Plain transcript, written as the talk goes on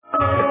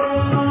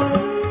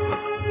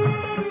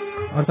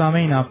اور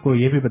سامعین آپ کو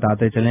یہ بھی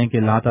بتاتے چلیں کہ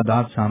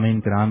لاتعداد سامعین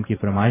کرام کی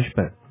فرمائش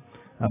پر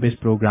اب اس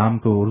پروگرام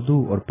کو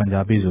اردو اور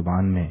پنجابی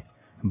زبان میں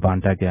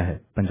بانٹا گیا ہے۔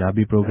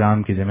 پنجابی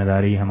پروگرام کی ذمہ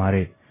داری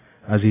ہمارے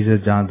عزیز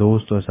جاں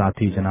دوست اور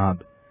ساتھی جناب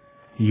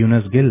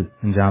یونس گل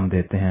انجام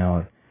دیتے ہیں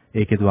اور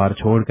ایک اتوار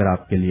چھوڑ کر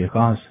آپ کے لیے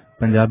خاص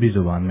پنجابی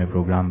زبان میں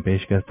پروگرام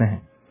پیش کرتے ہیں،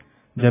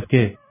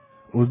 جبکہ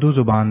اردو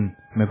زبان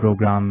میں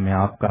پروگرام میں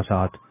آپ کا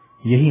ساتھ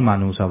یہی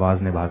مانوس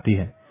آواز نبھاتی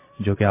ہے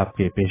جو کہ آپ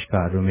کے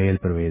پیشکار رومیل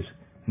پرویز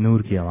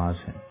نور کی آواز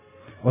ہے،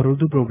 اور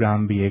اردو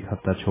پروگرام بھی ایک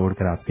ہفتہ چھوڑ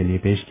کر آپ کے لیے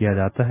پیش کیا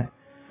جاتا ہے،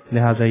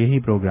 لہٰذا یہی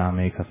پروگرام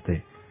ایک ہفتے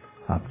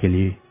آپ کے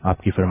لیے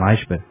آپ کی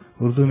فرمائش پر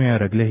اردو میں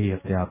اور اگلے ہی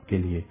ہفتے آپ کے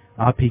لیے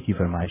آپ ہی کی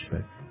فرمائش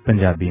پر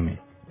پنجابی میں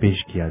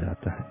پیش کیا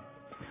جاتا ہے،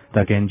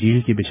 تاکہ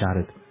انجیل کی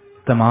بشارت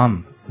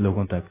تمام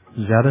لوگوں تک،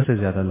 زیادہ سے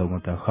زیادہ لوگوں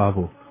تک، خواہ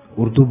وہ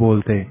اردو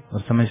بولتے اور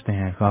سمجھتے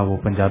ہیں خواہ وہ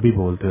پنجابی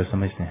بولتے اور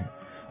سمجھتے ہیں،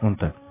 ان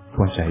تک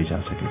پہنچائی جا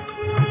سکے۔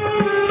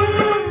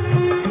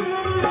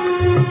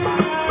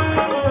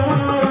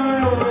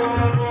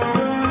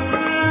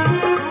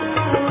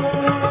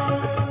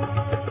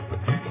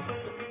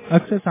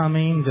 اکثر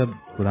سامعین جب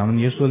خداوند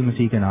یسوع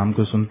المسیح کے نام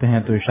کو سنتے ہیں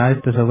تو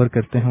شاید تصور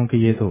کرتے ہوں کہ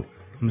یہ تو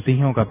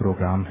مسیحیوں کا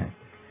پروگرام ہے،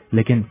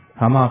 لیکن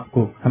ہم آپ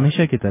کو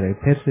ہمیشہ کی طرح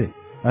پھر سے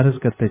عرض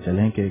کرتے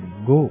چلیں کہ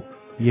گو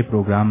یہ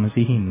پروگرام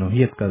مسیحی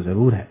نوعیت کا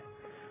ضرور ہے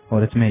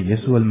اور اس میں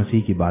یسوع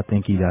المسیح کی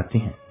باتیں کی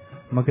جاتی ہیں،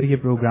 مگر یہ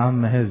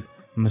پروگرام محض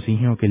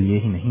مسیحیوں کے لیے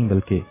ہی نہیں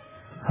بلکہ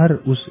ہر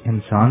اس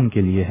انسان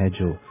کے لیے ہے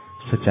جو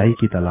سچائی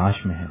کی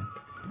تلاش میں ہے،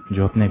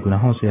 جو اپنے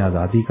گناہوں سے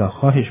آزادی کا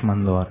خواہش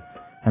مند اور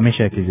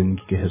ہمیشہ کی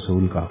زندگی کے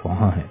حصول کا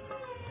خواہاں ہے۔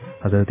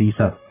 حضرت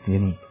عیسیٰ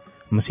یعنی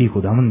مسیح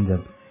خداوند جب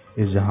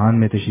اس جہان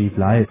میں تشریف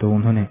لائے تو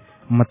انہوں نے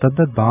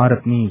متعدد بار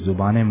اپنی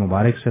زبان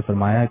مبارک سے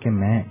فرمایا کہ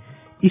میں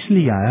اس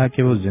لیے آیا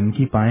کہ وہ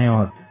زندگی پائیں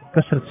اور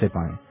کثرت سے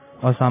پائیں،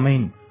 اور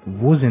سامعین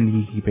وہ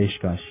زندگی کی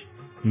پیشکش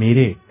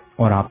میرے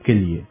اور آپ کے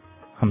لیے،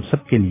 ہم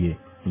سب کے لیے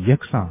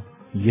یکساں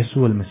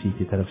یسوع المسیح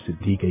کی طرف سے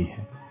دی گئی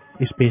ہے۔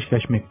 اس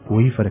پیشکش میں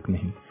کوئی فرق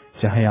نہیں،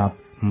 چاہے آپ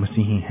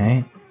مسیحی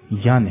ہیں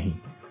یا نہیں،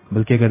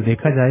 بلکہ اگر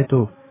دیکھا جائے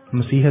تو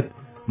مسیحیت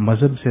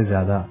مذہب سے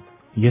زیادہ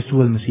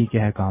یسوع المسیح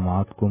کے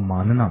احکامات کو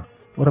ماننا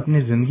اور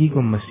اپنی زندگی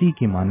کو مسیح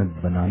کی مانند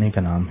بنانے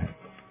کا نام ہے۔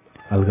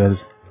 الغرض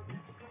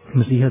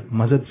مسیحیت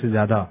مذہب سے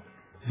زیادہ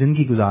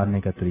زندگی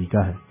گزارنے کا طریقہ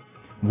ہے،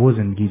 وہ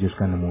زندگی جس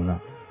کا نمونہ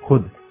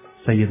خود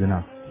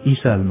سیدنا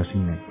عیسیٰ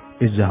المسیح نے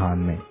اس جہان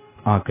میں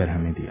آ کر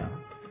ہمیں دیا۔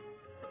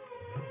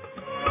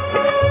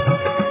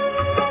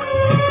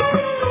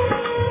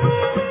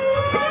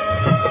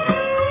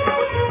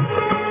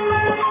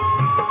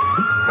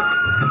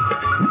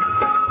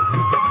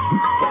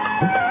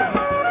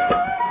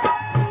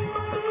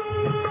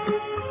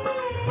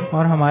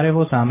 اور ہمارے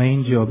وہ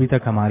سامعین جو ابھی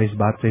تک ہماری اس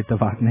بات سے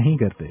اتفاق نہیں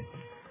کرتے،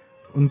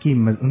 ان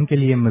کے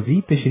لیے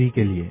مزید تشریح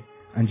کے لیے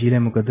انجیل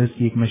مقدس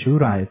کی ایک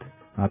مشہور آیت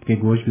آپ کے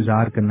گوش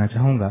گزار کرنا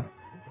چاہوں گا،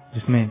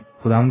 جس میں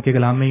خدا ان کے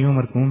کلام میں یوں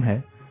مرقوم ہے،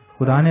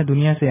 خدا نے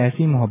دنیا سے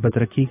ایسی محبت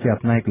رکھی کہ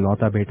اپنا ایک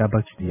لوتا بیٹا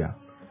بخش دیا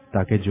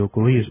تاکہ جو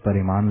کوئی اس پر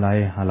ایمان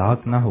لائے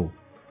ہلاک نہ ہو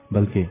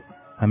بلکہ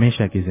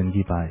ہمیشہ کی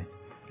زندگی پائے۔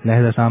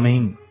 لہذا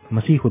سامعین،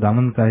 مسیح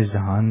خداوند کا اس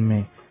جہان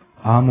میں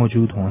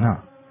موجود ہونا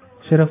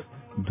صرف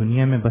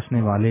دنیا میں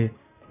بسنے والے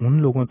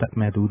ان لوگوں تک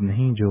محدود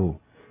نہیں جو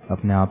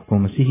اپنے آپ کو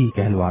مسیحی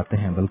کہلواتے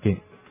ہیں، بلکہ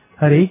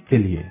ہر ایک کے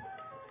لیے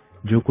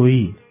جو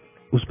کوئی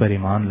اس پر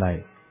ایمان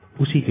لائے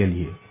اسی کے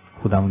لیے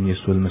خداوند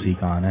یسوع المسیح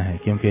کا آنا ہے،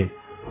 کیونکہ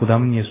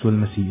خداوند یسوع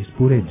المسیح اس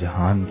پورے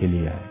جہان کے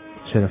لیے ہے،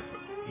 صرف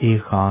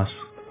ایک خاص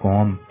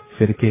قوم،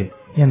 فرقے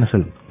یا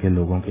نسل کے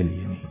لوگوں کے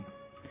لیے نہیں۔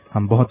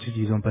 ہم بہت سی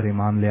چیزوں پر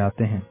ایمان لے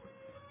آتے ہیں،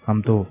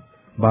 ہم تو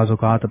بعض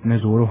اوقات اپنے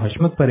زور و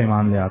حشمت پر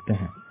ایمان لے آتے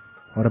ہیں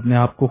اور اپنے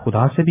آپ کو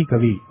خدا سے بھی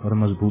قوی اور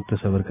مضبوط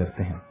تصور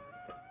کرتے ہیں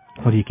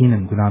اور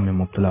یقیناً گناہ میں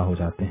مبتلا ہو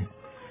جاتے ہیں،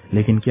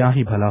 لیکن کیا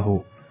ہی بھلا ہو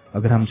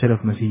اگر ہم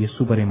صرف مسیح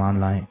یسوع پر ایمان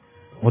لائیں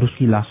اور اس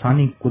کی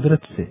لاسانی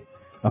قدرت سے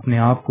اپنے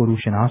آپ کو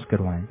روشناس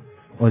کروائیں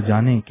اور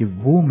جانیں کہ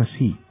وہ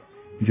مسیح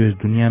جو اس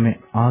دنیا میں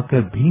آ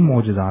کر بھی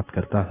معجزات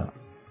کرتا تھا،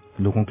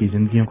 لوگوں کی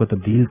زندگیوں کو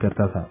تبدیل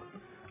کرتا تھا،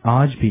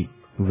 آج بھی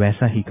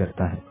ویسا ہی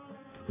کرتا ہے،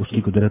 اس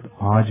کی قدرت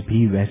آج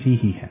بھی ویسی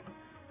ہی ہے،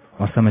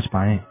 اور سمجھ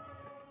پائیں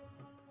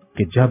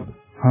کہ جب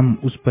ہم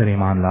اس پر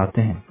ایمان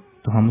لاتے ہیں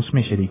تو ہم اس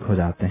میں شریک ہو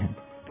جاتے ہیں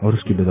اور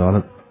اس کی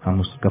بدولت ہم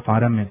اس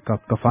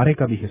کفارے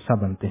کا بھی حصہ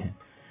بنتے ہیں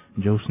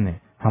جو اس نے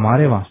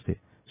ہمارے واسطے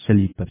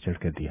صلیب پر چڑھ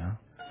کر دیا۔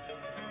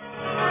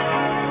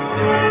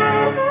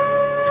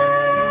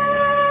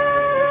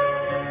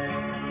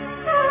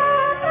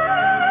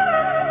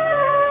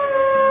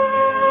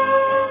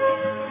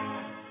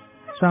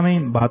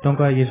 سامعین، باتوں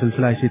کا یہ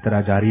سلسلہ اسی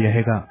طرح جاری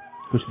رہے گا۔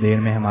 کچھ دیر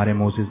میں ہمارے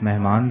معزز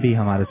مہمان بھی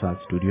ہمارے ساتھ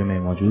اسٹوڈیو میں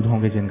موجود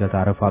ہوں گے جن کا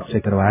تعارف آپ سے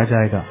کروایا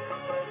جائے گا،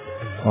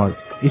 اور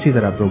اسی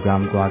طرح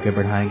پروگرام کو آگے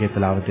بڑھائیں گے۔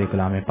 تلاوت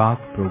کلام پاک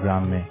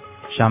پروگرام میں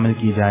شامل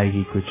کی جائے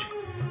گی، کچھ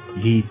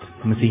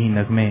گیت، مسیحی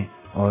نغمے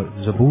اور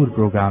زبور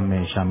پروگرام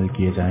میں شامل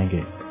کیے جائیں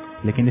گے۔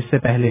 لیکن اس سے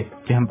پہلے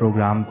کہ ہم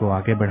پروگرام کو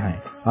آگے بڑھائیں،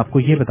 آپ کو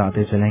یہ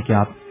بتاتے چلیں کہ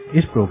آپ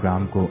اس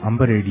پروگرام کو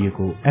امبر ریڈیو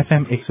کو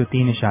FM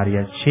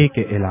 103.6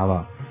 کے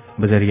علاوہ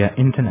بذریعہ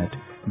انٹرنیٹ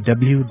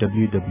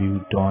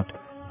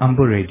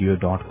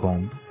www.amberradio.com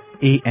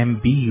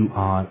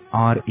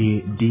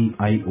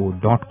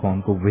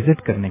AMBURRADIO.com को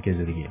विजिट करने के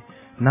जरिए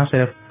न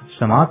सिर्फ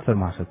समाअत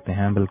फरमा सकते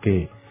हैं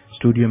बल्कि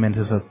स्टूडियो में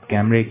सिर्फ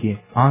कैमरे की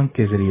आंख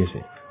के जरिए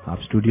से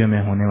आप स्टूडियो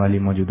में होने वाली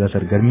मौजूदा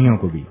सरगर्मियों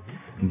को भी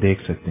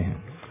देख सकते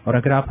हैं। और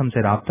अगर आप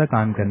हमसे राब्ता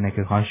कायम करने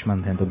के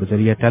ख्वाहिशमंद हैं तो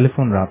बजरिया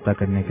टेलीफोन राब्ता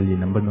करने के लिए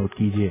नंबर नोट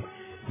कीजिए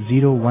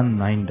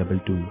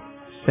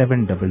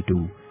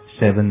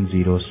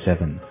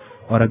 01922-722-707।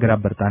 और अगर आप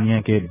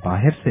बरतानिया के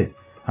बाहर से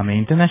हमें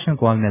इंटरनेशनल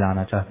कॉल में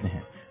लाना चाहते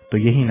हैं तो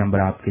यही नंबर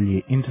आपके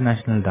लिए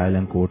इंटरनेशनल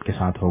डायलिंग कोड के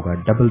साथ होगा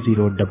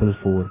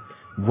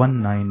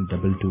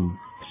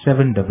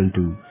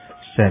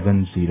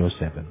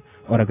 00441922-722-707।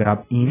 और अगर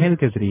आप ईमेल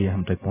के जरिए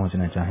हम तक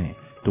पहुंचना चाहें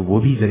तो वो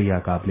भी जरिया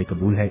काबिल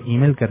कबूल है।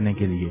 ईमेल करने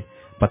के लिए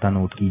पता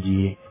नोट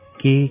कीजिए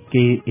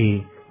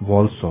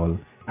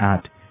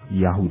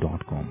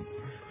kkavolsol@yahoo.com।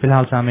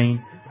 फिलहाल सामीन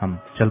हम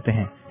चलते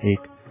हैं एक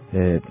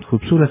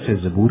खूबसूरत से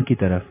ज़बूर की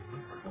तरफ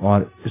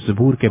और इस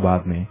ज़बूर के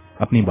बाद में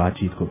अपनी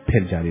बातचीत को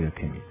फिर जारी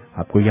रखेंगे।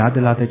 आपको याद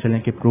दिलाते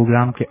चलें कि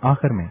प्रोग्राम के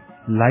आखिर में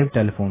लाइव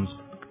टेलीफोन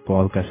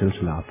कॉल का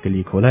सिलसिला आपके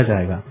लिए खोला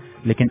जाएगा,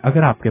 लेकिन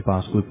अगर आपके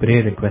पास कोई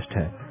प्रेयर रिक्वेस्ट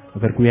है,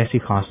 अगर कोई ऐसी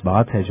खास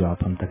बात है जो आप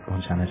हम तक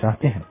पहुंचाना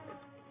चाहते हैं,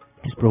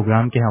 इस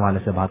प्रोग्राम के हवाले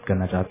से बात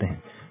करना चाहते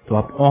हैं, तो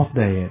आप ऑफ द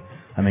एयर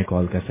हमें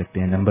कॉल कर सकते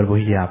हैं। नंबर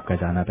वही है आपका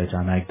जाना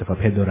पहचाना, एक दफा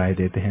फिर दोहराए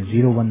देते हैं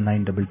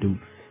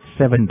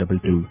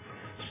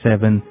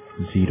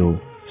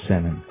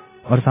 01922-722-707।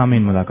 और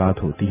सामीन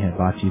मुलाकात होती है,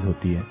 बातचीत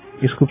होती है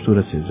इस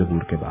खूबसूरत से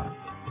ज़बूर के बाद।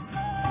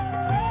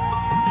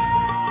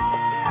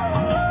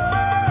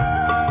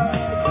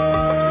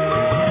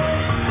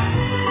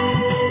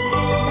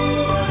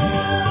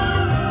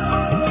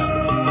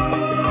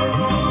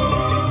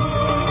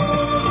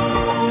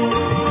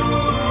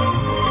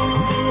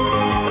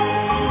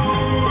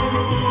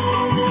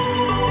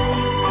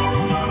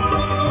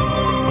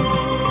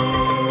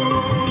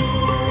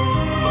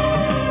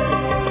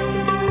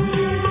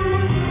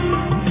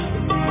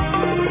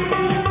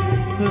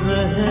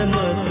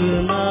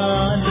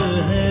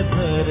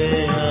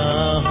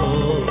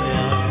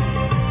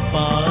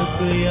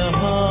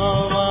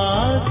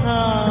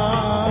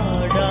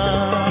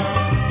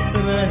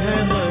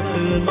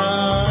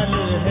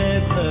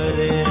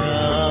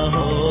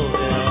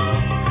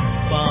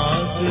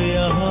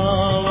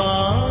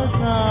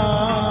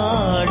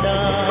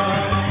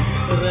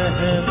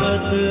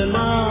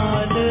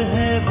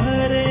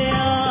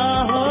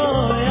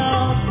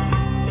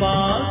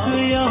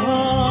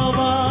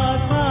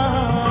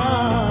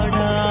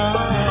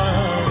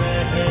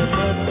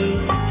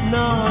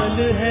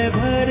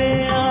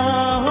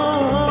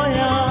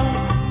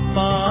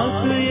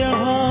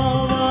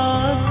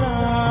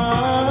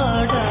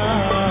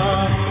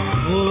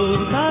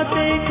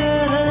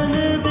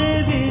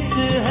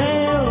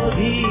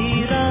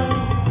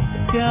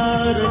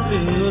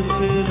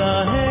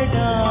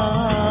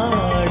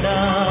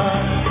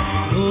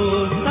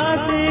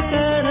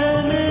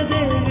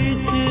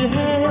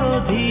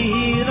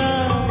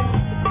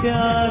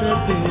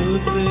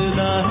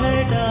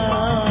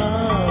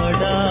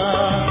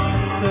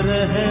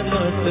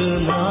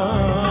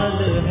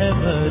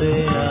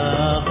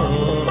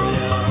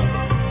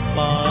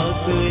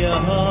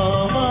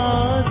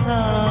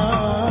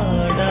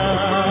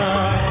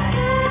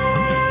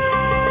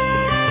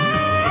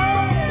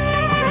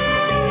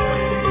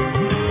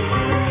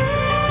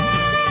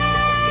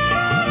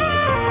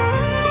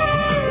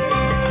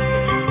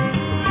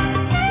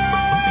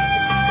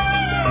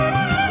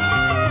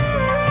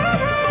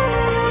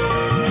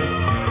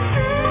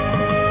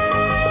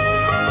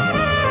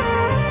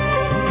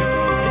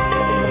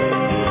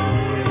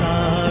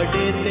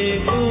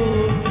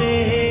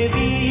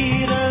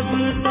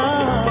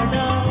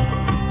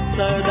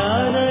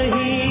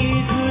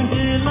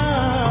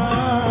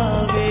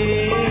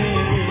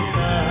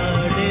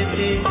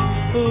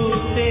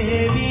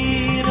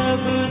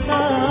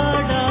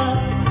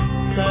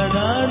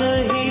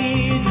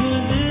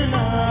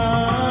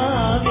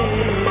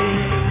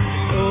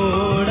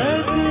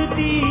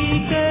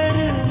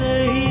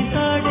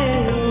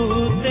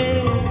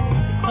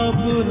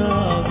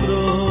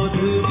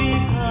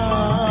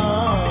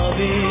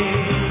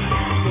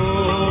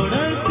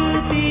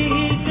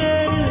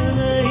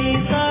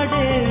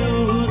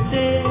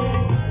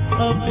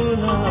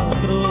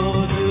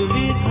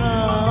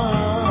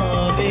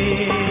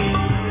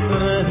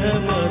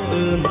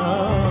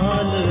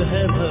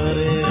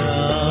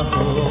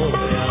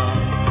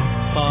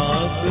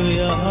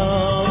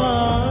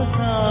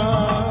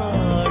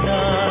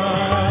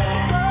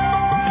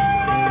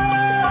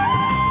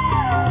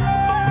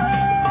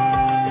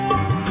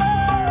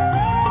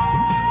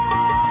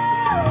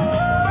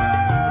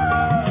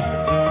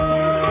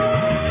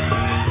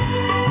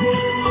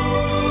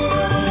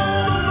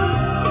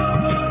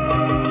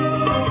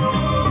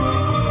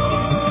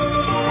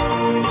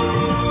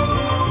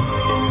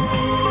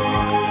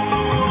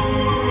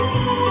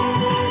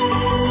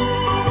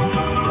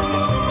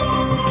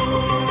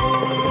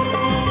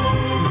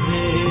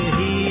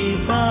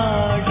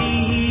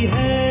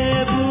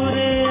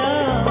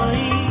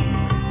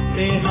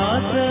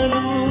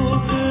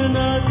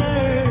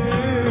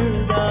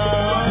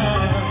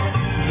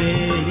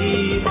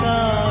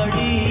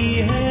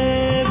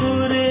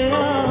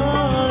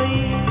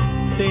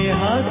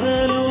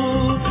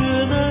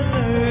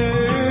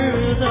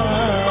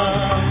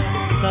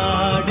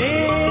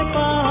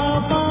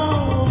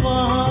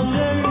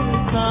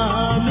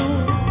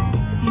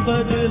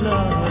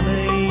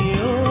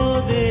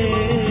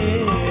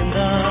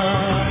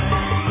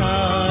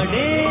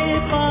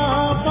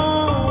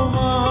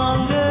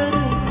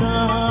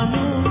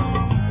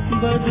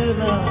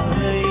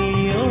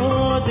 बदलाइयो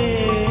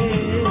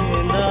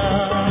देना,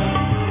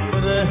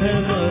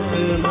 रहमत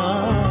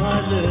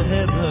नाल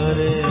है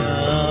भरया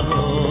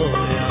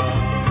होया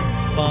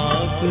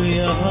पाक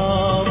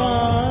यहोवा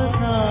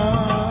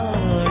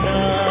साड़ा।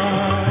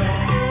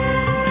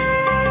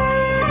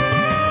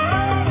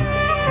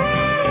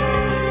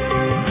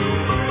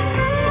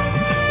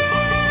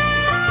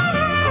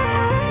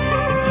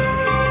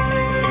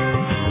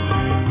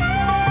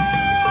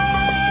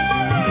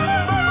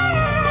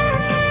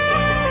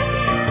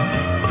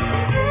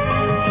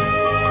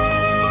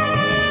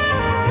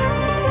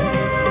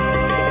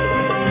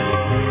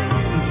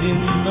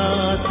 जिन्ना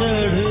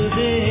चढ़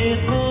दे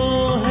तो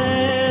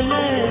है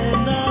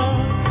लेना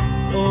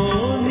ओ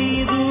नी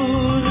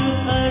दूर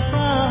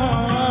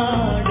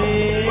असाड़े,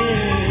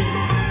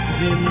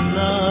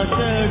 जिन्ना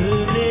चढ़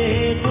दे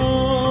तो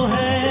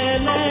है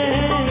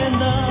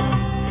लेना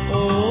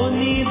ओ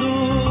नी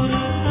दूर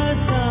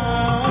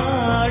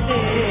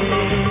असाड़े।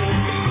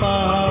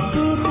 पाप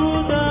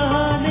खुदा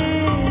ने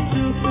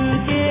चुप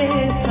के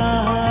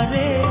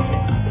सारे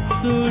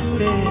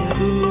सुटे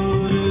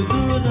दूर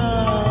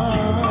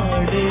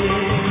दुराड़े,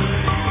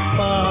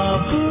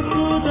 पाप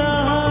खुदा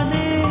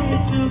ने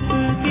चुप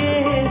के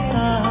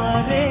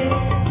सारे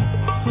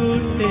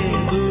सुटे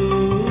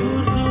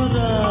दूर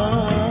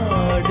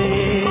दुराड़े।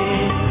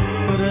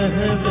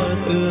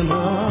 रहमत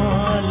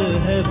नाल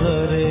है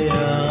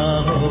भरया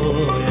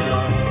होया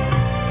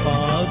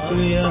पाक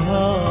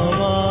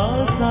यहोवा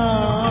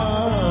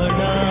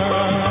साड़ा।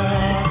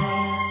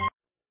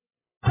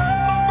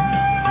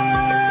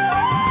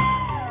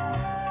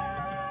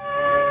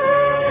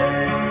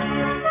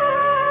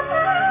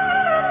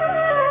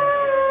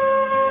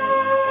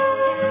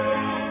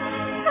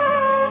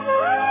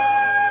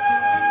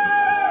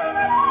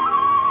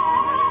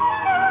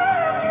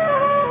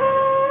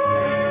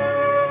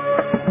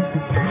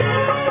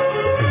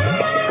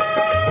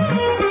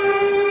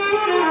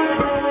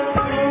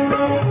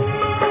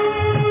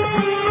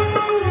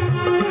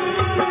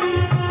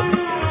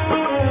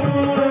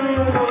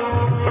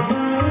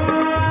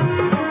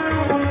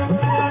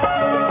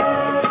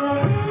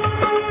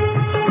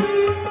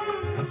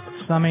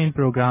 सामईन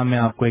प्रोग्राम में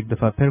आपको एक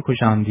दफा फिर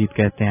खुश आमदीद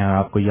कहते हैं और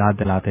आपको याद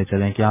दिलाते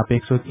चलें कि आप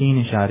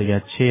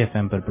 103.6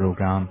 FM पर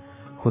प्रोग्राम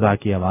खुदा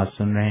की आवाज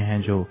सुन रहे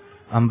हैं, जो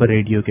अंबर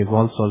रेडियो के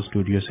वॉलसॉल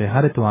स्टूडियो से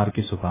हर इतवार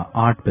की सुबह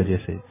 8 बजे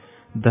से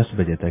 10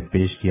 बजे तक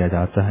पेश किया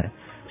जाता है।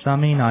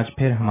 सामईन, आज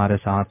फिर हमारे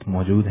साथ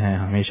मौजूद हैं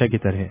हमेशा की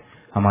तरह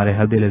हमारे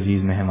हर दिल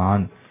अजीज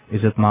मेहमान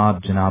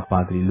इज्जतमाब जनाब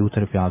पादरी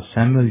लूथर फयाज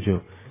सैमुअल, जो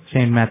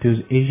सेंट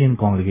मैथ्यूज एशियन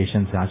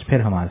कांग्रेगेशन से आज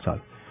फिर हमारे साथ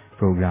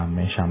प्रोग्राम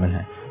में शामिल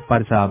हैं।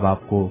 पर साहब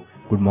आपको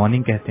गुड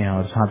मॉर्निंग कहते हैं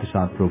और साथ ही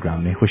साथ प्रोग्राम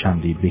में खुश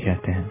आमदीद भी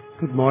कहते हैं।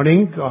 गुड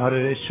मॉर्निंग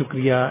और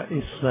शुक्रिया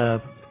इस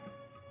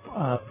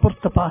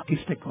पुरतपाक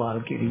इस्तेमाल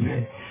के लिए।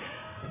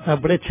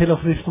 बड़े अच्छे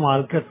लफ्ज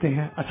इस्तेमाल करते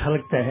हैं, अच्छा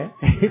लगता है।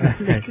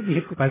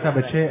 साहब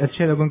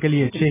अच्छे लोगों के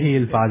लिए अच्छे ही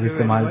अल्फाज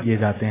इस्तेमाल किए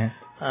जाते हैं।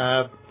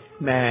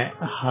 मैं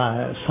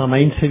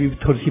सामाइन से भी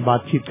थोड़ी सी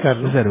बातचीत कर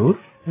लूं। जरूर।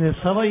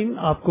 सामाइन,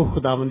 आपको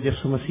खुदावंद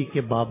यीशु मसीह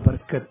के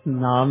बाबरकत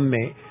नाम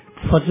में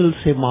फजल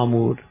से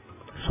मामूर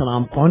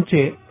सलाम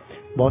पहुंचे।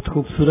 बहुत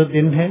खूबसूरत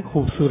दिन है,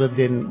 खूबसूरत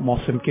दिन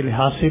मौसम के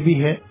लिहाज से भी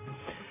है।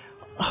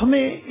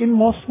 हमें इन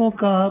मौसमों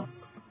का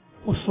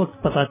उस वक्त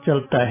पता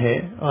चलता है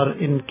और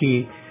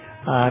इनकी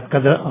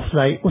कदर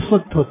अफजाई उस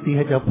वक्त होती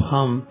है जब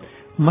हम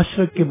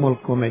मशरक के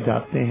मुल्कों में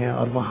जाते हैं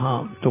और वहाँ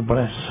तो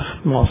बड़े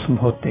सख्त मौसम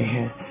होते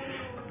हैं।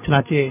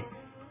 चनाचे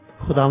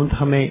खुदावंद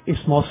हमें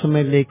इस मौसम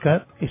में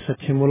लेकर इस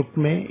अच्छे मुल्क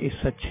में,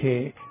 इस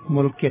अच्छे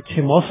मुल्क के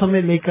अच्छे मौसम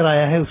में लेकर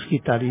आया है, उसकी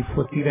तारीफ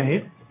होती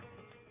रहे।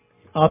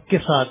 आपके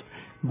साथ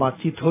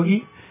बातचीत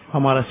होगी,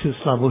 हमारा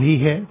सिलसिला वही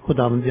है,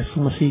 खुदावंद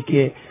यीशु मसीह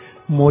के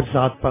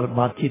मौजज़ात पर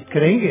बातचीत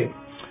करेंगे।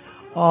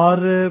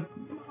 और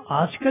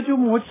आज का जो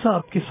मौजज़ा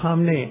आपके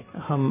सामने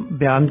हम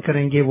बयान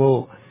करेंगे वो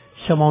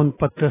शमौन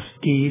पतरस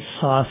की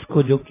सास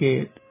को, जो कि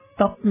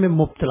तप में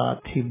मुब्तला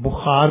थी,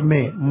 बुखार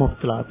में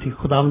मुब्तला थी,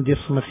 खुदावंद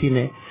यीशु मसीह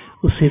ने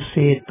उसे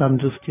सेहत,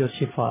 तंदुरुस्ती और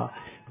शिफा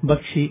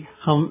बख्शी।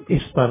 हम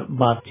इस पर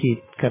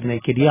बातचीत करने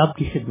के लिए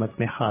आपकी खिदमत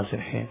में हाजिर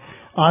हैं।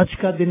 आज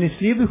का दिन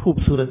इसलिए भी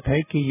खूबसूरत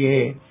है कि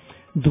ये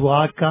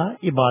दुआ का,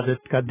 इबादत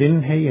का दिन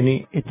है,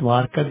 यानी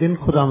इतवार का दिन,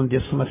 खुदावंद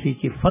यीशु मसीह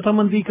की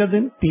फतहमंदी का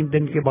दिन। 3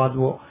 दिन के बाद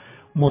वो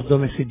मुर्दों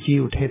में से जी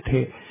उठे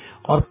थे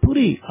और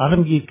पूरी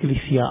आलमगीर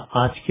कलीसिया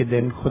आज के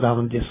दिन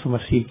खुदावंद यीशु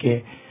मसीह के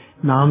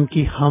नाम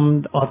की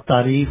हम्द और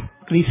तारीफ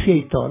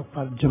कलीसियाई तौर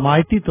पर,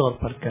 जमायती तौर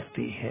पर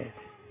करती है।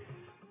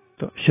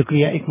 तो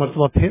शुक्रिया एक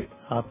मरतबा फिर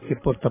आपके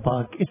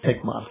पुरतपाक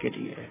इस्तेमाल के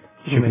लिए।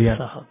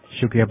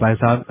 शुक्रिया भाई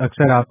साहब।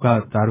 अक्सर आपका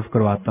तारुफ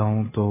करवाता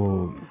हूँ तो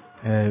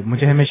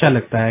मुझे हमेशा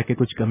लगता है कि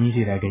कुछ कमी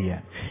ही रह गई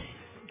है,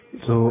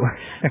 तो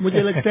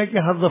मुझे लगता है कि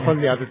हर दफा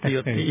ज्यादती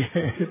होती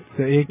है।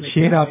 तो एक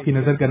शेर आपकी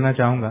नजर करना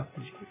चाहूंगा।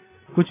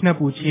 कुछ न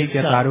पूछिए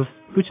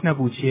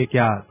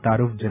क्या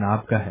तारुफ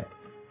जनाब का है,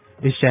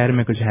 इस शहर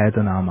में कुछ है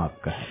तो नाम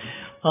आपका है।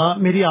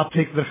 मेरी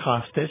आपसे एक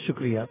दरखास्त है।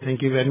 शुक्रिया,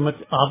 थैंक यू वेरी मच।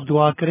 आप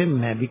दुआ करें,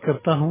 मैं भी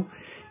करता हूँ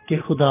कि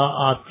खुदा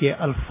आपके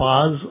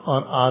अल्फाज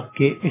और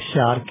आपके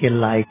इशार के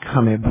लायक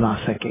हमें बना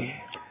सके।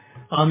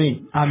 आमीन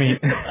आमीन।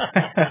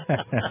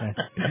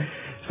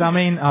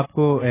 सामीन,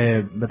 आपको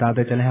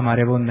बताते चले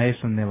हमारे वो नए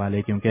सुनने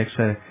वाले, क्योंकि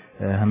अक्सर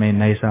हमें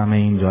नए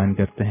सामीन ज्वाइन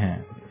करते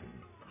हैं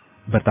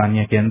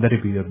बरतानिया के अंदर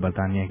भी और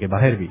बरतानिया के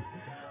बाहर भी,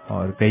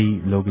 और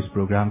कई लोग इस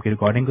प्रोग्राम की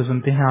रिकॉर्डिंग को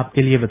सुनते हैं।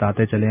 आपके लिए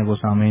बताते चले वो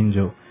सामीन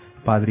जो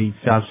पादरी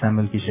चार्ल्स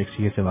सैमुअल की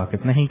शख्सियत से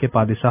वाकिफ नहीं कि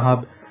पादरी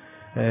साहब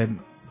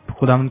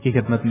खुदावंद की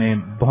खिदमत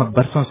में बहुत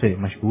बरसों से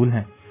मशगूल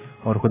हैं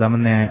और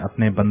खुदावंद ने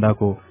अपने बंदा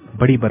को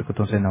बड़ी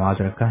बरकतों से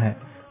नवाज रखा है।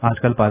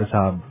 आजकल पादरी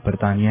साहब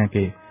बरतानिया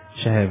के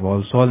शहर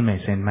वॉलसॉल में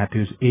सेंट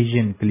मैथ्यूज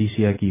एशियन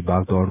कलीसिया की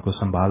बागदौड़ को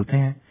संभालते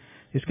हैं।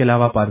 इसके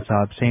अलावा पादरी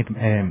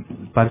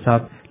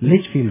साहब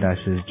लिचफील्ड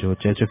डायसिस जो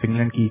चर्च ऑफ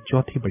इंग्लैंड की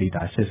चौथी बड़ी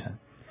डायसिस है,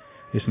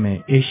 इसमें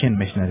एशियन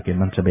मिशनर के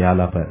मनसब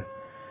आला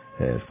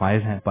पर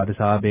फायज हैं। पादरी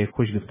साहब एक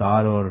खुश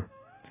गिफ्तार और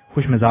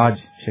खुश मिजाज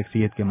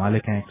शख्सियत के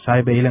मालिक हैं,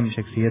 साहिब इल्म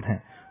शख्सियत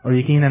हैं, और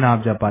यकीनन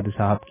आप जब पादरी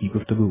साहब की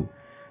गुफ्तगू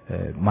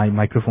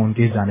माइक्रोफोन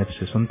की जानिब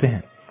से सुनते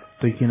हैं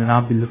तो यकीनन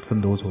आप भी लुत्फ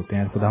अंदोज होते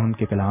हैं, खुदावंद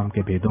के कलाम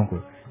के भेदों को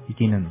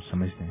यकीनन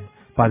समझते हैं।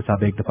 पादरी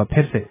साहब, एक दफा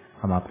फिर से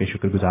हम आपके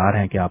शुक्रगुजार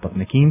हैं कि आप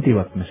अपने कीमती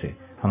वक्त में से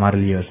हमारे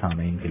लिए और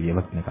सामईन के लिए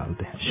वक्त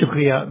निकालते हैं।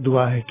 शुक्रिया।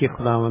 दुआ है कि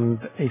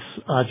खुदावंद इस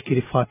आज की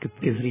रिफाकत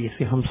के जरिए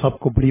से हम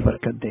सबको बड़ी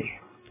बरकत दे।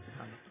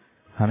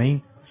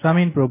 हमें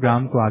सामईन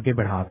प्रोग्राम को आगे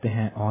बढ़ाते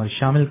हैं और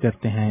शामिल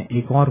करते हैं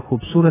एक और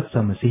खूबसूरत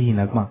सा मसीही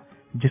नगमा,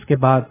 जिसके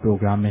बाद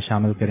प्रोग्राम में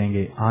शामिल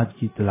करेंगे आज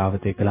की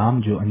तिलावत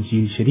कलाम जो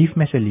अंजील शरीफ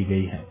में से ली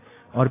गई है,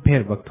 और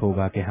फिर वक्त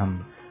होगा कि हम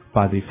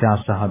पादरी फयाज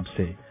साहब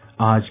से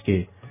आज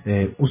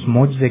के उस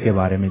मौजज़े के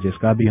बारे में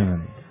जिसका भी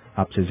उन्होंने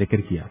आपसे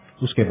जिक्र किया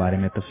उसके बारे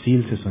में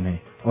तफसील से सुने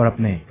और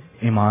अपने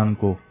ईमान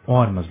को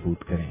और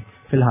मजबूत करें।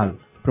 फिलहाल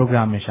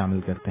प्रोग्राम में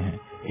शामिल करते हैं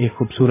एक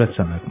खूबसूरत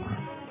सा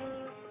नगमा।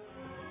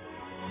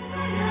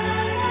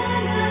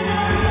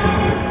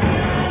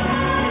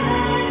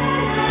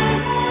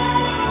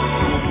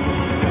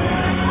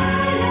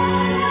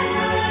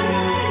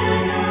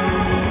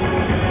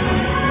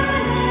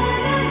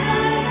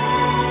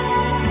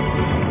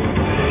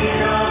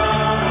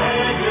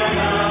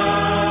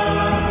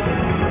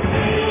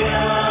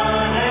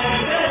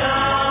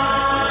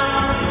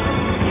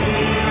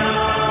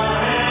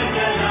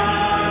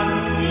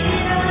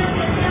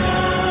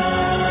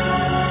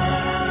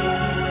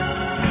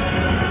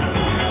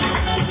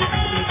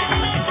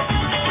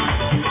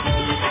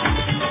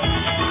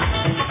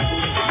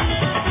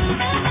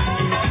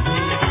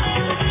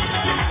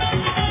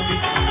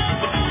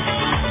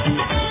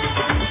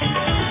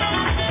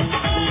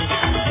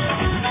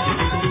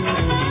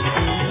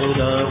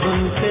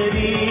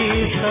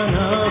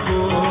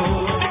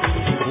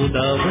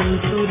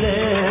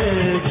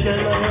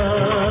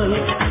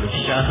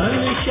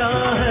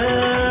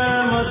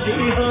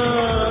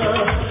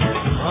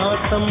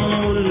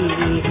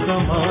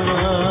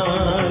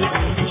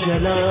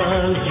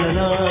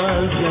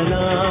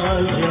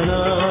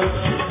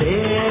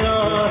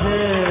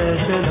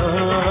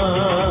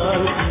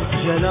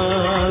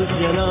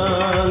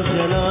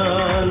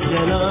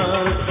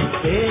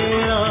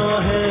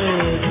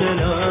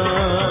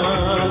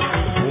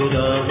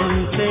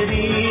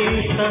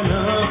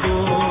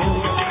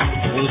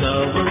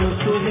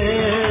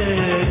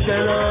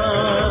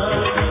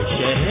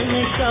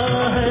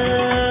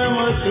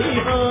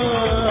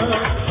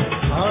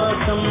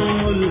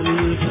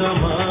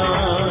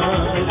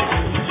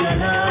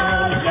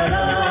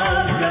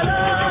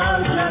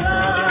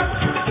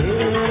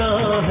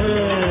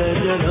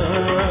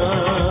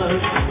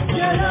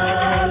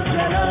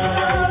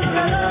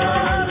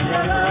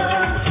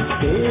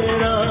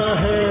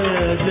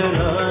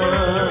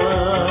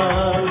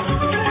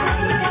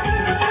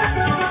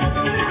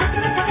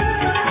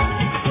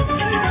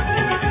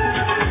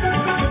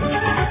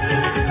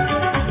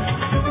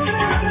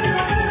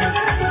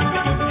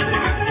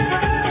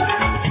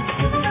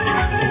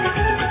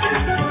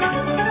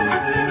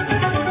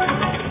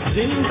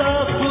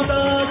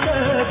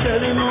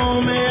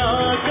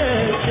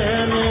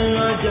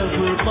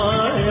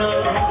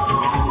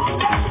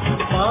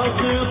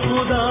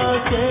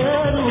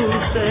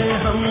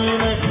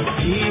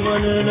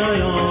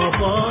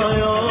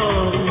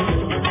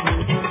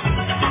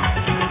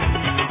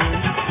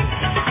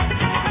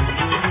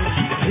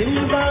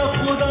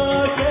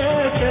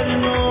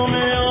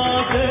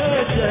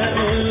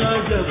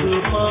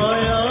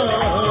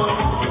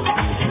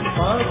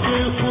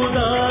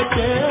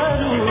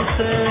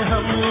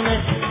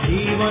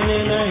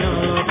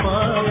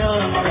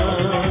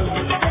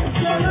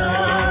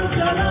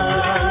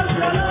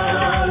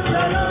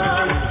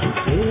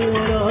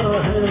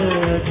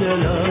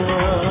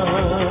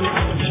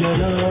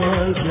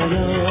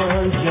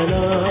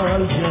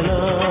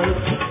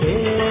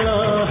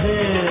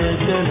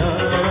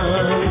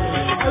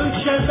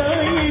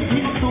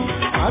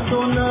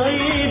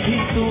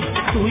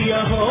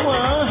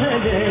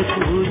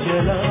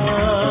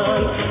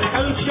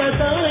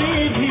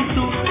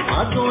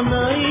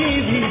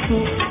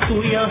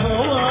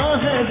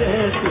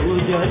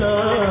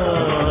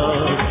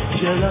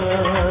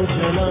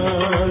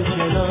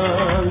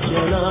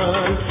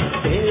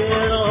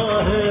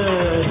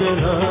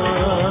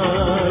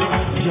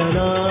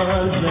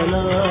 جلال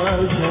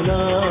جلال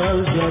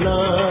جلال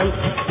جلال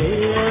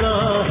تیرا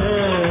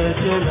ہے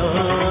جلال.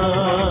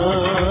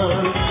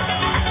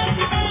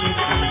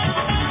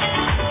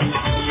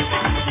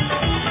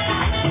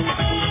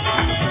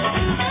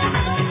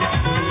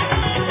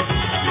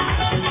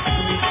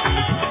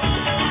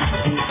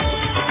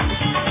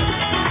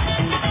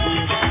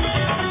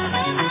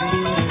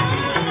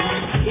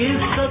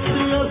 عزت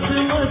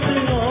عظمت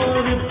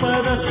اور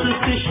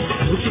پرستش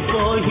مجھ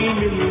کو ہی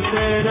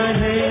ملتے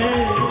رہے،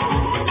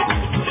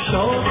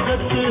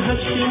 شوقت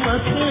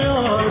حشمت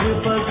اور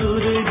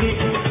بزرگی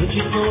مجھ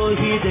کو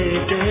ہی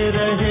دیتے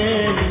رہے.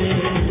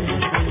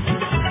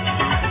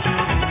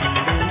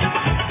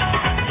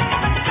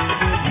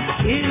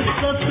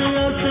 عزت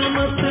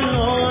عظمت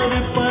اور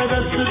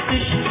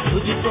پرستش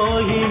مجھ کو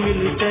ہی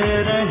ملتے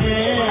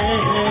رہے،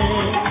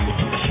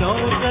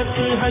 شوقت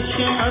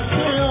حشمت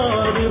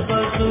اور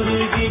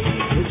بزرگی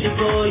مجھ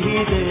کو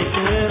ہی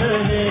دیتے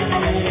رہے.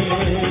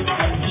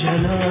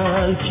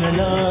 جلال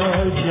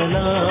جلال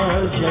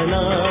جلال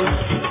جلال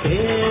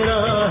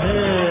تیرا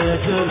ہے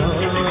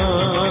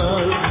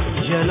جلال،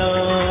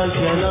 جلال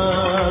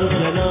جلال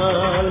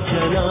جلال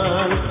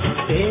جلال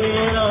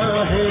تیرا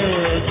ہے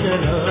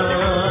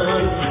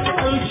جلال.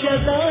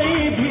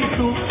 الشدائی بھی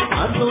تو،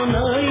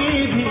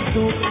 ادونائی بھی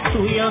تو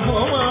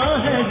یہاں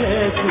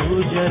ہے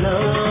تو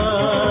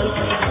جلال.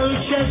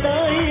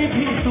 الشدائی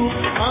بھی تو،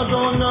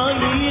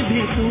 ادونائی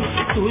بھی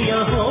تو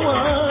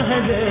یہاں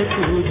ہے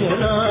تو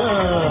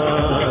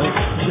جلال.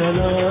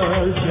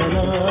 جلال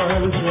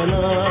جلال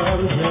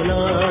جلال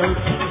جلال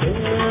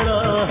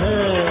تیرا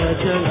ہے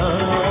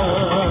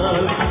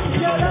جلال،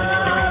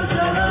 جلال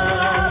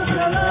جلال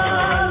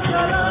جلال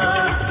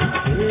جلال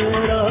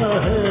تیرا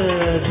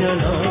ہے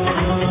جلال.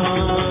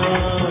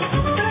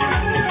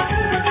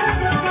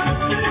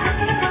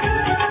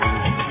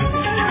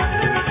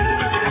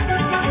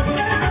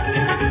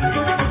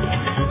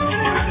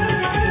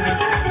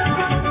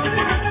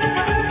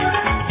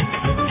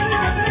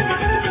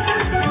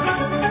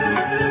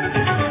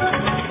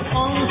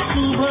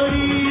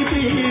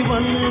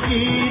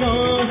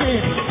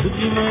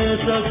 تجھ میں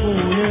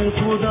سکون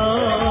خدا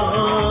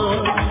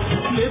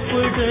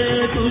لپٹے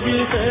تجھ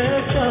سے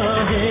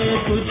چاہے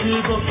تجھ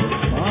کو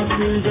پاک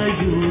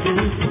غیور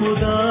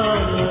خدا.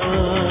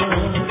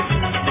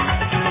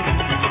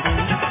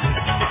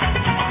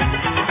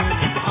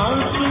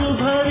 آنسو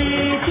بھری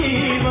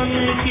جیون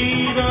کی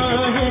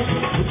راہیں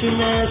تجھ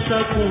میں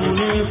سکون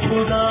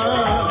خدا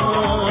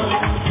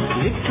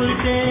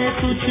لپٹے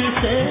تجھ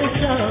سے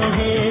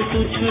چاہے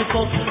تجھ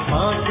کو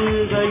پاک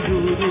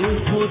غیور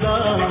خدا.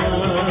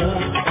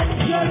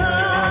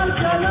 جلال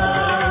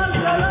جلال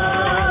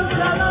جلال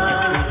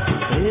جلال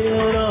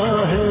تیرا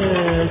ہے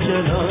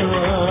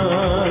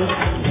جلال،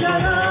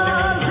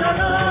 جلال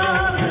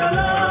جلال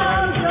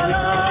جلال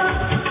جلال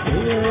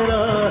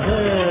تیرا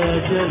ہے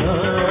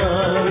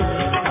جلال.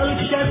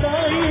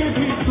 الشدائی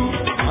بھی تو،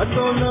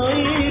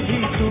 ادونائی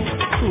بھی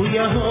تو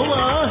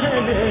یہاں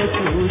ہے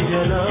تو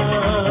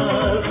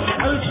جلال.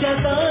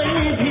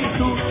 الشدائی بھی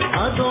تو،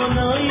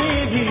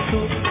 ادونائی بھی تو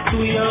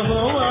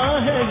یہاں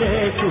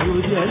ہے تو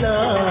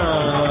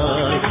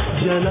جلال.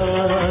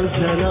 جلال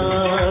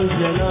جلال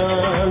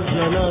جلال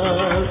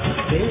جلال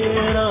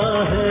تیرا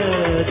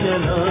ہے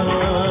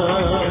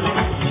جلال،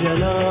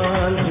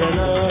 جلال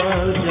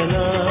جلال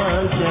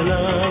جلال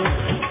جلال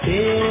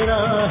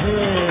تیرا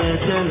ہے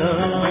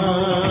جلال.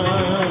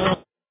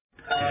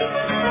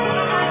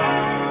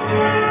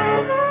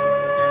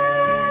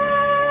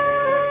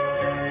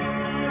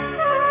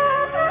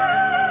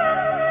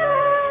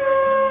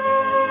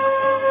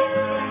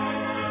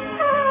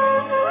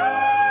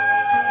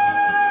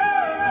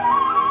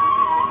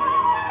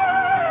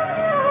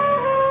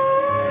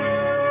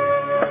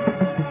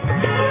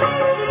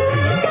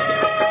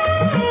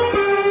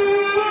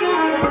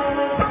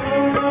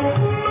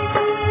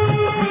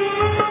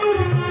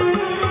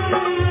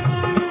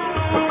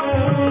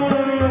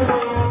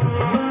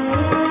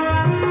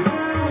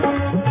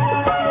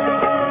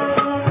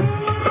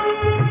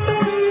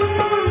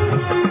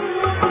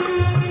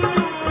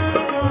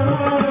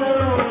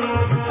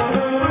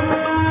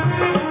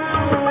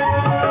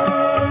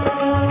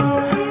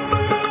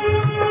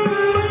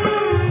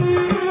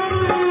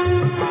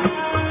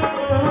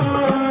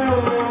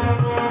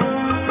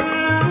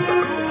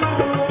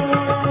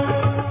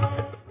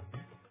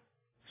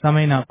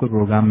 سامعین، آپ کو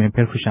پروگرام میں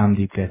پھر خوش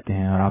آمدید کہتے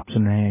ہیں اور آپ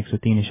سن رہے ہیں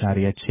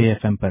 103.6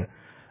 FM پر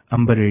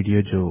امبر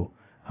ریڈیو، جو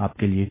آپ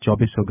کے لیے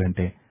 2400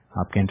 گھنٹے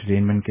آپ کے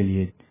انٹرٹینمنٹ کے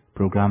لیے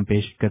پروگرام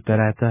پیش کرتا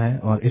رہتا ہے.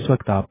 اور اس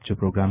وقت آپ جو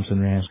پروگرام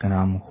سن رہے ہیں اس کا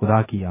نام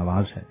خدا کی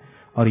آواز ہے،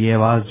 اور یہ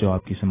آواز جو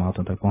آپ کی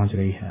سماعتوں تک پہنچ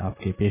رہی ہے آپ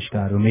کے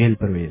پیشکار امیل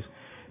پرویز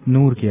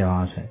نور کی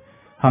آواز ہے.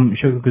 ہم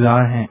شکر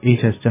گزار ہیں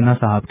ایچ چنا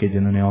صاحب کے،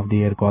 جنہوں نے آف دی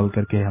ایئر کال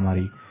کر کے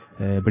ہماری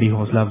بڑی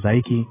حوصلہ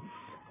افزائی کی،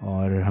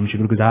 اور ہم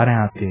شکر گزار ہیں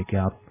آپ کے کہ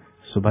آپ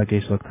صبح کے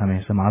اس وقت ہمیں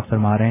سماعت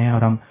فرما رہے ہیں.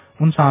 اور ہم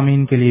ان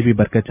سامعین کے لیے بھی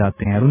برکت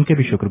چاہتے ہیں اور ان کے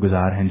بھی شکر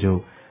گزار ہیں جو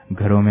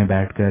گھروں میں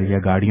بیٹھ کر یا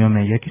گاڑیوں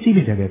میں یا کسی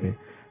بھی جگہ پہ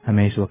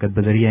ہمیں اس وقت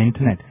بذریعہ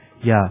انٹرنیٹ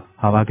یا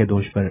ہوا کے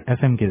دوش پر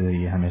FM کے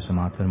ذریعے ہمیں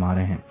سماعت فرما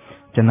رہے ہیں.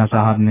 چنا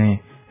صاحب نے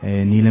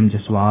नीलम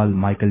जसवाल,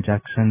 माइकल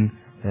जैक्सन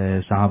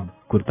साहब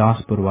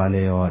गुरदासपुर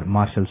वाले और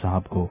मार्शल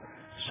साहब को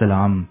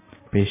सलाम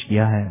पेश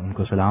किया है,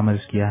 उनको सलाम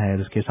अर्ज किया है,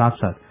 और उसके साथ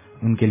साथ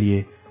उनके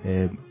लिए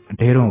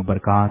ढेरों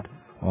बरकत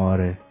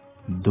और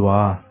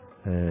दुआ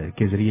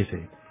के जरिए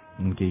से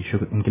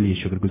उनके लिए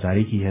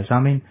शुक्रगुजारी की है।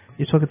 सामीन,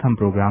 इस वक्त हम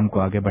प्रोग्राम को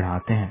आगे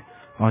बढ़ाते हैं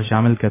और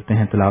शामिल करते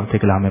हैं तिलावत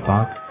कलाम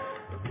पाक,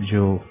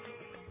 जो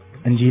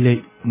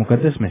अंजील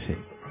मुकद्दस में से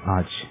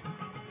आज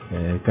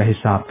का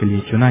हिस्सा आपके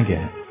लिए चुना गया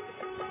है,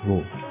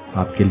 वो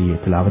आपके लिए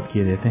तिलावत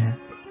किए देते हैं।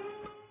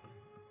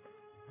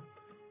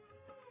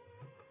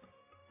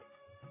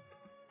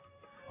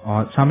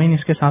 और सामीन,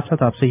 इसके साथ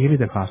साथ आपसे ये भी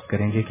दरख्वास्त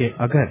करेंगे कि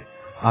अगर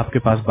आपके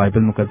पास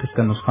बाइबल मुकद्दस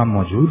का नुस्खा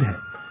मौजूद है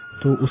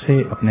तो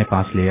उसे अपने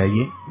पास ले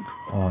आइए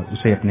और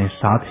उसे अपने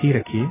साथ ही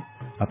रखिए।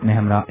 अपने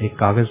हमरा एक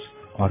कागज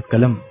और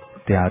कलम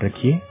तैयार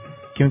रखिए,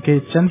 क्योंकि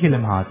चंद ही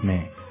लम्हात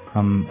में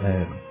हम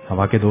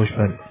हवा के दोष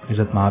पर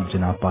इज्जत माब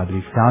जनाब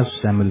पादरी फयाज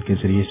सैमुअल के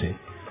जरिए से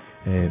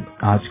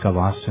आज का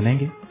वाज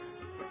सुनेंगे।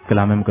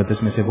 कलाम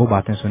मुकद्दस में से वो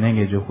बातें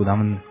सुनेंगे जो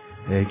खुदावंद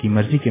की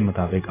मर्जी के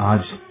मुताबिक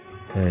आज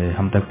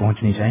हम तक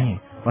पहुंचनी चाहिए,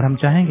 और हम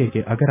चाहेंगे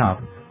कि अगर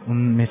आप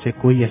उनमें से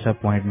कोई ऐसा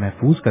पॉइंट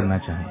महफूज करना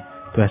चाहें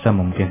तो ऐसा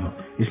मुमकिन हो।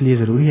 इसलिए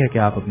जरूरी है कि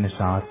आप अपने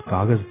साथ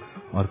कागज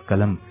और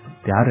कलम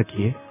तैयार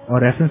रखिए,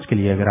 और रेफरेंस के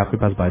लिए अगर आपके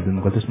पास बाइबल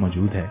मुकद्दस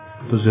मौजूद है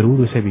तो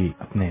जरूर उसे भी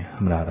अपने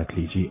हमरा रख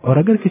लीजिए। और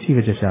अगर किसी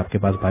वजह से आपके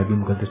पास बाइबल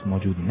मुकद्दस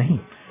मौजूद नहीं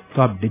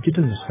तो आप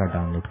डिजिटल नुस्खा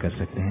डाउनलोड कर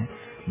सकते हैं।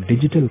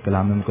 डिजिटल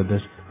कलाम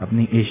मुकद्दस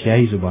अपनी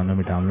एशियाई जुबानों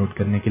में डाउनलोड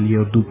करने के लिए,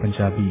 उर्दू,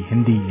 पंजाबी,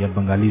 हिंदी या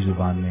बंगाली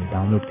जुबान में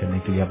डाउनलोड करने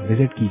के लिए आप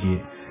विजिट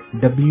कीजिए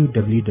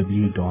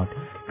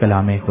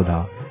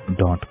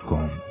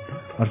www.kalameKhuda.com।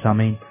 और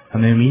सामीन,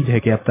 हमें उम्मीद है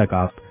कि अब तक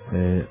आप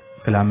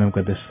कलाम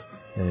मुकद्दस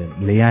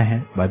ले आए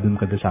हैं, बाइबल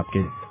मुकद्दस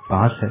आपके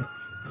पास है।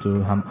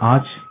 तो हम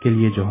आज के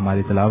लिए जो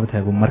हमारी तिलावत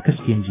है वो मरकज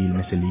की इंजील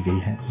में से ली गई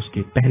है,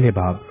 उसके पहले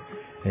बाब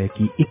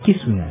की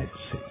 21वीं आयत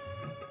से।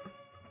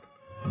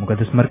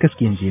 मुकद्दस मरकज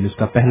की इंजील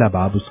उसका पहला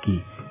बाब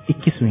उसकी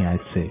 21वीं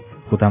आयत से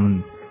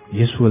खुदावंद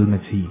यीशु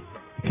मसीह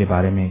के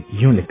बारे में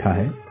यूं लिखा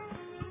है।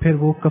 फिर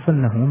वो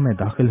कफरनहूम में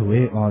दाखिल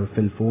हुए और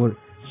फिलफोर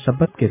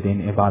सब्बत के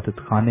दिन इबादत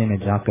खाने में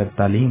जाकर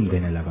तालीम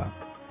देने लगा,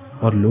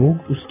 और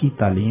लोग उसकी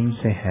तालीम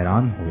से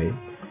हैरान हुए,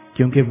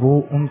 क्योंकि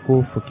वो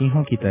उनको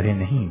फकीहों की तरह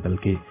नहीं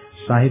बल्कि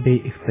साहिब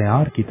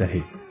इख्तियार की तरह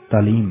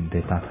तालीम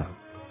देता था।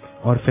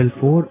 और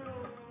फिलफोर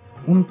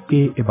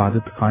उनके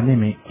इबादत खाने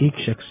में एक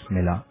शख्स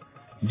मिला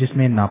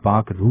जिसमें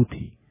नापाक रूह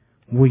थी।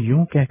 वो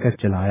यूं कहकर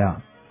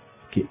चलाया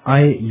कि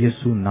आए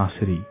यीशु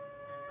नासरी,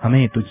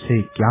 हमें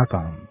तुझसे क्या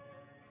काम?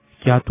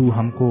 क्या तू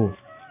हमको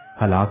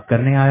हलाक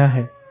करने आया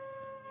है?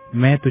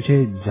 मैं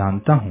तुझे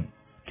जानता हूं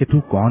कि तू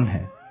कौन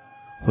है,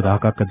 खुदा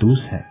का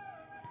कदूस है।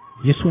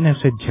 यीशु ने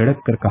उसे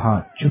झिड़क कर कहा,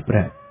 चुप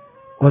रह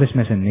और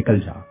इसमें से निकल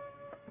जा।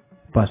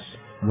 बस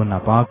वो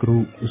नापाक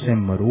रूह उसे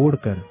मरोड़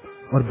कर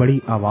और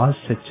बड़ी आवाज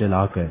से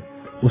चलाकर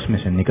उसमें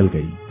से निकल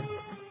गई।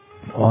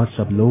 और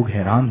सब लोग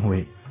हैरान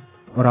हुए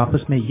और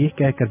आपस में ये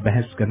कहकर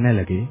बहस करने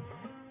लगे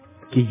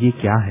कि ये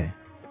क्या है,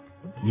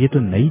 ये तो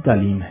नई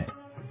तालीम है।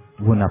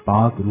 वो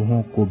नापाक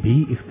रूहों को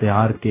भी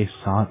इख्तियार के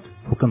साथ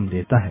हुक्म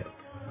देता है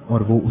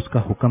और वो उसका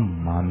हुक्म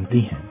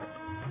मानती हैं।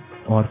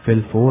 और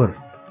फिलफोर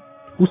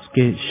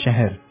उसके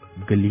शहर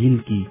गलील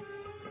की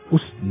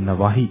उस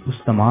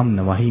तमाम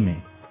नवाही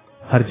में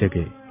हर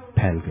जगह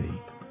फैल गई।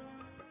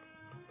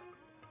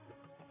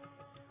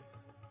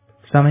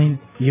 सामीन,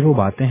 ये वो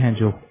बातें हैं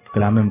जो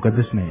कलाम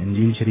मुकद्दस में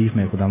इंजील शरीफ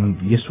में खुदावंद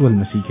यीशु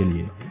मसीह के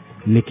लिए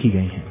लिखी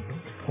गई हैं।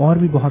 और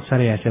भी बहुत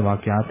सारे ऐसे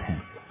वाकयात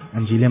हैं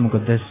अंजील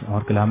मुकद्दस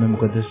और कलाम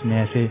मुकद्दस में,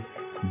 ऐसे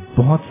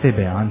बहुत से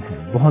बयान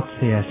हैं, बहुत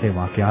से ऐसे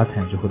वाकयात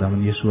हैं जो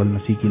खुदावंद यीशु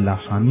मसीह की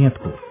लासानियत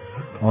को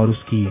और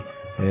उसकी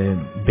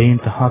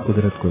बेइंतहा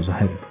कुदरत को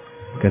जाहिर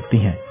करती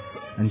हैं।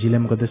 अंजील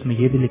मुकद्दस में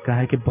ये भी लिखा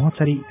है कि बहुत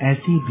सारी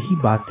ऐसी भी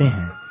बातें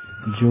हैं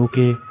जो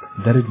कि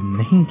दर्ज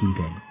नहीं की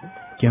गई,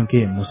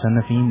 क्योंकि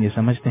मुसन्निफीन ये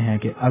समझते हैं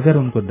कि अगर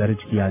उनको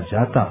दर्ज किया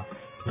जाता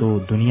तो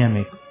दुनिया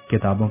में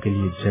किताबों के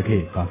लिए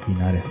जगह बाकी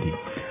ना रहती।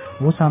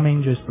 वो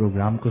सामीन जो इस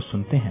प्रोग्राम को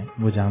सुनते हैं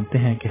वो जानते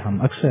हैं कि हम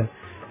अक्सर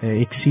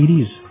एक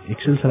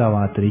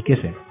सिलसिलावार तरीके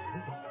से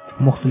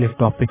मुख्तलिफ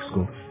टॉपिक्स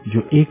को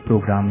जो एक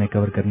प्रोग्राम में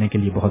कवर करने के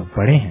लिए बहुत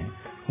बड़े हैं,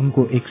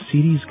 उनको एक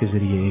सीरीज के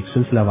जरिए एक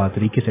सिलसिलावार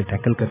तरीके से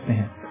टैकल करते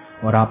हैं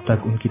और आप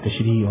तक उनकी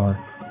तशरीह और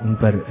उन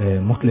पर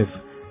मुख्तलिफ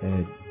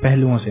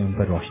पहलुओं से उन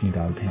पर रोशनी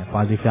डालते हैं।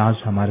 पादरी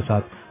फयाज हमारे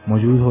साथ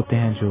मौजूद होते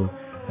हैं जो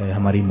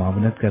हमारी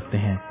मावनत करते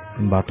हैं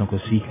इन बातों को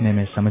सीखने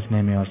में,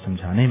 समझने में और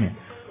समझाने में।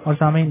 और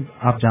सामीन,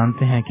 आप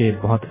जानते हैं कि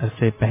बहुत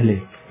अरसे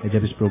पहले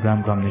जब इस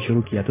प्रोग्राम को हमने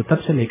शुरू किया तो तब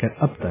से लेकर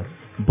अब तक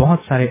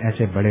बहुत सारे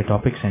ऐसे बड़े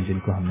टॉपिक्स हैं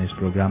जिनको हमने इस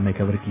प्रोग्राम में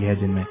कवर किया है,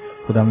 जिनमें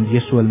खुदावंद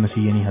यीशु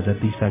मसीह यानी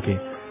हजरत ईसा के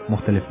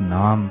मुख्तलिफ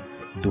नाम,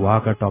 दुआ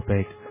का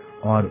टॉपिक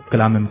और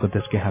कलाम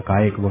मुकद्दस के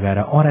हकायक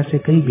वगैरह, और ऐसे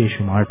कई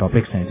बेशुमार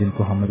टॉपिक्स हैं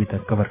जिनको हम अभी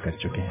तक कवर कर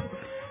चुके हैं।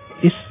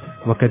 इस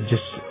वक्त जिस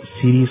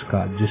सीरीज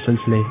का, जिस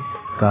सिलसिले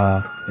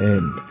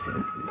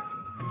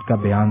का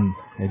बयान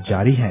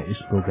जारी है इस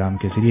प्रोग्राम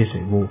के जरिए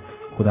से, वो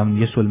खुदावंद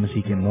यीशु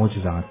मसीह के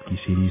मोजज़ात की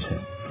सीरीज है।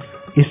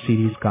 इस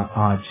सीरीज का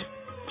आज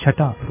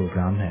 6ठा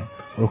प्रोग्राम है।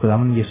 اور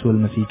خداوند یسوع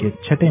المسیح کے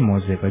چھٹے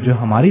معجزے پر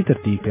جو ہماری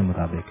ترتیب کے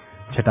مطابق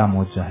چھٹا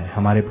معجزہ ہے،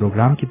 ہمارے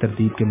پروگرام کی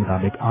ترتیب کے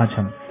مطابق آج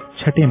ہم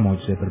چھٹے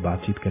معجزے پر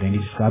بات چیت کریں گے،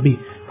 جس کا بھی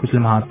کچھ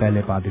لمحات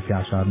پہلے پادری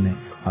فیاض صاحب نے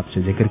آپ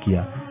سے ذکر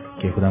کیا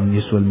کہ خداوند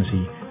یسوع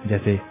المسیح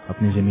جیسے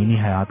اپنی زمینی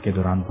حیات کے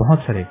دوران بہت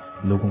سارے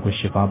لوگوں کو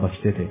شفا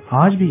بخشتے تھے،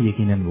 آج بھی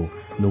یقیناً وہ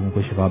لوگوں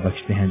کو شفا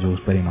بخشتے ہیں جو اس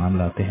پر ایمان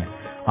لاتے ہیں۔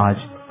 آج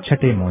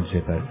چھٹے معجزے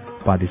پر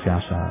پادری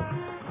فیاض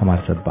صاحب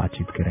ہمارے ساتھ بات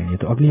چیت کریں گے،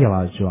 تو اگلی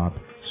آواز جو آپ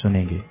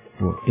سنیں گے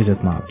وہ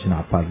عزت مآب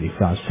جناب پادری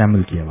فیاض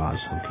سیمل کی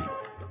آواز ہوگی۔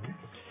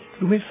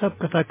 میرے صاحب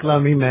قطع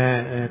کلامی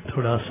میں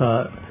تھوڑا سا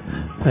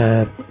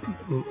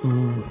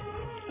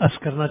عرض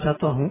کرنا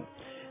چاہتا ہوں،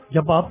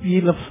 جب آپ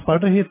یہ لفظ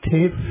پڑھ رہے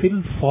تھے فل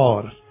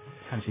فور،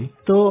 ہاں جی،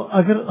 تو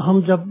اگر ہم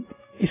جب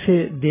اسے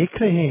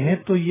دیکھ رہے ہیں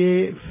تو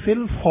یہ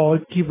فل فور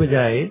کی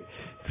بجائے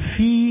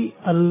فی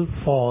ال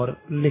فور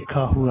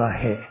لکھا ہوا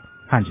ہے۔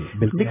 ہاں جی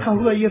بالکل لکھا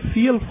ہوا یہ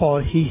فی ال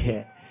فور ہی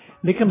ہے،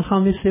 لیکن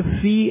ہم اسے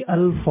فی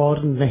ال فور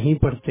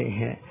نہیں پڑھتے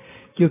ہیں،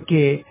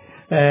 کیونکہ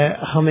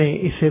ہمیں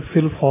اسے فی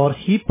ال فور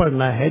ہی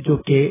پڑھنا ہے، جو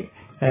کہ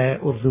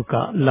اردو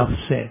کا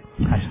لفظ ہے۔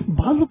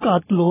 بعض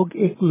اوقات لوگ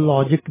ایک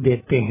لاجک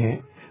دیتے ہیں،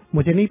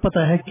 مجھے نہیں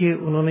پتا ہے کہ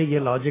انہوں نے یہ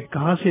لاجک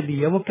کہاں سے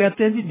لیا، وہ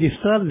کہتے ہیں جی جس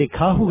طرح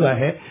لکھا ہوا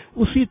ہے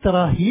اسی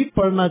طرح ہی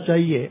پڑھنا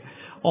چاہیے،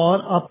 اور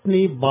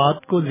اپنی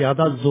بات کو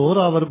زیادہ زور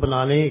آور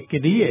بنانے کے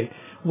لیے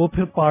وہ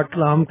پھر پاک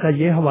کلام کا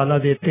یہ حوالہ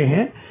دیتے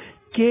ہیں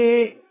کہ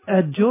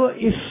جو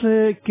اس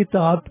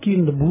کتاب کی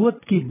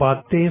نبوت کی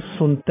باتیں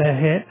سنتا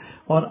ہے،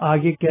 اور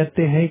آگے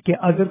کہتے ہیں کہ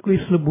اگر کوئی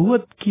اس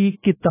نبوت کی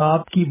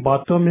کتاب کی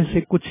باتوں میں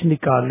سے کچھ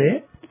نکالے،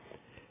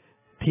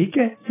 ٹھیک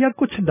ہے، یا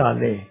کچھ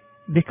ڈالے،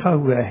 لکھا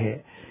ہوا ہے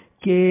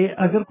کہ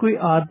اگر کوئی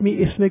آدمی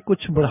اس میں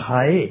کچھ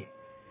بڑھائے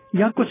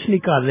یا کچھ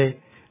نکالے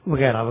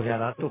وغیرہ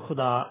وغیرہ، تو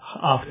خدا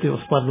آفتے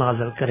اس پر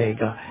نازل کرے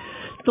گا۔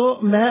 تو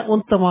میں ان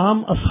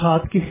تمام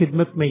اصحاب کی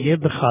خدمت میں یہ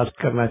درخواست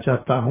کرنا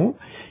چاہتا ہوں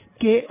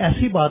کہ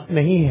ایسی بات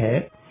نہیں ہے،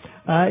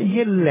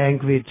 یہ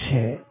لینگویج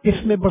ہے،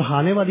 اس میں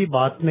بڑھانے والی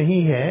بات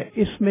نہیں ہے،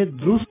 اس میں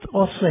درست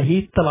اور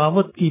صحیح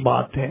تلاوت کی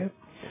بات ہے،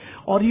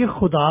 اور یہ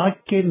خدا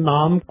کے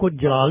نام کو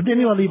جلال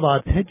دینے والی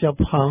بات ہے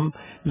جب ہم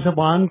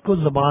زبان کو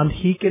زبان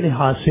ہی کے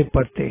لحاظ سے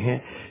پڑھتے ہیں۔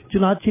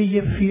 چنانچہ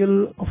یہ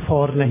فیل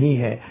فور نہیں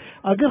ہے۔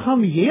 اگر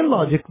ہم یہ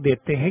لاجک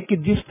دیتے ہیں کہ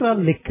جس طرح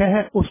لکھا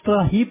ہے اس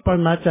طرح ہی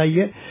پڑھنا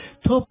چاہیے،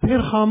 تو پھر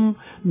ہم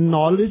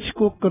نالج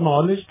کو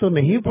کنالج تو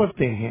نہیں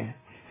پڑھتے ہیں،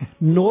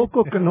 نو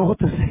کو کنو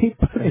تو نہیں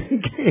پڑھیں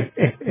گے۔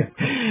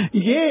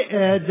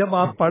 یہ جب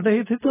آپ پڑھ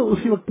رہے تھے تو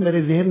اسی وقت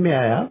میرے ذہن میں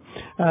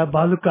آیا،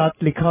 بعض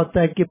اوقات لکھا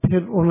ہوتا ہے کہ پھر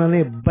انہوں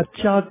نے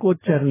بچہ کو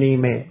چرنی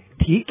میں،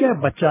 ٹھیک ہے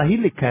بچہ ہی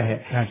لکھا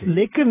ہے،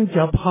 لیکن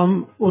جب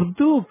ہم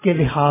اردو کے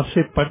لحاظ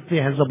سے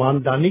پڑھتے ہیں،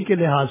 زبان دانی کے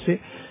لحاظ سے،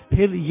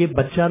 پھر یہ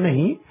بچہ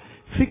نہیں،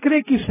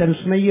 فکرے کی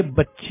سینس میں یہ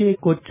بچے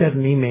کو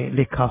چرنی میں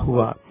لکھا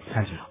ہوا۔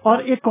 اور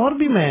ایک اور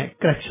بھی میں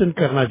کریکشن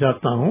کرنا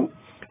چاہتا ہوں،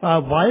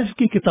 وائز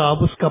کی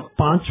کتاب اس کا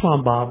 5واں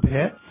باب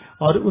ہے،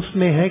 اور اس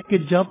میں ہے کہ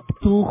جب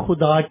تو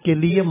خدا کے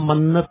لیے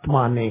منت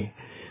مانے،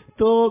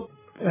 تو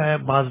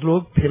بعض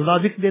لوگ پھر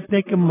لاجک دیتے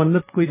ہیں کہ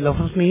منت کوئی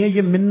لفظ نہیں ہے،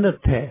 یہ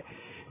منت ہے۔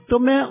 تو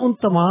میں ان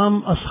تمام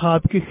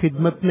اصحاب کی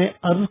خدمت میں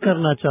عرض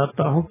کرنا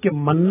چاہتا ہوں کہ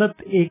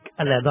منت ایک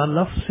علیحدہ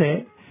لفظ ہے،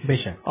 بے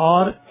شک،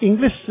 اور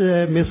انگلش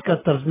میں اس کا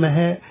ترجمہ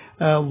ہے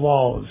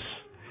واز،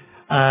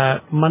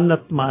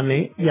 منت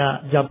مانے، یا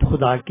جب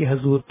خدا کے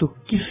حضور تو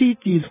کسی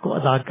چیز کو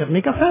ادا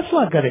کرنے کا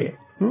فیصلہ کرے۔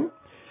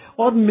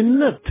 اور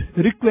منت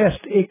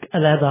ریکویسٹ ایک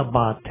علیحدہ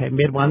بات ہے۔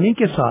 مہربانی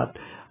کے ساتھ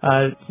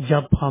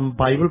جب ہم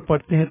بائبل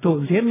پڑھتے ہیں تو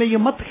ذہن میں یہ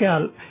مت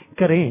خیال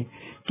کریں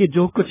کہ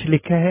جو کچھ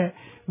لکھا ہے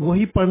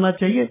وہی پڑھنا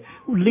چاہیے،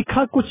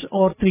 لکھا کچھ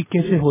اور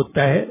طریقے سے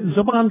ہوتا ہے،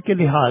 زبان کے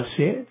لحاظ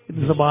سے،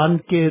 زبان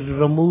کے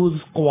رموز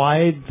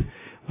قواعد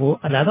وہ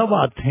علیحدہ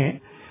بات ہیں،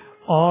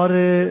 اور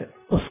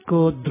اس کو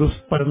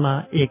درست پڑھنا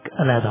ایک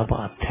علیحدہ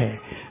بات ہے۔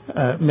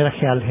 میرا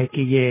خیال ہے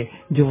کہ یہ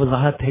جو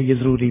وضاحت ہے یہ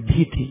ضروری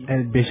بھی تھی۔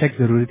 بے شک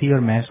ضروری تھی، اور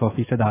میں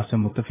 100% آپ سے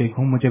متفق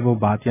ہوں۔ مجھے وہ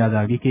بات یاد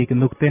آ گئی کہ ایک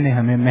نقطے نے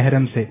ہمیں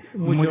محرم سے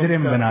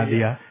مجرم بنا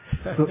دیا،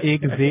 تو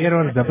ایک زیر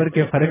اور زبر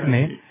کے فرق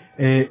نے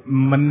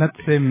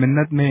منت سے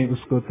منت میں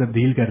اس کو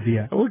تبدیل کر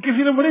دیا۔ وہ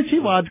کسی نے بڑی اچھی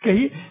بات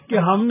کہی کہ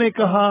ہم نے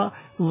کہا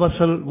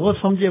وصل، وہ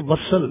سمجھے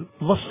وصل،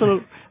 وصل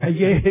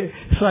یہ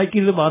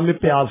سرائکی زبان میں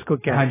پیاز کو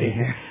کہتے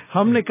ہیں،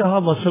 ہم نے کہا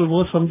وصل،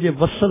 وہ سمجھے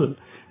وصل،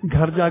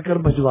 گھر جا کر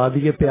بھجوا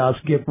دیے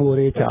پیاز کے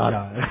پورے 4۔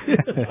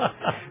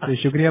 تو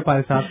شکریہ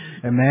پال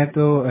صاحب، میں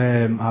تو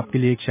آپ کے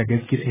لیے ایک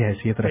شاگرد کی سی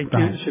حیثیت رکھتا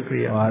ہوں،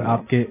 شکریہ، اور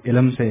آپ کے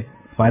علم سے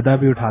فائدہ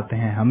بھی اٹھاتے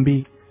ہیں ہم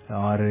بھی،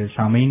 اور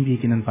سامعین بھی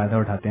یقیناً فائدہ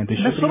اٹھاتے ہیں۔ تو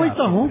میں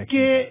سمجھتا ہوں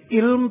کہ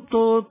علم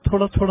تو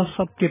تھوڑا تھوڑا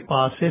سب کے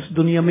پاس ہے، اس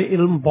دنیا میں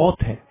علم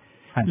بہت ہے،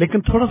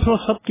 لیکن تھوڑا تھوڑا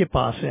سب کے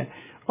پاس ہے،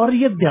 اور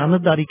یہ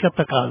دیانتداری کا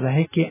تقاضا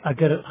ہے کہ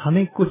اگر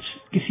ہمیں کچھ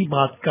کسی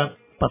بات کا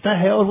پتا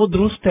ہے اور وہ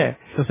درست ہے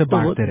تو اسے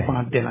بانٹتے رہیں،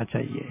 بانٹ دینا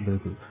چاہیے،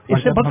 بالکل،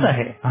 اس سے بڑھتا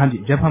ہے۔ ہاں جی،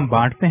 جب ہم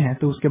بانٹتے ہیں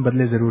تو اس کے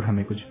بدلے ضرور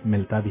ہمیں کچھ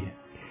ملتا بھی ہے،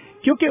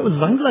 کیونکہ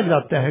زنگ لگ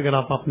جاتا ہے اگر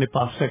آپ اپنے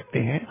پاس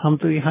رکھتے ہیں۔ ہم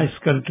تو یہاں اس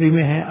کنٹری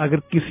میں ہیں، اگر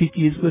کسی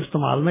چیز کو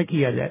استعمال نہ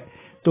کیا جائے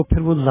تو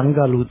پھر وہ زنگ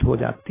آلود ہو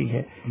جاتی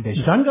ہے،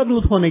 زنگ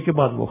آلود ہونے کے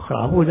بعد وہ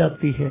خراب ہو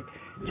جاتی ہے۔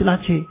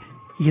 چنانچہ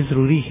یہ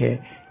ضروری ہے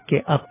کہ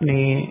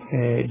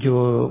اپنے جو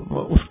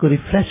اس کو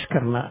ریفریش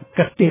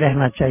کرتے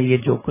رہنا چاہیے،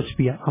 جو کچھ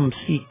بھی ہم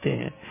سیکھتے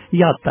ہیں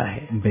یہ آتا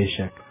ہے. بے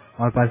شک.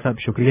 اور پال صاحب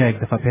شکریہ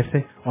ایک دفعہ پھر سے،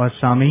 اور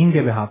سامعین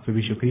کے بہاف پہ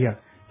بھی شکریہ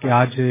کہ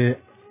آج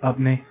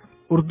اپنے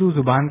اردو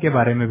زبان کے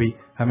بارے میں بھی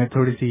ہمیں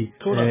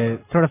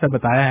تھوڑا سا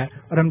بتایا ہے.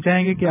 اور ہم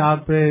چاہیں گے کہ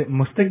آپ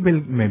مستقبل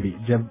میں بھی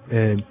جب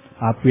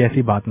آپ کوئی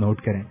ایسی بات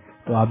نوٹ کریں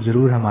تو آپ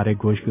ضرور ہمارے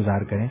گوش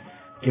گزار کریں،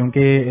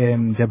 کیونکہ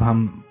جب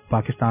ہم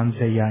پاکستان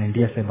سے یا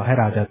انڈیا سے باہر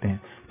آ جاتے ہیں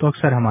تو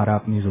اکثر ہمارا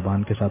اپنی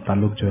زبان کے ساتھ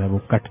تعلق جو ہے وہ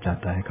کٹ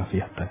جاتا ہے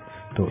کافی حد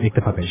تک. تو ایک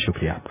دفعہ پھر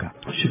شکریہ آپ کا.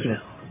 شکریہ.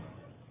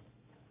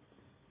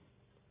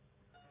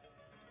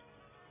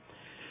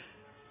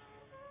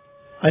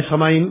 اے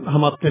سامعین،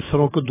 ہم اپنے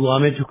سروں کو دعا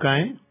میں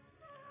جھکائیں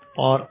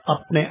اور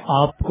اپنے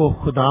آپ کو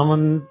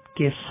خداوند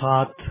کے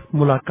ساتھ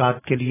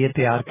ملاقات کے لیے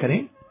تیار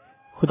کریں.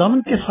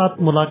 خداوند کے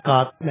ساتھ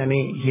ملاقات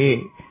یعنی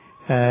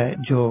یہ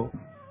جو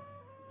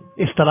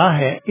اصطلاح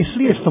ہے اس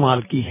لیے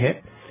استعمال کی ہے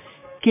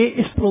کہ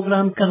اس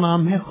پروگرام کا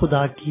نام ہے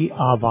خدا کی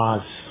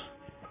آواز.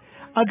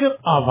 اگر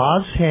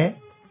آواز ہے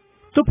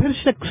تو پھر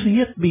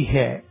شخصیت بھی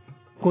ہے.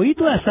 کوئی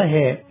تو ایسا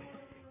ہے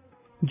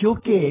جو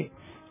کہ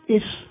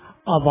اس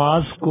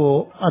آواز کو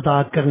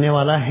ادا کرنے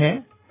والا ہے.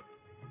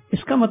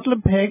 اس کا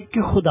مطلب ہے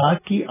کہ خدا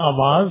کی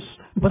آواز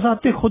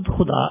بذات خود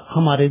خدا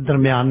ہمارے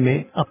درمیان میں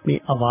اپنی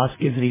آواز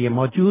کے ذریعے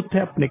موجود ہے،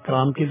 اپنے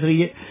کلام کے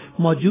ذریعے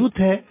موجود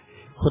ہے.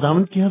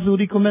 خداوند کی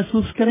حضوری کو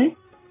محسوس کریں،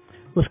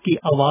 اس کی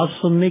آواز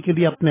سننے کے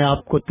لیے اپنے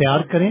آپ کو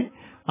تیار کریں.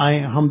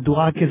 آئیں ہم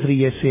دعا کے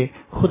ذریعے سے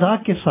خدا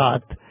کے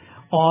ساتھ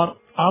اور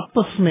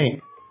آپس میں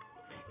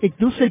ایک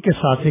دوسرے کے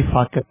ساتھ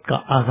رفاقت کا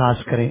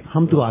آغاز کریں.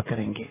 ہم دعا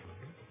کریں گے.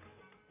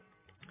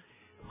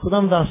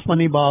 خداوند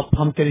آسمانی باپ،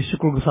 ہم تیری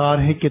شکر گزار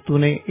ہیں کہ تو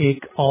نے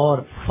ایک اور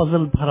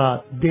فضل بھرا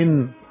دن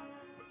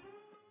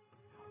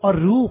اور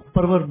روح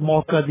پرور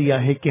موقع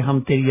دیا ہے کہ ہم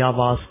تیری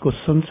آواز کو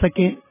سن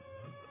سکیں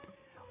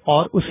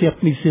اور اسے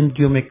اپنی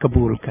زندگیوں میں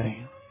قبول کریں.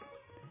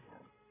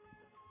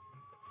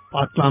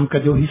 پاک کلام کا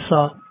جو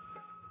حصہ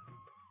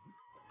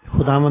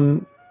خداوند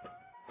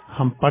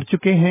ہم پڑھ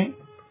چکے ہیں،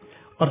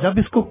 اور جب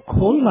اس کو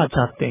کھولنا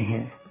چاہتے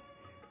ہیں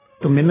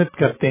تو محنت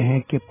کرتے ہیں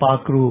کہ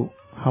پاک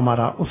روح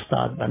ہمارا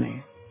استاد بنے.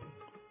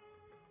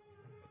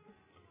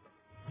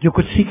 جو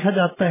کچھ سیکھا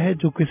جاتا ہے،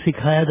 جو کچھ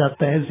سکھایا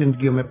جاتا ہے،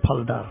 زندگیوں میں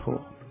پھلدار ہو.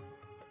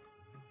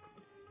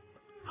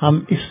 ہم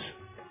اس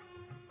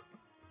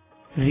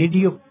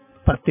ریڈیو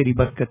پر تیری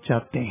برکت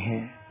چاہتے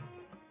ہیں.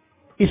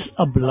 اس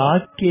ابلاغ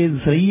کے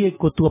ذریعے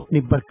کو تو اپنی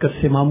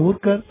برکت سے معمور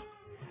کر،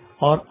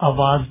 اور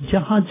آواز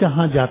جہاں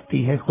جہاں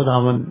جاتی ہے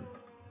خداوند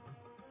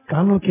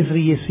کانوں کے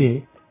ذریعے سے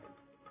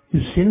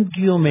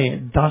زندگیوں میں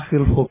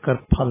داخل ہو کر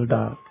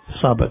پھلدار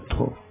ثابت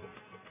ہو.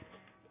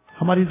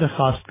 ہماری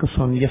درخواست کو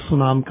سن، یسوع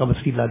نام کا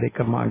وسیلہ دے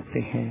کر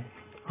مانگتے ہیں،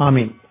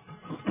 آمین.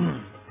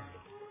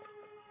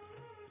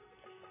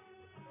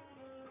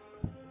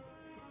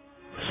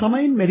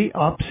 سامعین، میری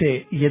آپ سے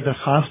یہ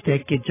درخواست ہے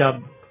کہ جب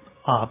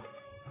آپ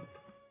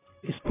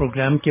اس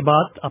پروگرام کے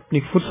بعد اپنی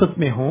فرصت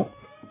میں ہوں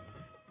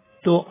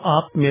تو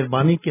آپ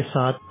مہربانی کے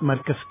ساتھ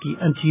مرکز کی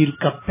انجیل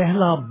کا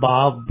پہلا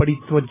باب بڑی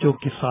توجہ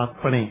کے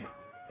ساتھ پڑھیں،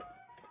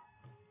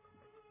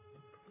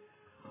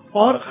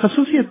 اور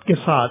خصوصیت کے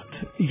ساتھ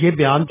یہ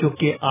بیان جو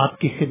کہ آپ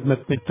کی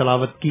خدمت میں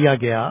تلاوت کیا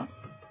گیا،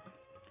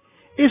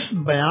 اس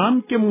بیان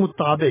کے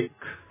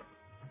مطابق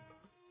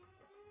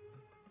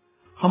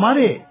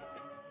ہمارے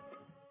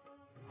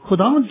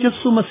خداوند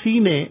یسوع مسیح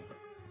نے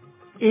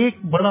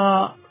ایک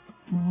بڑا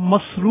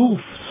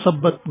مصروف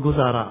سبت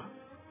گزارا.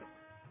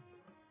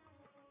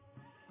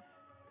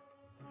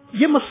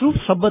 یہ مصروف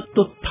سبت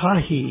تو تھا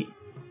ہی،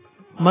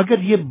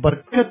 مگر یہ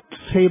برکت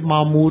سے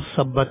معمور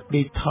سبت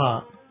بھی تھا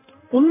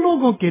ان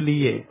لوگوں کے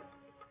لیے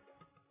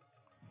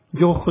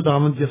جو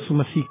خداوند یسوع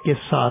مسیح کے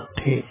ساتھ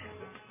تھے،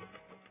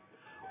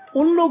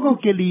 ان لوگوں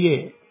کے لیے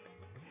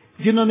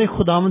جنہوں نے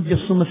خداوند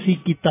یسوع مسیح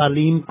کی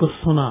تعلیم کو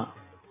سنا،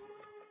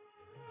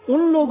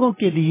 ان لوگوں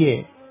کے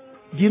لیے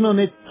جنہوں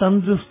نے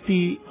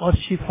تندرستی اور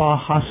شفا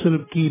حاصل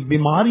کی،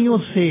 بیماریوں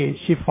سے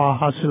شفا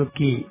حاصل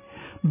کی،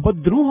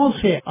 بدروحوں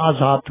سے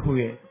آزاد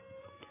ہوئے.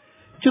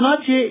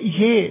 چنانچہ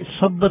یہ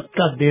سبت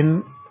کا دن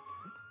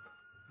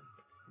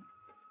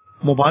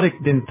مبارک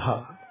دن تھا،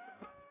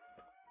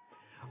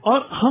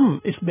 اور ہم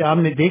اس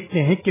بیان میں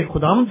دیکھتے ہیں کہ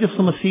خداوند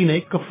یسوع مسیح نے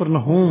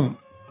کفرنہوم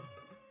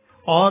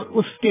اور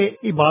اس کے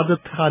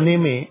عبادت خانے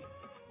میں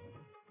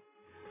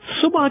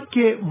صبح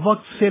کے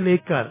وقت سے لے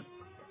کر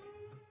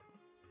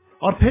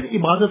اور پھر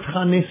عبادت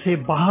خانے سے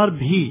باہر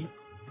بھی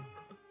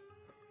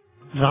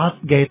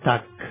رات گئے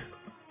تک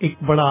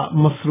ایک بڑا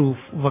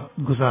مصروف وقت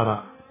گزارا.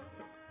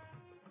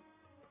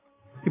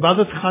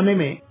 عبادت خانے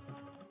میں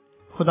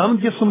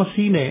خداوند یسوع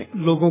مسیح نے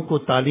لوگوں کو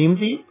تعلیم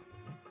دی.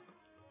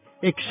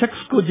 ایک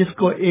شخص کو جس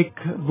کو ایک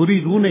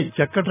بری روح نے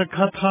جکڑ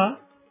رکھا تھا،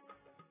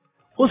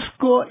 اس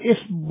کو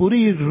اس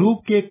بری روح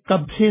کے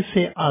قبضے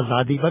سے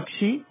آزادی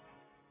بخشی،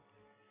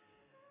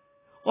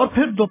 اور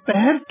پھر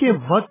دوپہر کے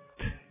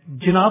وقت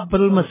جناب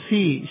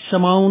المسیح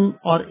شمعون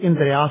اور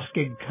اندریاس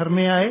کے گھر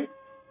میں آئے،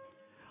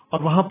 اور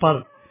وہاں پر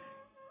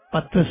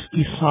پترس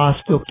کی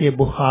سانس جو کہ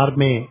بخار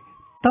میں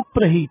تپ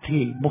رہی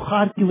تھی،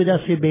 بخار کی وجہ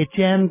سے بے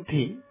چین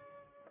تھی،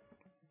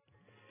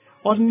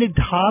 اور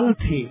निढाल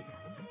थी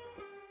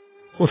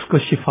उसको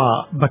शिफा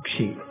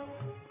बख्शी।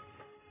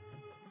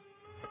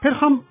 फिर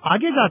हम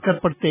आगे जाकर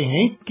पढ़ते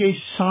हैं कि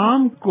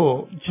शाम को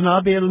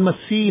जनाब अल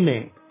मसीह ने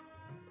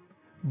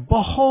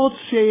बहुत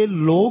से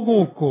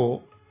लोगों को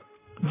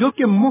जो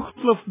कि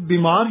मुख्तलिफ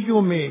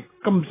बीमारियों में,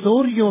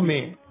 कमजोरियों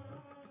में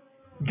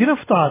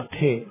गिरफ्तार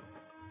थे,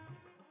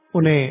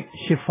 उन्हें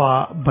शिफा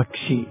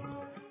बख्शी।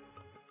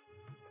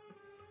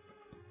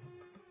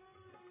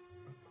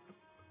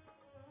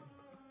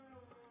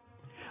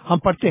 हम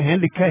पढ़ते हैं,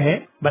 लिखा है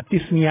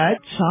 32वीं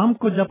आयत, शाम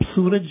को जब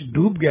सूरज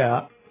डूब गया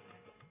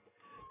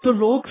तो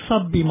लोग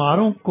सब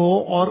बीमारों को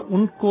और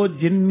उनको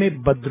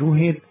जिनमें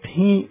बदरूहें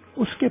थीं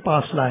उसके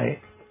पास लाए,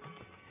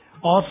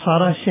 और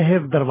सारा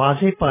शहर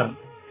दरवाजे पर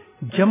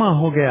जमा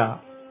हो गया।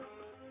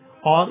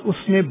 और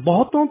उसने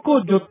बहुतों को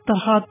जो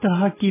तरह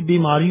तरह की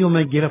बीमारियों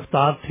में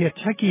गिरफ्तार थे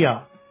अच्छा किया,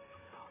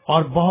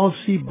 और बहुत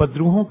सी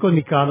बदरूहों को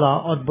निकाला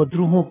और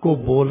बदरूहों को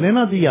बोलने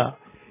न दिया,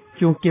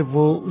 क्योंकि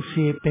वो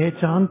उसे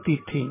पहचानती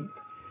थी।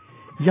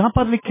 यहाँ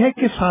पर लिखा है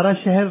कि सारा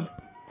शहर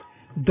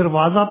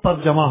दरवाजा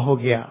पर जमा हो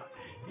गया,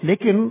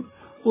 लेकिन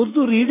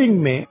उर्दू रीडिंग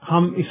में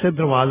हम इसे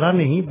दरवाजा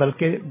नहीं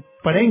बल्कि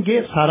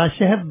पढ़ेंगे सारा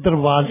शहर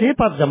दरवाजे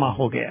पर जमा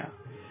हो गया।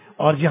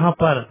 और यहाँ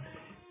पर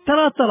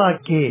तरह तरह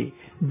के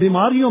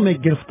बीमारियों में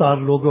गिरफ्तार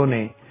लोगों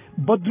ने,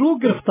 बदरूह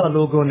गिरफ्तार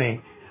लोगों ने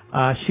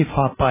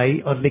शिफा पाई,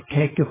 और लिखा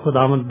है कि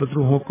खुदावंद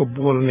बदरूहों को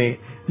बोलने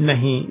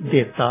नहीं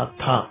देता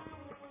था।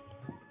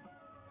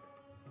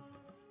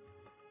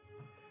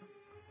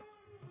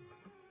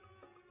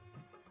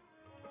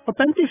 और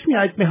 35वीं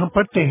आयत में हम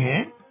पढ़ते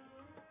हैं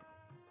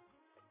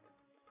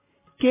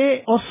कि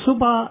और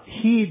सुबह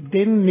ही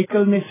दिन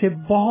निकलने से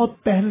बहुत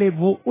पहले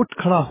वो उठ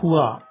खड़ा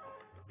हुआ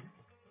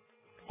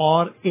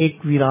और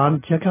एक वीरान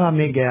जगह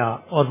में गया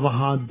और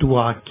वहां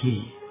दुआ की।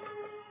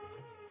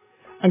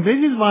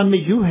 अंग्रेजी ज़बान में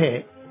यूं है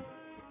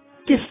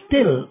कि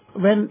still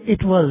when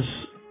it was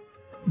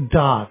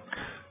dark,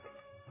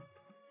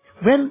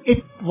 when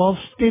it was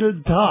still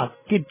dark,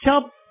 कि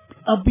जब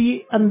अभी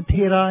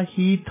अंधेरा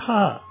ही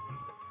था,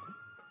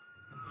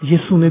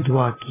 यीशु ने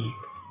दुआ की।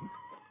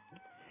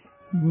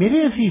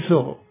 मेरे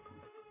अजीजों,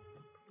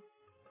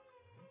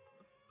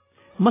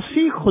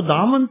 मसीह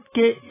खुदावंद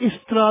के इस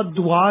तरह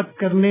दुआ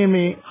करने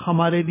में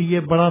हमारे लिए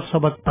बड़ा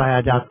सबक पाया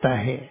जाता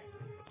है।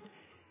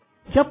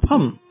 जब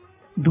हम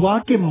दुआ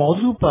के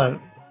मौजू पर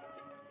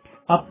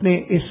अपने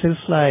इस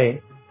सिलसिला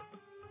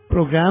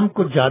प्रोग्राम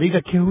को जारी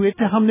रखे हुए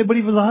थे, हमने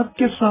बड़ी वजाहत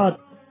के साथ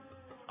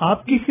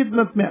आपकी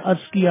खिदमत में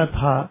अर्ज किया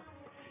था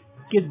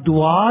कि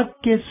दुआ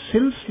के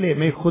सिलसिले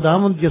में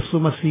खुदावंद यीशु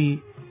मसीह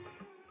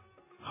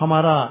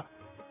हमारा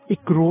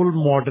एक रोल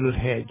मॉडल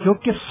है, जो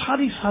कि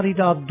सारी सारी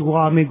रात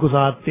दुआ में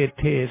गुजारते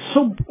थे।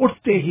 सुबह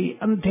उठते ही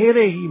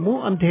अंधेरे ही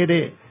मुंह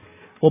अंधेरे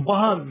वो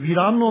बाहर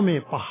वीरानों में,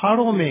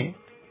 पहाड़ों में,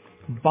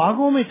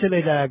 बागों में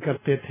चले जाया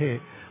करते थे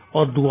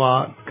और दुआ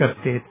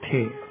करते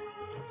थे।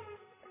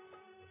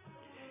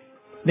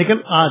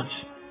 लेकिन आज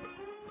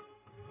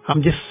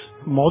हम जिस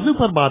मौजू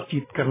पर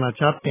बातचीत करना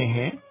चाहते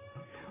हैं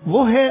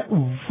वो है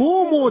वो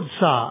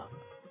मौजज़ा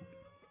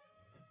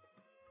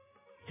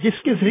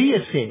जिसके जरिए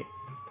से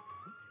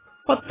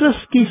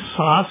पतरस की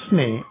सास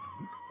ने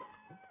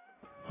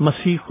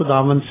मसीह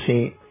खुदावंद से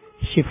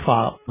शिफा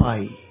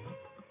पाई।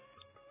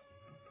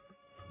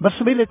 बस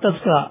मेरे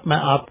तज़किरा मैं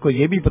आपको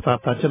ये भी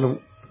बताता चलूं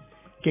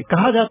कि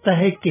कहा जाता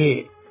है कि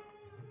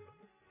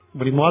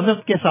बड़ी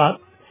मुआज़त के साथ,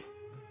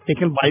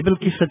 लेकिन बाइबल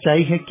की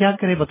सच्चाई है, क्या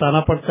करे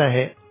बताना पड़ता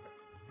है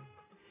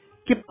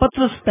कि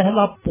पतरस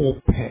पहला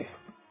पोप है,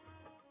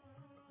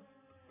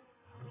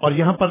 और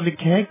यहां पर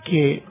लिखा है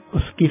कि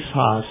उसकी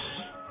सास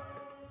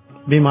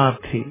बीमार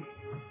थी।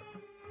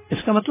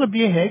 इसका मतलब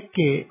ये है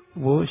कि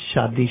वो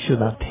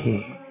शादीशुदा थे।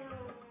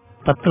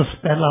 पतरस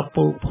पहला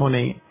पोप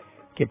होने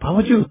के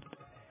बावजूद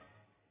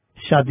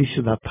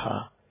शादीशुदा था।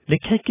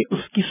 लिखा है कि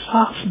उसकी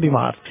सास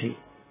बीमार थी।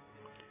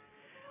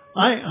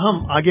 आए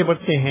हम आगे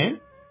बढ़ते हैं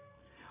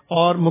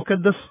और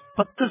मुकद्दस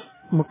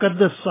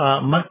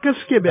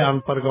मरकज के बयान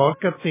पर गौर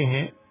करते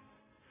हैं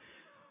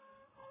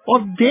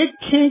और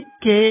देखें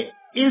कि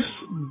इस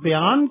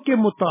बयान के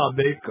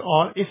मुताबिक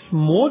और इस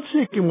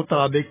मौजज़े के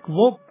मुताबिक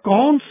वो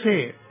कौन से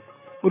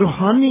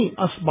रूहानी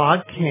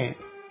असबाक हैं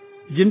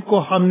जिनको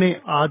हमने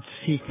आज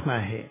सीखना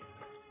है।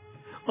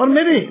 और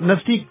मेरे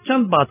नजदीक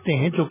चंद बातें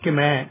हैं जो कि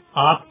मैं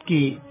आपकी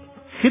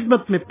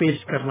खिदमत में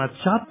पेश करना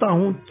चाहता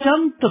हूं।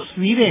 चंद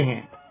तस्वीरें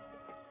हैं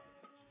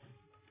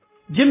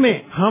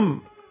जिनमें हम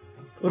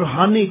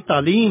रूहानी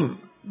तालीम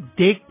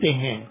देखते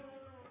हैं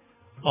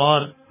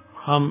और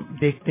हम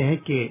देखते हैं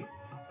कि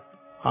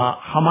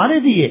हमारे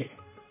लिए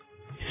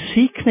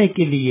सीखने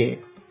के लिए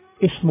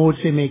इस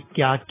मोर्चे में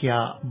क्या क्या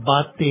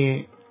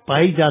बातें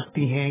पाई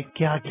जाती हैं,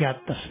 क्या क्या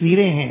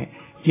तस्वीरें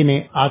हैं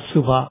जिन्हें आज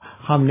सुबह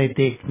हमने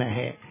देखना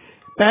है।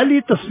 पहली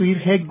तस्वीर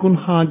है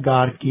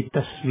गुनहगार की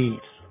तस्वीर।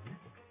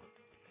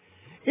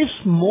 इस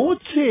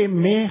मोर्चे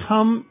में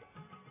हम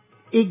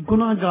एक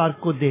गुनहगार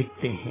को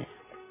देखते हैं।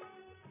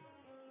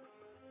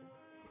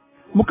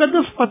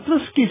 मुकद्दस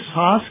पतरस की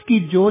सास की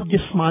जो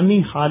जिस्मानी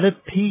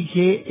हालत थी,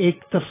 ये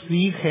एक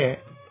तस्वीर है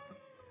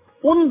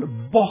ان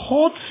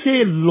بہت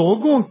سے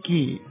لوگوں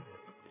کی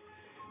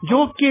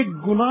جو کہ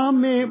گناہ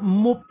میں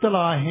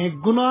مبتلا ہیں،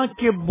 گناہ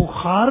کے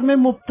بخار میں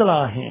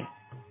مبتلا ہیں،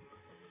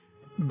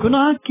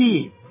 گناہ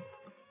کی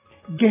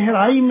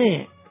گہرائی میں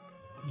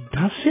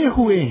دھسے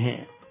ہوئے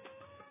ہیں.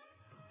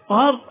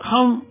 اور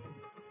ہم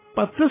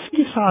پترس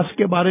کی ساس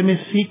کے بارے میں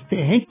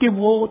سیکھتے ہیں کہ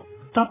وہ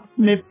تپ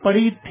میں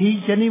پڑی تھی،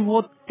 یعنی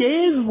وہ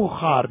تیز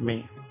بخار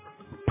میں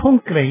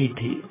پھونک رہی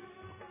تھی.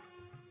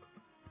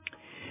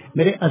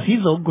 میرے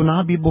عزیزو،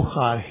 گناہ بھی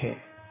بخار ہے.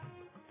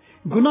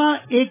 گناہ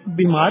ایک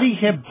بیماری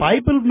ہے.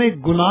 بائبل میں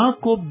گناہ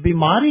کو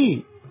بیماری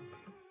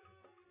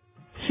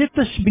سے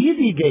تشبیہ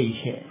دی گئی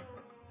ہے،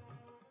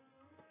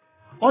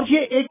 اور یہ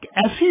ایک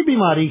ایسی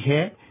بیماری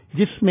ہے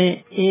جس میں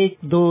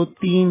 1 2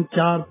 3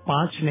 4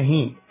 5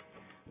 نہیں،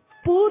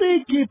 پورے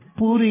کی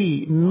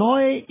پوری نوع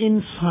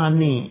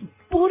انسانی،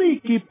 پوری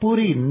کی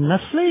پوری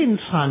نسل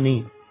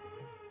انسانی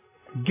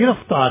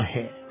گرفتار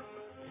ہے.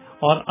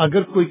 اور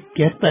اگر کوئی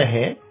کہتا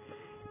ہے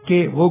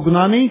کہ وہ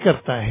گناہ نہیں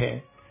کرتا ہے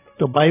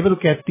تو بائبل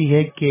کہتی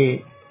ہے کہ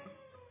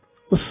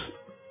اس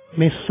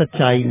میں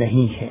سچائی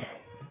نہیں ہے.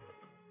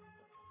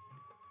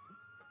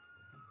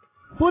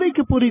 پوری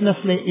کی پوری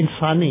نسل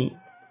انسانی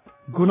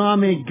گناہ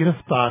میں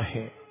گرفتار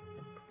ہے.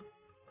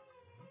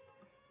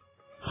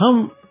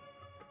 ہم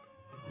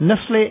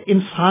نسل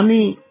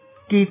انسانی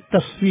کی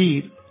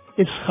تصویر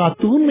اس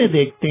خاتون میں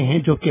دیکھتے ہیں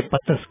جو کہ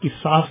پترس کی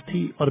ساس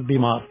تھی اور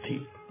بیمار تھی.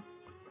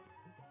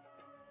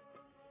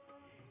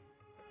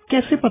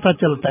 کیسے پتا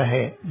چلتا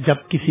ہے جب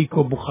کسی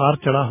کو بخار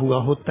چڑھا ہوا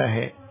ہوتا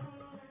ہے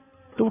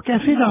تو وہ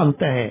کیسے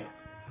جانتا ہے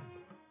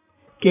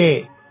کہ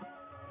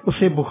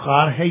اسے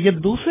بخار ہے؟ یا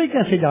دوسرے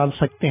کیسے جان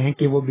سکتے ہیں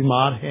کہ وہ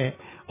بیمار ہے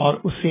اور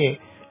اسے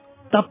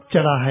تپ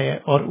چڑھا ہے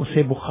اور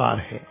اسے بخار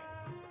ہے؟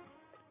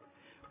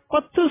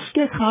 پترس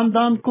کے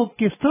خاندان کو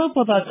کس طرح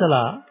پتا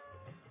چلا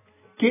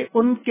کہ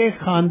ان کے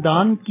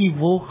خاندان کی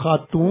وہ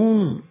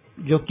خاتون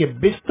جو کہ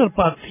بستر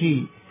پر تھی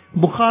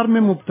بخار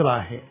میں مبتلا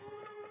ہے؟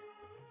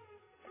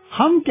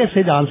 ہم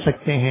کیسے جان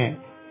سکتے ہیں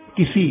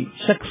کسی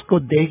شخص کو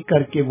دیکھ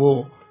کر کے وہ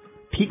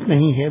ٹھیک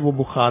نہیں ہے، وہ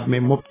بخار میں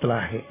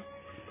مبتلا ہے؟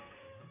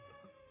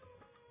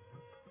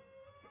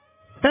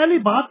 پہلی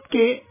بات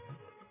کہ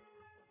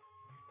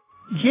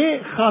یہ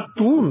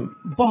خاتون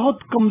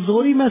بہت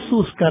کمزوری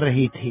محسوس کر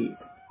رہی تھی.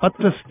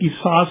 پترس کی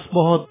ساس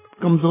بہت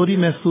کمزوری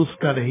محسوس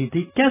کر رہی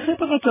تھی. کیسے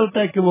پتا چلتا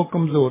ہے کہ وہ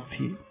کمزور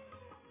تھی؟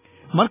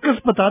 مرکز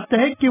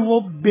بتاتا ہے کہ وہ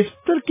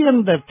بستر کے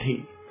اندر تھی،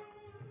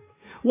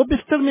 وہ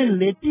بستر میں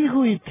لیٹی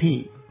ہوئی تھی.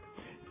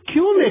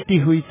 کیوں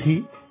لیٹی ہوئی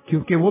تھی؟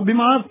 کیونکہ وہ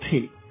بیمار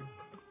تھی،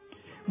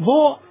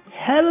 وہ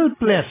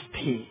ہیلپ لیس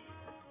تھی،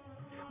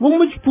 وہ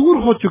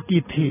مجبور ہو چکی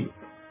تھی،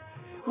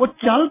 وہ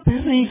چل پھر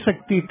نہیں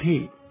سکتی تھی.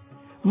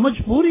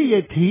 مجبوری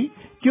یہ تھی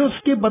کہ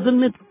اس کے بدن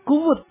میں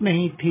قوت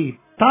نہیں تھی،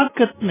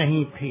 طاقت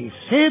نہیں تھی،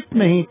 صحت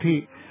نہیں تھی،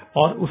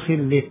 اور اسے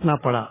لیٹنا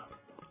پڑا.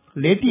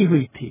 لیٹی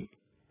ہوئی تھی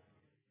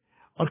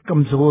اور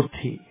کمزور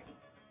تھی.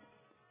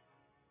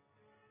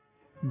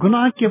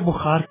 گناہ کے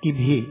بخار کی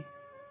بھی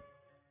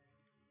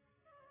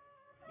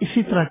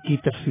اسی طرح کی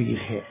تصویر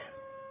ہے.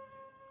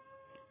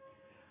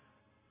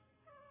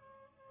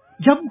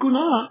 جب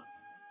گناہ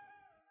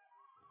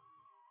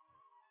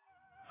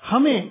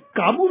ہمیں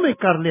قابو میں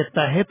کر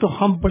لیتا ہے تو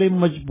ہم بڑے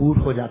مجبور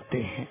ہو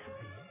جاتے ہیں.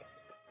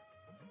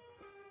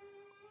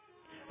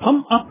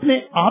 ہم اپنے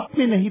آپ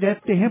میں نہیں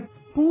رہتے ہیں،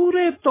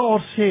 پورے طور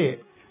سے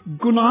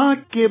گناہ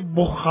کے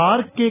بخار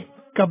کے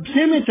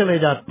قبضے میں چلے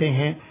جاتے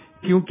ہیں،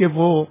 کیونکہ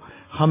وہ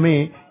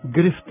ہمیں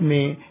گرفت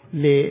میں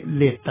لے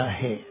لیتا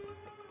ہے.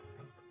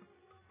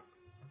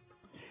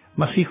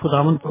 مسیح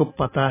خداوند کو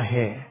پتا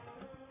ہے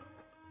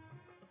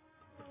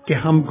کہ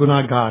ہم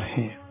گناہگار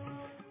ہیں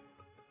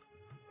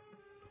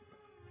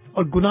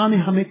اور گناہ نے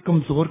ہمیں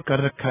کمزور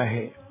کر رکھا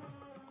ہے.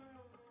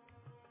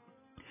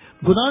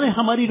 گناہ نے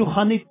ہماری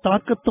روحانی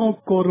طاقتوں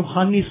کو،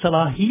 روحانی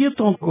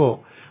صلاحیتوں کو،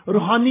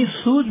 روحانی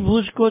سوجھ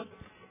بوجھ کو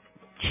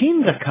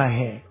چھین رکھا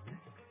ہے،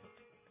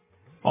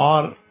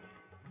 اور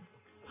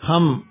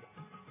ہم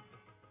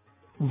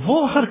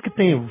وہ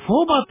حرکتیں،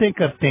 وہ باتیں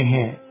کرتے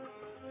ہیں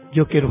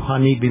جو کہ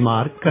روحانی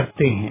بیمار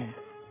کرتے ہیں.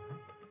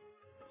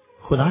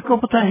 خدا کو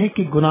پتا ہے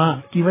کہ گناہ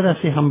کی وجہ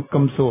سے ہم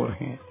کمزور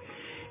ہیں.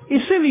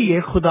 اسی لیے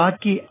خدا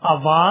کی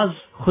آواز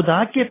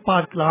خدا کے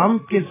پاک کلام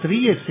کے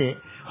ذریعے سے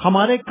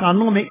ہمارے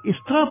کانوں میں اس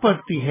طرح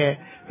پڑتی ہے.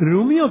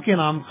 رومیوں کے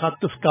نام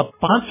خط اس کا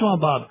 5واں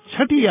باب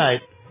 6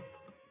 آیت،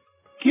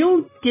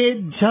 کیونکہ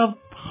جب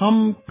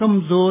ہم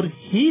کمزور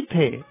ہی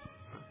تھے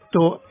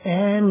تو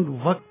عین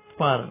وقت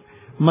پر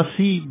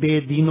مسیح بے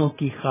دینوں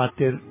کی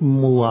خاطر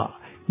موا.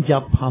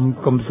 جب ہم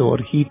کمزور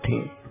ہی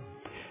تھے.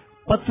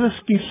 پترس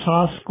کی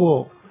ساس کو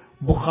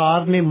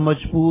بخار نے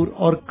مجبور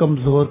اور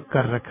کمزور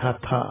کر رکھا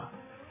تھا.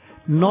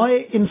 نوع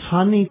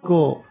انسانی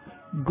کو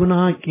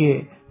گناہ کے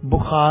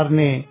بخار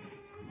نے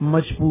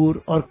مجبور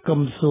اور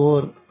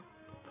کمزور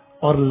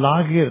اور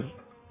لاغر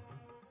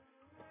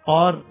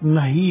اور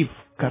نحیف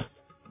کر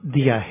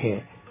دیا ہے.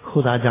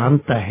 خدا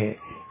جانتا ہے،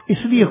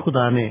 اس لیے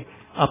خدا نے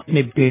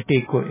اپنے بیٹے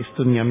کو اس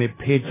دنیا میں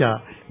بھیجا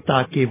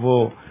تاکہ وہ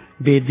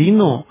بے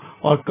دینوں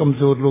اور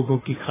کمزور لوگوں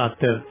کی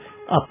خاطر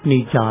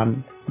اپنی جان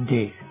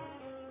دے.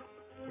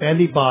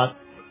 पहली बात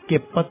कि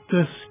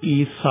पतरस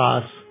की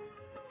सांस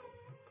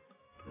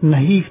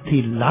नहीं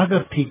थी,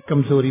 लागत थी,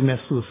 कमजोरी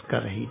महसूस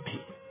कर रही थी।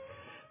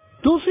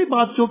 दूसरी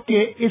बात जो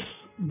कि इस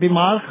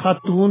बीमार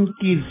खातून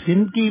की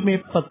जिंदगी में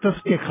पतरस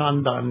के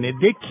खानदान ने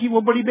देखी,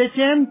 वो बड़ी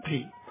बेचैन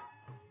थी।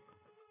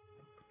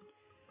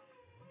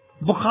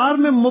 बुखार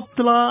में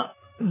मुब्तला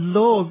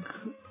लोग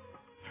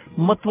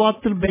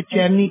मतवातर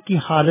बेचैनी की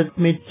हालत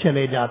में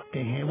चले जाते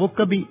हैं। वो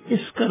कभी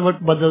इस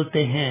करवट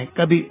बदलते हैं,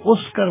 कभी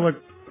उस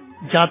करवट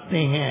जाते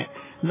हैं,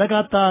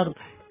 लगातार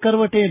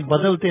करवटें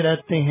बदलते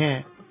रहते हैं।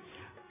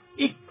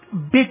 एक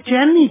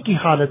बेचैनी की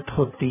हालत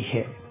होती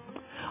है।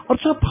 और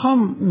जब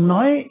हम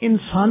नए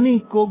इंसानी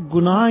को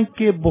गुनाह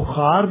के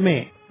बुखार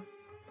में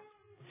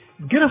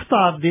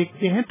गिरफ्तार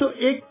देखते हैं तो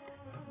एक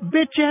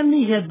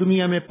बेचैनी है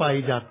दुनिया में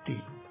पाई जाती,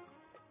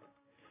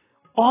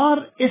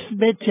 और इस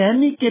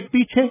बेचैनी के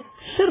पीछे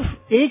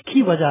सिर्फ एक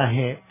ही वजह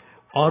है,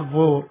 और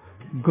वो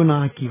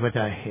गुनाह की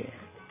वजह है।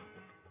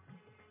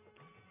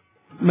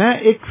 मैं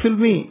एक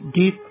फिल्मी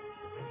गीत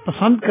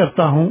पसंद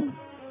करता हूं,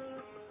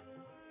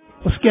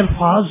 उसके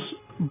अल्फाज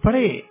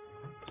बड़े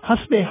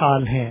हस्बे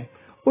हाल हैं।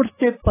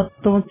 उड़ते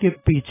पत्तों के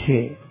पीछे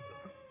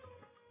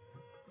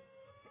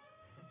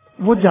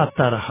वो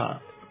जाता रहा,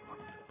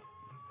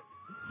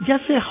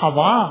 जैसे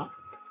हवा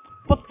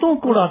पत्तों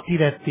को उड़ाती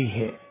रहती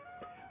है,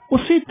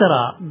 उसी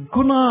तरह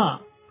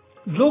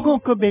गुनाह लोगों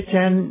को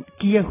बेचैन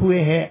किए हुए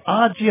है।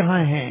 आज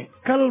यहाँ हैं,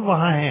 कल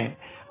वहां हैं,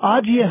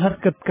 आज ये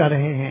हरकत कर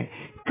रहे हैं,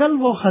 कल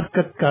वो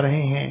हरकत कर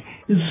रहे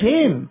हैं।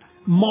 ज़ेन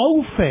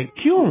माऊफ है।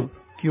 क्यों?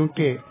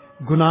 क्योंकि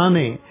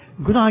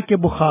गुनाह के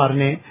बुखार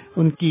ने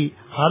उनकी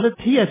हालत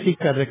ही ऐसी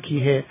कर रखी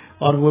है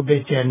और वो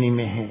बेचैनी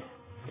में है।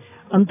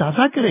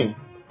 अंदाजा करें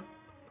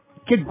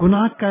कि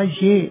गुनाह का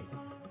ये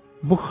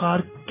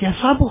बुखार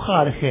कैसा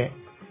बुखार है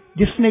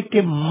जिसने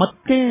के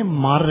मत्तें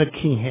मार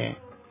रखी हैं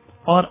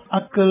और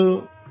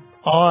अक्ल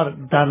और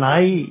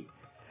दानाई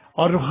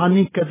और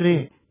रूहानी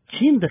कदरें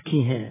छीन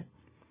रखी हैं।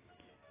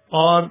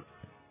 और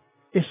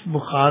इस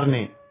बुखार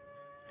ने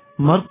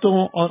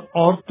मर्दों और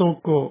औरतों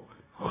को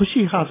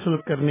खुशी हासिल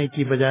करने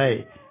की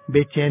बजाय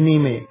बेचैनी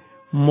में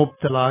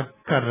मुब्तला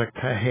कर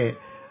रखा है।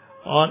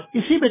 और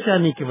इसी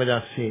बेचैनी की वजह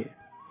से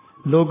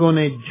लोगों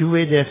ने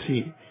जुए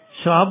जैसी,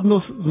 शराब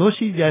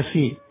नोशी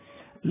जैसी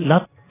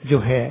लत जो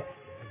है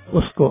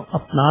उसको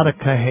अपना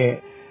रखा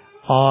है,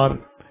 और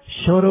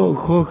शोरो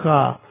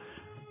खोखा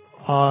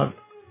और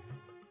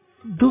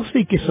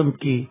दूसरी किस्म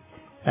की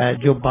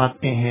जो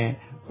बातें हैं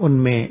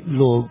उनमें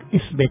लोग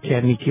इस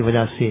बेचैनी की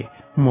वजह से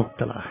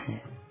मुब्तला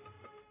हैं।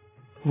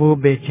 वो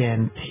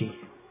बेचैन थी।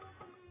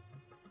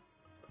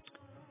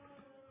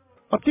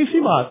 और तीसरी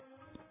बात,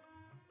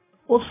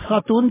 उस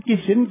खातून की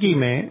जिंदगी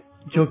में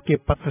जो कि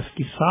पतरस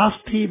की सास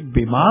थी,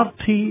 बीमार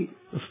थी,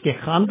 उसके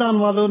खानदान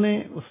वालों ने,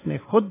 उसने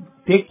खुद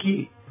देखी,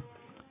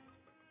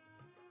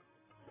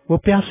 वो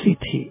प्यासी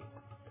थी।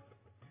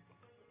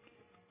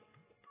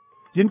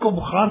 जिनको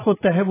बुखार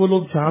होता है वो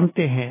लोग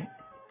जानते हैं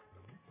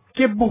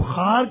कि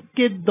बुखार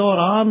के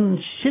दौरान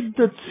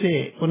शिद्दत से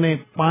उन्हें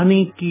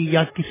पानी की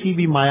या किसी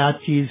भी माया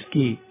चीज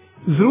की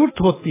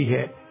जरूरत होती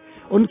है।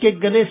 उनके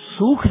गले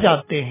सूख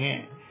जाते हैं,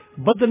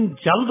 बदन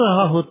जल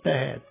रहा होता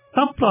है,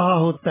 तप रहा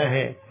होता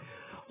है,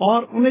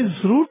 और उन्हें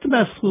जरूरत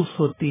महसूस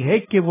होती है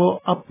कि वो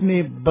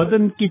अपने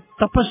बदन की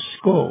तपश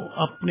को,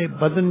 अपने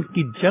बदन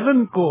की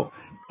जलन को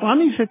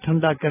पानी से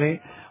ठंडा करें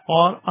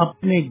और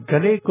अपने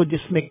गले को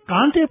जिसमें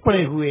कांटे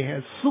पड़े हुए हैं,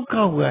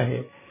 सूखा हुआ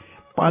है,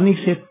 पानी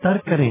से तर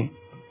करें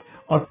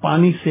और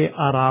पानी से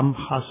आराम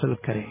हासिल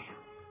करें।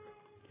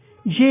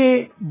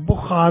 ये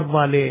बुखार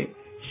वाले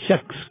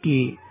शख्स की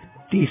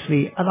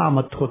तीसरी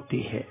अलामत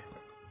होती है।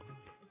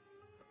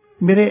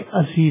 मेरे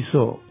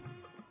अजीजों,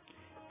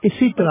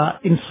 इसी तरह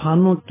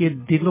इंसानों के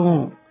दिलों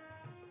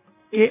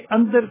के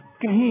अंदर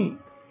कहीं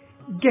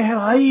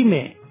गहराई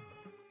में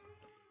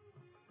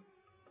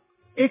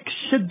एक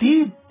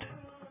शदीद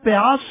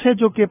प्यास है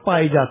जो कि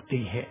पाई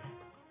जाती है।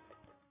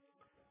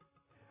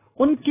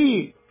 उनकी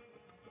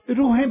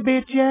रूहें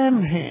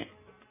बेचैन हैं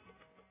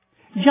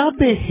या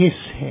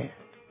बेहिस हैं।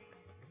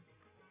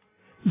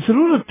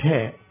 जरूरत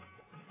है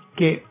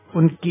कि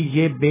उनकी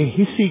ये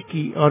बेहिसी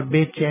की और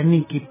बेचैनी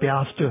की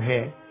प्यास जो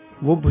है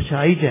वो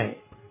बुझाई जाए,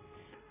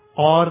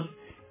 और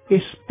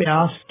इस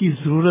प्यास की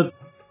जरूरत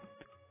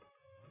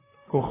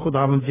को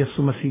खुदावंद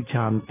यीशु मसीह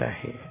जानता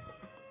है।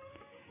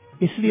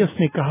 इसलिए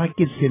उसने कहा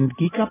कि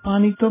जिंदगी का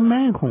पानी तो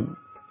मैं हूं।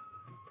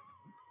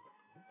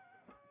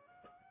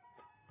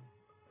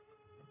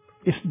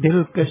 इस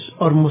दिलकश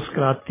और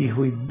मुस्कुराती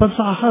हुई,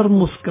 बज़ाहिर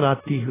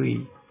मुस्कुराती हुई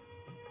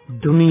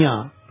दुनिया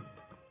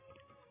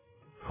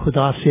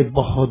खुदा से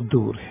बहुत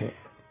दूर है,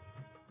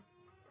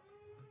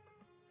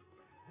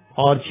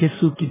 और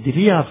यीशु की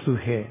दिली आंसू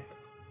है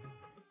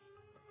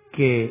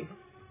कि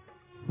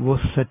वो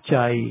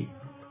सच्चाई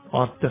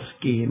और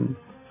तस्कीन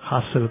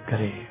हासिल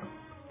करे।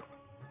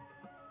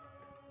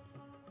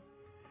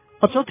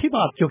 और चौथी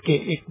बात जो कि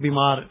एक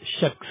बीमार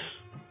शख्स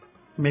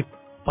में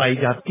पाई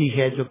जाती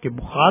है, जो कि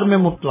बुखार में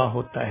मुब्तला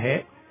होता है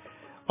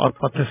और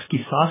पतरस की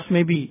सांस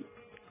में भी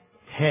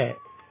है,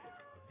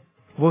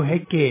 वो है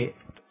कि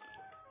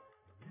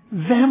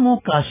वहमों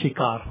का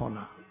शिकार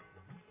होना,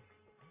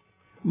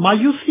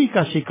 मायूसी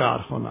का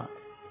शिकार होना।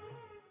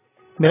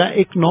 मेरा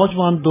एक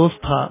नौजवान दोस्त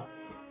था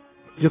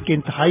जो कि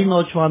इंतहाई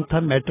नौजवान था,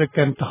 मैट्रिक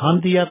का इम्तिहान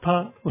दिया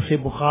था, उसे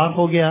बुखार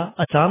हो गया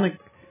अचानक।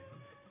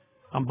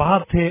 हम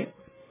बाहर थे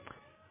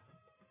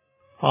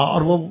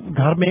और वो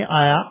घर में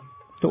आया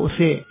तो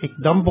उसे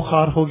एकदम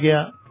बुखार हो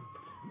गया।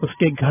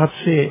 उसके घर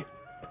से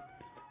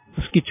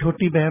उसकी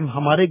छोटी बहन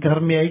हमारे घर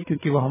में आई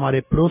क्योंकि वो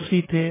हमारे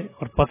पड़ोसी थे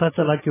और पता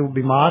चला कि वो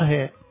बीमार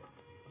है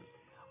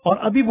और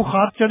अभी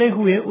बुखार चढ़े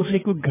हुए उसे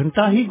कोई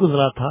घंटा ही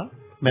गुजरा था।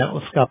 मैं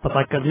उसका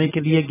पता करने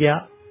के लिए गया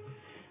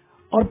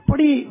और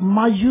बड़ी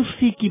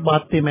मायूसी की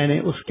बातें मैंने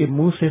उसके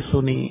मुंह से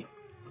सुनी,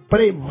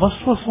 बड़े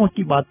वसवसों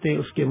की बातें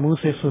उसके मुंह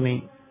से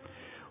सुनी।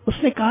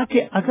 उसने कहा कि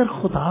अगर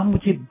खुदा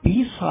मुझे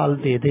 20 साल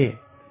दे दे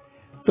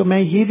तो मैं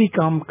ये भी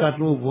काम कर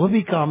लूं, वो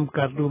भी काम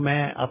कर लूं,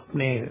 मैं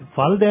अपने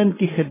वालिदैन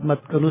की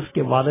खिदमत करूं।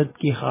 उसके वालिद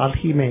की हाल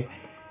ही में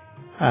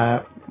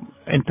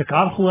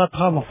इंतकाल हुआ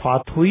था,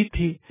 वफात हुई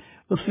थी।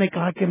 उसने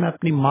कहा कि मैं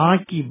अपनी माँ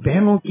की,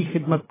 बहनों की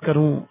खिदमत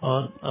करूं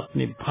और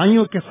अपने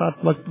भाइयों के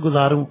साथ वक्त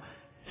गुजारूं,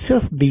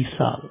 सिर्फ 20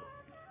 साल।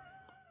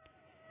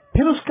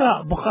 फिर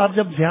उसका बुखार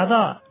जब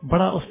ज्यादा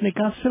बढ़ा उसने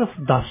कहा सिर्फ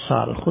 10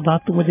 साल, खुदा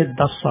तू मुझे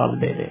 10 साल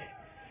दे दे।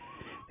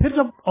 फिर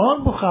जब और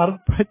बुखार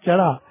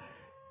चढ़ा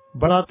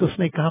बड़ा तो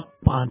उसने कहा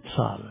 5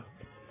 साल।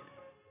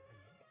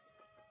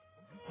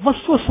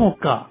 वसवसों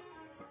का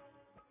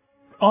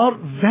और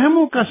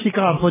वहमों का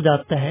शिकार हो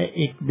जाता है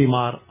एक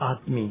बीमार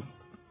आदमी।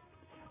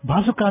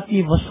 बाज़ औक़ात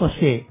ये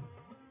वसवसे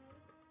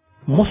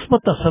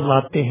मुस्बत असर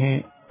लाते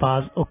हैं,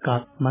 बाज़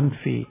औक़ात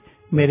मनफी।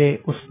 मेरे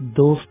उस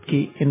दोस्त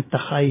की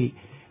इंतहाई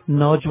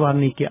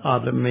नौजवानी के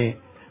आलम में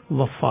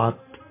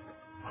वफात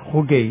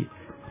हो गई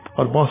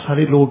और बहुत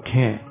सारे लोग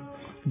हैं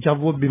जब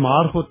वो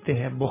बीमार होते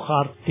हैं,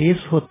 बुखार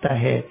तेज होता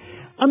है,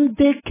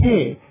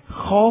 अनदेखे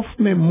खौफ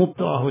में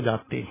मुब्तला हो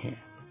जाते हैं।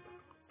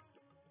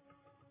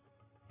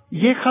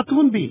 ये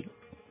खातून भी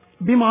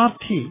बीमार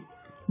थी,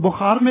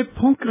 बुखार में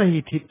फूंक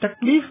रही थी,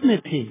 तकलीफ में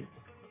थी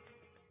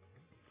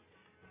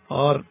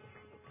और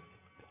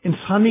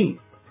इंसानी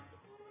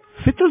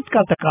फितरत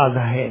का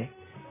तकाजा है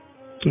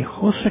कि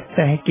हो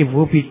सकता है कि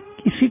वो भी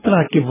इसी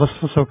तरह के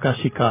वसवसों का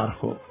शिकार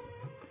हो।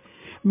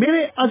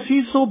 मेरे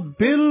अजीजों,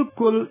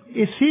 बिल्कुल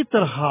इसी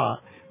तरह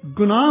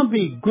गुनाह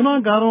भी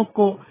गुनाहगारों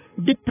को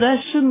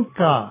डिप्रेशन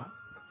का,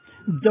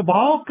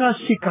 दबाव का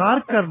शिकार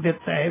कर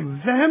देता है,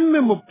 वहम में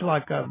मुब्तला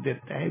कर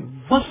देता है,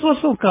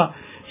 वसवसों का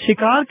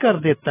शिकार कर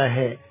देता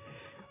है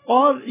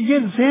और ये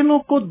ज़हनों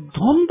को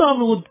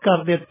धुंधालूद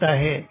कर देता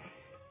है,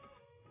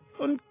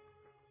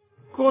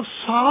 उनको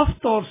साफ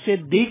तौर से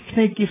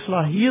देखने की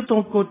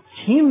सलाहियतों को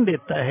छीन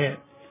देता है,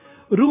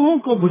 रूहों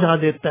को बुझा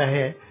देता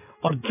है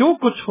और जो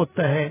कुछ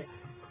होता है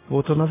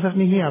वो तो नजर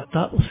नहीं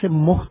आता, उसे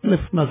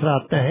मुख्तलिफ नजर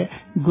आता है।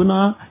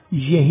 गुनाह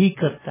यही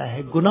करता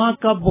है। गुनाह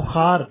का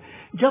बुखार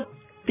जब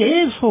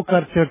तेज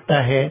होकर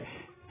चढ़ता है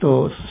तो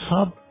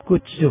सब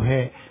कुछ जो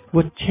है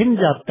वो छिन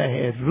जाता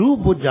है, रूह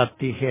बुझ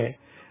जाती है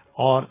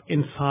और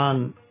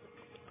इंसान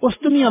उस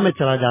दुनिया में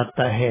चला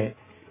जाता है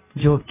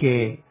जो कि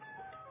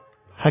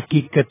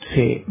हकीकत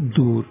से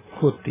दूर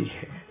होती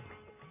है।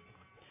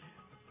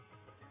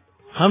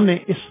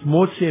 हमने इस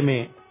मोर्चे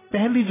में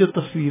पहली जो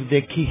तस्वीर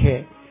देखी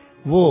है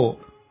वो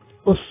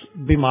उस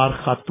बीमार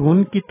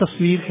खातून की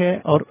तस्वीर है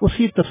और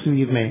उसी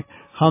तस्वीर में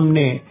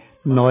हमने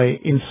नौए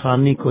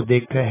इंसानी को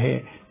देखा है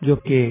जो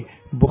कि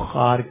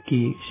बुखार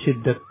की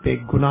शिद्दत पे,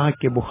 गुनाह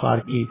के बुखार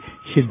की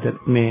शिद्दत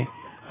में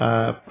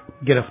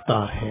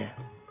गिरफ्तार है।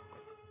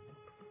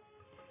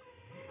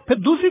 फिर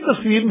दूसरी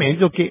तस्वीर में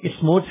जो कि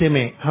इस मोर्चे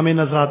में हमें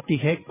नजर आती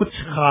है,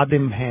 कुछ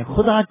खादिम हैं,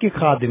 खुदा के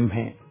खादिम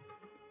हैं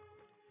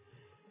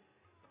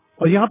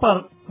और यहाँ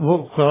पर वो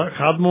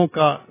खादमों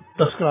का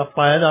तस्करा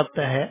पाया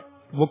जाता है।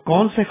 वो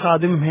कौन से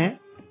खादिम हैं?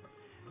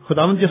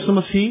 खुदावंद यीशु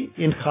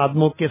मसीह इन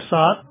खादमों के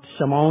साथ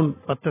शमौन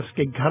पतरस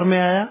के घर में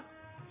आया।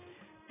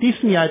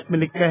 30वीं आयत में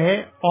लिखा है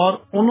और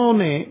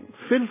उन्होंने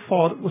फिर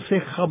फौर उसे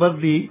खबर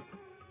दी।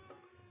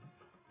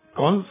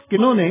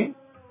 किन्होंने?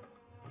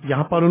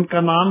 यहाँ पर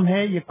उनका नाम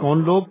है। ये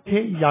कौन लोग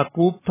थे?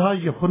 याकूब था,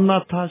 यूहन्ना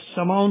था,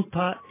 शमौन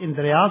था,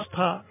 इंद्रियास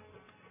था।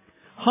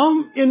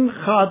 हम इन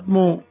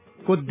खादमों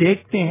को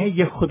देखते हैं,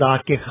 ये खुदा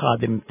के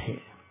खादिम थे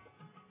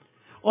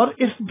और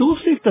इस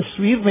दूसरी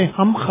तस्वीर में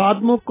हम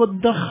खादमों को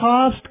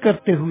दरखास्त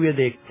करते हुए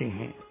देखते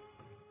हैं।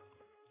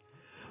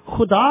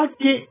 खुदा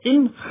के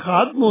इन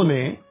खादमों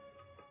ने,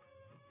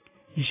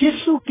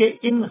 यीशु के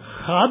इन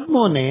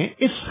खादमों ने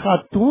इस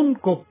खातून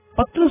को,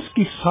 पतरस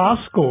की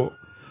सास को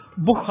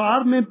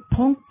बुखार में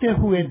फूंकते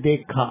हुए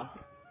देखा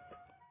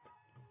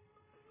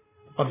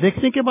और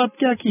देखने के बाद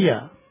क्या किया?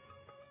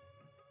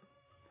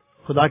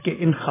 खुदा के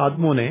इन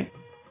खादमों ने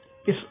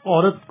इस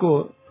औरत को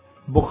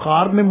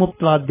बुखार में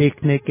मुब्तला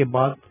देखने के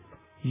बाद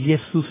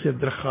यीशु से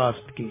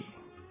दरखास्त की।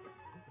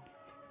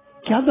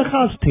 क्या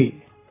दरखास्त थी?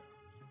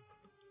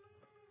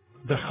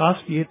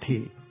 दरखास्त ये थी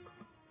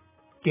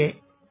कि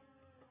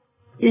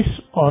इस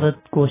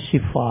औरत को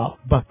शिफा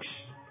बख्श।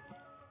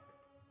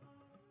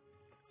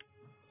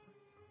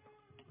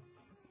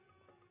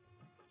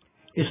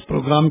 इस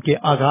प्रोग्राम के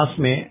आगाज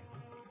में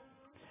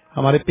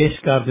ہمارے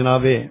پیشکار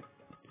جناب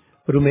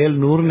رومیل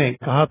نور نے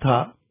کہا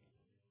تھا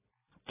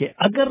کہ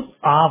اگر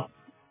آپ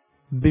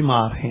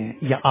بیمار ہیں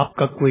یا آپ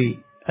کا کوئی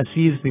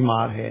عزیز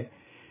بیمار ہے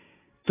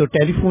تو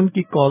ٹیلی فون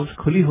کی کالز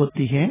کھلی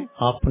ہوتی ہیں،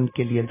 آپ ان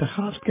کے لیے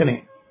درخواست کریں،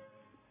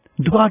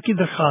 دعا کی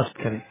درخواست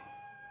کریں۔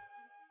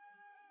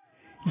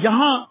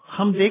 یہاں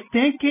ہم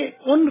دیکھتے ہیں کہ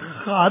ان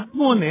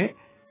خادموں نے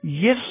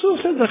یسوع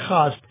سے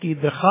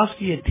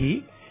درخواست یہ تھی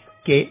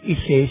کہ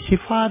اسے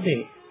شفا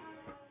دے۔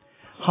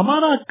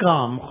 ہمارا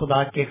کام،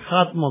 خدا کے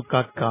خادموں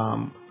کا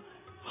کام،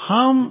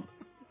 ہم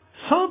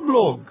سب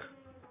لوگ،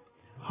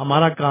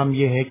 ہمارا کام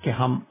یہ ہے کہ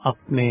ہم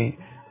اپنے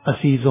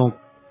عزیزوں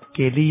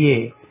کے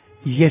لیے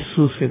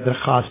یسوع سے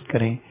درخواست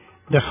کریں۔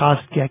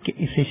 درخواست کیا کہ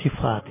اسے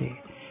شفا دے،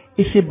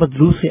 اسے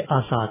بدلو سے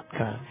آزاد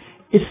کر،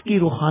 اس کی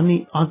روحانی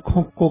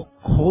آنکھوں کو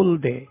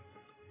کھول دے،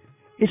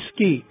 اس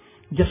کی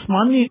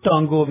جسمانی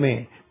ٹانگوں میں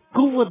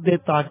قوت دے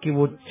تاکہ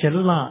وہ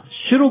چلنا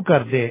شروع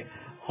کر دے،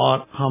 اور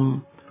ہم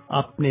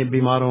اپنے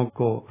بیماروں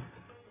کو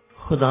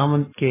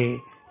خداوند کے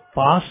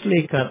پاس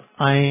لے کر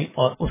آئیں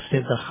اور اس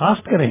سے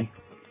درخواست کریں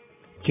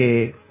کہ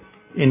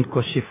ان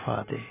کو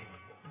شفا دے۔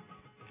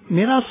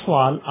 میرا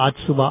سوال آج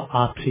صبح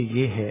آپ سے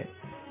یہ ہے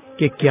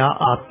کہ کیا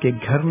آپ کے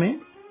گھر میں،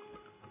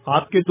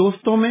 آپ کے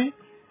دوستوں میں،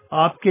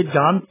 آپ کے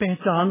جان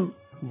پہچان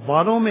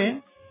والوں میں،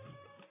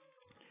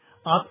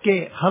 آپ کے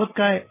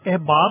حلقہ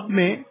احباب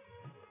میں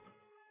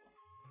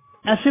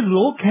ایسے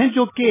لوگ ہیں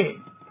جو کہ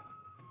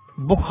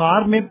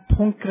بخار میں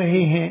پھونک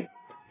رہے ہیں،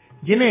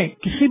 جنہیں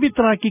کسی بھی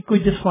طرح کی کوئی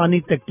جسمانی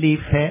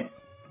تکلیف ہے،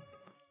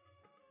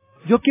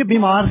 جو کہ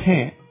بیمار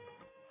ہیں؟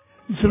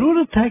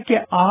 ضرورت ہے کہ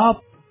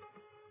آپ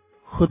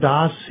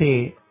خدا سے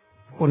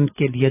ان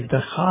کے لیے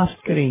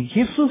درخواست کریں،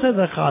 یسوع سے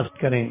درخواست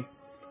کریں،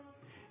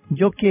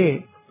 جو کہ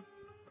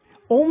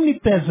اومنی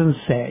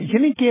پریزنس ہے،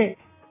 یعنی کہ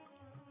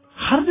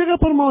ہر جگہ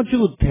پر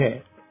موجود ہے۔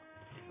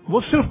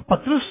 وہ صرف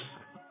پطرس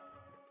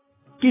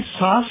کی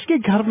ساس کے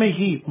گھر میں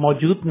ہی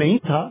موجود نہیں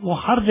تھا، وہ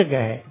ہر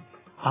جگہ ہے،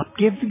 آپ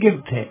کے ارد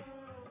گرد ہے۔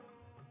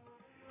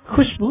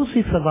 خوشبو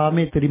سی فضا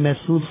میں تیری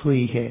محسوس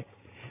ہوئی ہے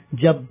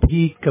جب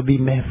بھی کبھی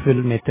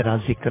محفل میں تیرا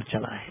ذکر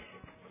چلا ہے۔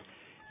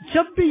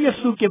 جب بھی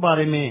یسوع کے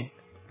بارے میں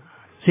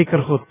ذکر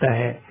ہوتا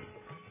ہے،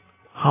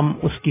 ہم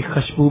اس کی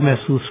خوشبو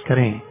محسوس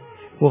کریں۔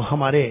 وہ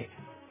ہمارے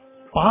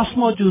پاس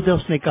موجود ہے۔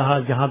 اس نے کہا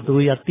جہاں 2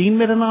 یا 3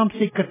 میرے نام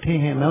سے اکٹھے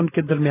ہیں، میں ان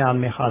کے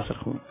درمیان میں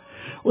حاضر ہوں۔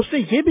 اس نے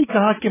یہ بھی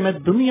کہا کہ میں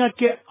دنیا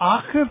کے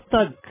آخر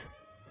تک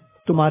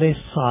تمہارے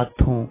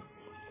ساتھ ہوں۔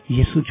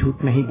 یسوع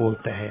جھوٹ نہیں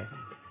بولتا ہے،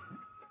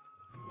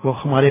 وہ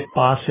ہمارے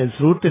پاس ہے۔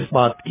 ضرورت اس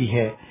بات کی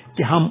ہے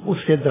کہ ہم اس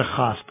سے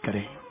درخواست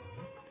کریں،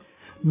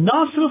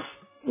 نہ صرف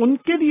ان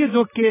کے لیے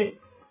جو کہ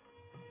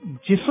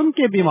جسم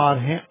کے بیمار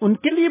ہیں، ان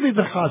کے لیے بھی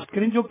درخواست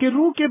کریں جو کہ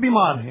روح کے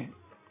بیمار ہیں،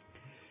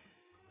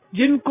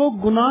 جن کو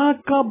گناہ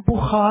کا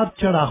بخار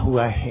چڑھا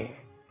ہوا ہے،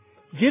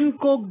 جن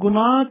کو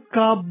گناہ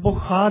کا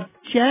بخار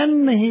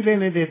چین نہیں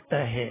لینے دیتا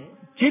ہے،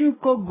 جن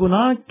کو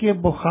گناہ کے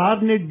بخار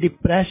نے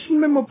ڈپریشن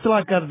میں مبتلا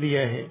کر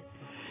دیا ہے،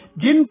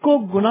 جن کو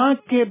گناہ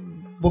کے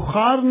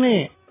بخار نے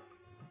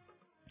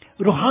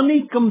روحانی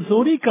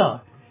کمزوری کا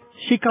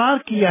شکار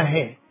کیا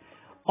ہے،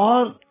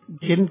 اور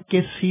جن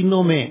کے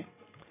سینوں میں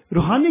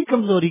روحانی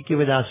کمزوری کی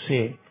وجہ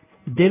سے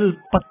دل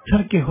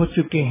پتھر کے ہو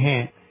چکے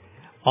ہیں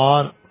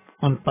اور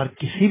ان پر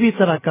کسی بھی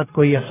طرح کا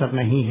کوئی اثر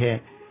نہیں ہے،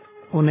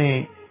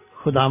 انہیں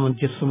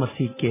خداوند یسوع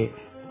مسیح کے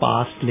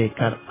پاس لے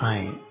کر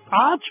آئیں۔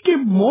 آج کے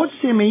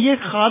موجے میں یہ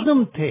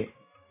خادم تھے،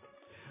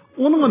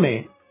 انہوں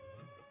نے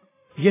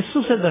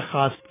یسوع سے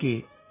درخواست کی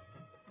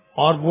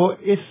اور وہ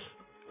اس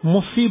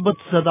مصیبت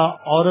زدہ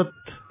عورت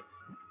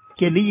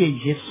کے لیے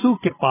یسوع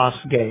کے پاس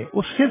گئے،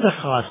 اس سے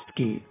درخواست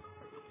کی۔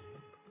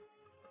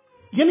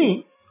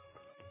 یعنی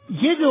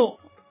یہ جو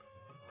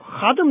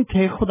خادم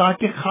تھے، خدا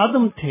کے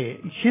خادم تھے،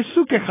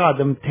 یسوع کے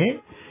خادم تھے،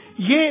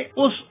 یہ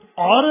اس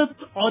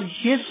عورت اور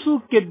یسوع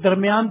کے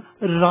درمیان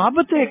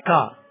رابطے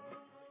کا،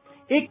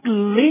 ایک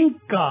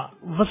لنک کا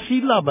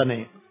وسیلہ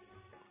بنے۔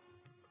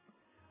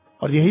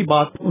 اور یہی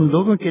بات ان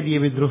لوگوں کے لیے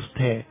بھی درست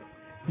ہے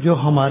جو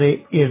ہمارے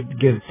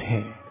ارد گرد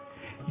ہیں،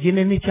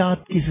 جنہیں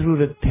نجات کی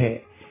ضرورت ہے،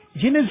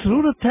 جنہیں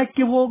ضرورت ہے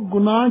کہ وہ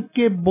گناہ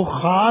کے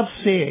بخار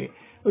سے،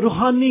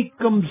 روحانی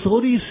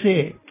کمزوری سے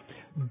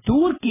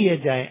دور کیے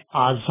جائیں،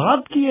 آزاد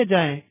کیے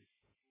جائیں۔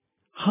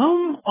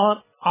 ہم اور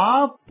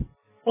آپ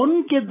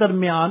ان کے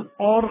درمیان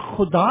اور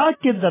خدا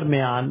کے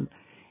درمیان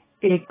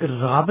ایک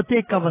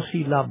رابطے کا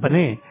وسیلہ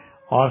بنے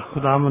اور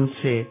خداوند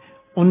سے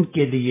ان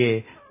کے لیے،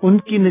 ان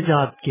کی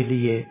نجات کے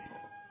لیے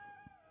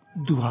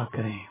دعا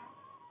کریں،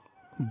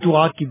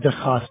 دعا کی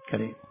درخواست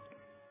کریں۔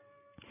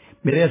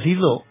 میرے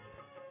عزیزو،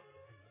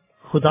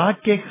 خدا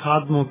کے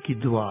خادموں کی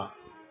دعا،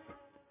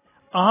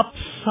 آپ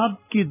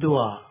سب کی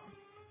دعا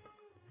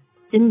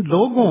ان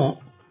لوگوں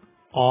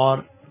اور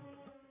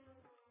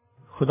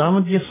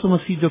خداوند یسوع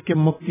مسیح جو کہ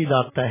مکتی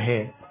داتا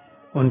ہے،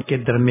 ان کے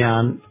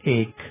درمیان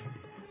ایک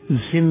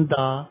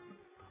زندہ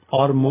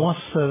اور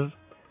مؤثر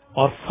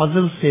اور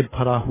فضل سے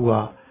بھرا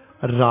ہوا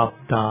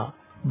رابطہ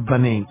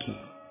بنے گی۔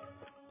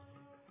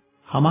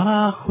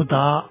 ہمارا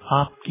خدا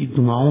آپ کی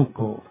دعاؤں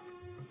کو،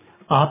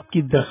 آپ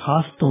کی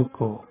درخواستوں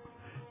کو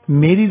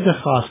میری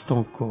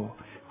درخواستوں کو،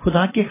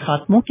 خدا کے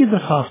خاتموں کی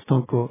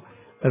درخواستوں کو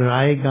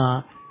رائے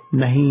گاں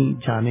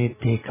نہیں جانے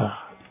دے گا۔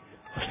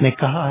 اس نے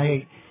کہا ہے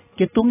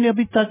کہ تم نے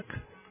ابھی تک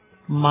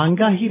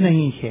مانگا ہی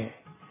نہیں ہے،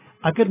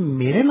 اگر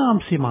میرے نام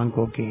سے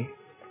مانگو گے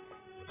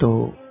تو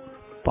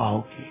پاؤ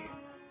گے۔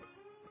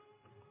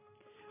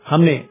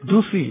 ہم نے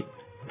دوسری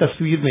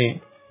تصویر میں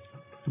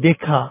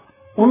دیکھا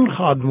ان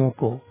خادموں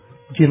کو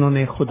جنہوں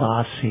نے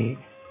خدا سے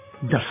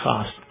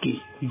درخواست کی،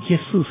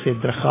 یسوع سے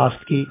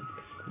درخواست کی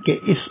کہ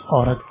اس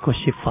عورت کو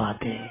شفا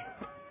دے۔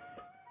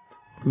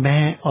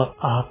 میں اور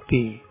آپ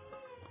بھی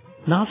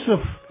نہ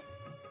صرف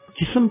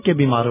جسم کے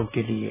بیماروں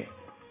کے لیے،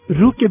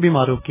 روح کے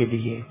بیماروں کے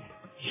لیے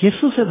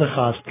یسوع سے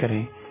درخواست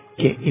کریں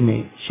کہ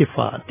انہیں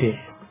شفا دے۔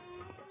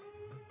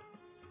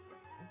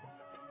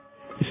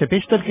 اسے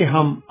بیشتر کہ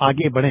ہم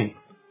آگے بڑھیں،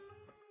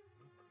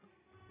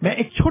 میں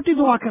ایک چھوٹی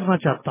دعا کرنا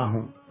چاہتا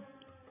ہوں،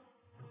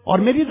 اور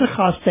میری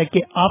درخواست ہے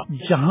کہ آپ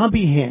جہاں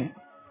بھی ہیں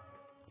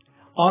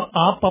اور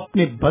آپ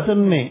اپنے بدن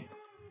میں،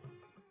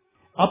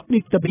 اپنی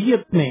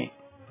طبیعت میں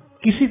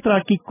کسی طرح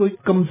کی کوئی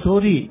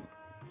کمزوری،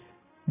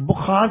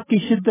 بخار کی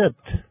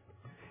شدت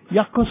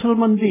یا کسل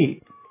مندی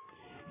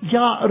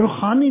یا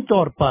روحانی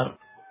طور پر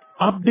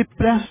آپ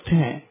ڈپریسڈ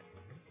ہیں،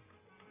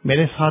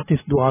 میرے ساتھ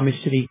اس دعا میں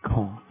شریک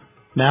ہوں۔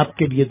 میں آپ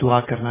کے لیے دعا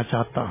کرنا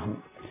چاہتا ہوں،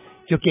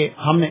 کیونکہ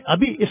ہم نے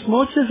ابھی اس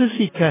موضوع سے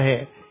سیکھا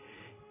ہے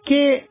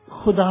کہ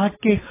خدا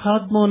کے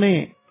خادموں نے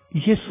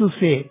یسوع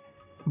سے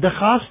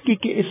درخواست کی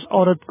کہ اس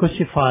عورت کو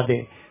شفا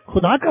دے۔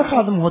 خدا کا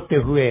خادم ہوتے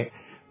ہوئے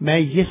میں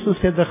یسوع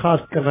سے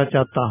درخواست کرنا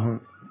چاہتا ہوں،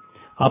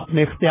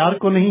 اپنے اختیار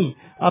کو نہیں،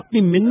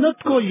 اپنی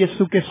منت کو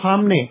یسوع کے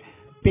سامنے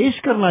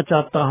پیش کرنا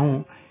چاہتا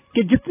ہوں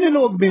کہ جتنے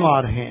لوگ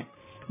بیمار ہیں،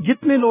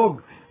 جتنے لوگ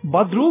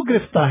بدروح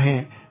گرفتہ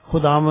ہیں،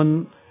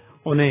 خداوند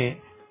انہیں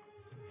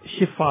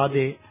شفا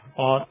دے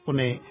اور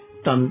انہیں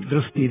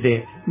تندرستی دے۔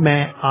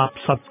 میں آپ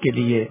سب کے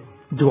لیے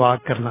دعا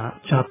کرنا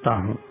چاہتا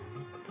ہوں۔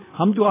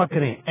 ہم دعا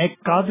کریں۔ اے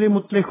قادر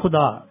مطلق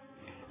خدا،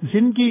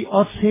 زندگی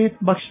اور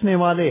صحت بخشنے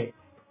والے،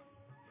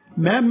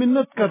 میں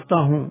منت کرتا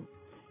ہوں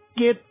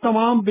کہ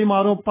تمام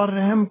بیماروں پر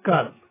رحم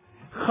کر،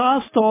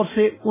 خاص طور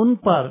سے ان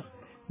پر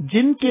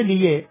جن کے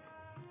لیے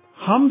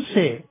ہم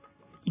سے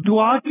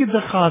دعا کی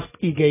درخواست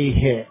کی گئی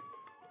ہے،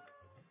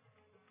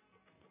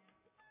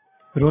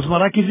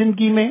 روزمرہ کی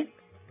زندگی میں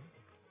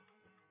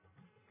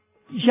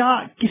یا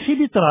کسی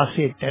بھی طرح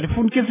سے، ٹیلی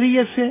فون کے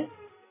ذریعے سے،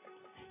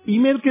 ای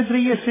میل کے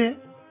ذریعے سے۔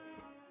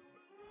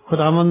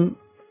 خداوند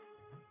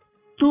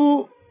تو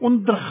ان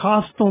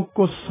درخواستوں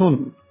کو سن،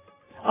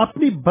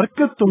 اپنی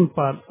برکت ان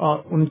پر اور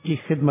ان کی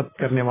خدمت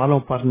کرنے والوں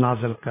پر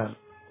نازل کر،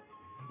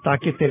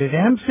 تاکہ تیرے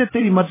رحم سے،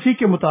 تیری مرضی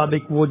کے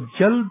مطابق وہ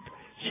جلد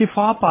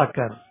شفا پا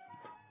کر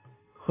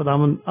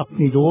خداوند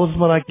اپنی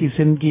روزمرہ کی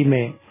زندگی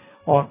میں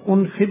اور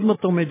ان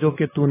خدمتوں میں جو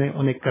کہ تو نے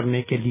انہیں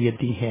کرنے کے لیے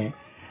دی ہیں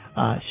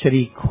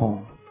شریک ہوں۔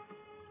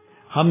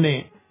 ہم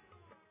نے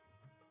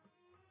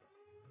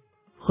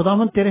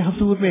خداوند تیرے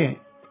حضور میں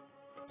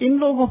ان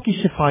لوگوں کی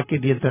شفا کے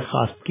لیے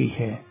درخواست کی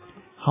ہے،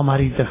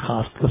 ہماری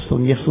درخواست کو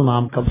سن، یسوع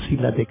نام کا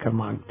وسیلہ دے کر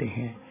مانگتے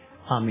ہیں،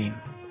 آمین۔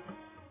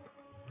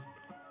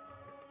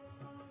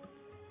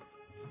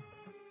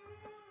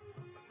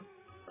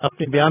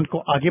 اپنے بیان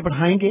کو آگے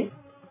بڑھائیں گے۔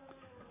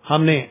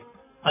 ہم نے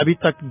ابھی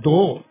تک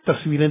 2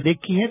 تصویریں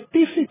دیکھی ہیں۔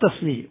 تیسری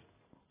تصویر،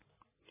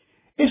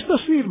 اس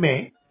تصویر میں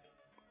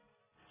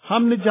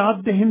ہم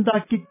نجات دہندہ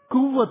کی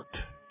قوت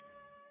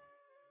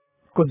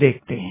کو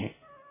دیکھتے ہیں۔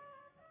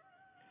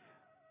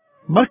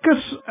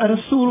 مرکز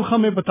رسول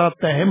ہمیں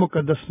بتاتا ہے،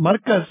 مقدس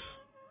مرکز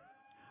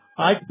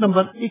آیت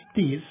نمبر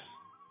 31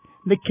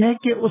 لکھا ہے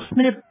کہ اس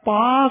نے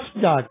پاس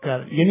جا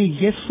کر، یعنی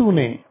یسوع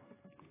نے،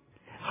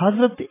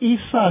 حضرت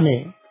عیسیٰ نے،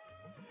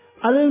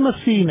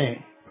 المسیح نے،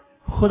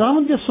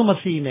 خداوند یسوع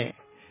مسیح نے،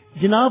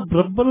 جناب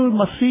رب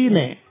المسیح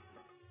نے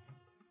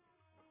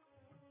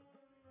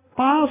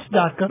پاس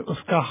جا کر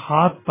اس کا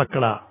ہاتھ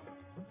پکڑا،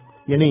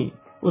 یعنی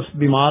اس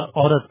بیمار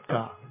عورت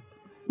کا۔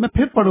 میں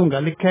پھر پڑھوں گا،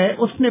 لکھا ہے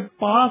اس نے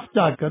پاس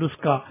جا کر اس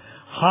کا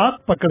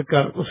ہاتھ پکڑ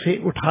کر اسے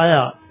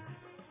اٹھایا،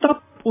 تب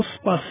اس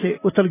پر سے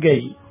اتر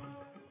گئی۔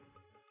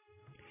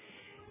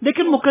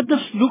 لیکن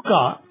مقدس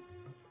لوکا،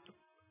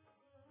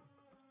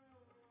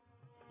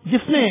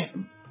 جس نے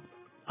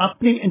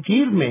اپنی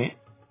انجیل میں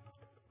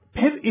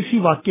پھر اسی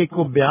واقعے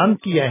کو بیان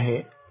کیا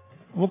ہے،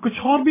 وہ کچھ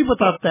اور بھی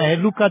بتاتا ہے۔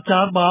 لوکا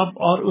 4 باب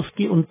اور اس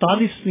کی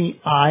 39ویں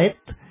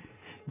آیت،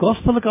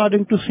 gospel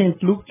according to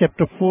Saint Lok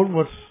chapter 4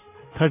 ورس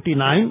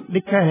 39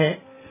 لکھا ہے،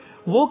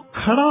 وہ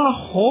کھڑا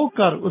ہو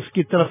کر اس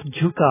کی طرف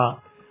جھکا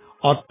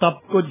اور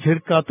تب کو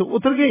جھڑکا تو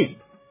اتر گئی۔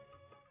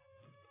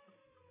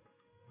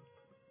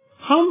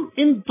 ہم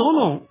ان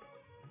دونوں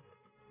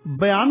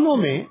بیانوں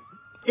میں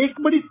ایک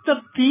بڑی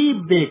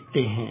ترتیب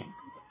دیکھتے ہیں،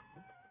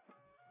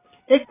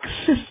 ایک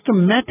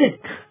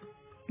سسٹمیٹک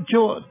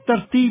جو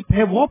ترتیب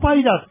ہے وہ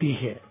پائی جاتی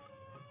ہے۔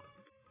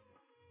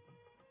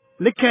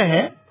 لکھا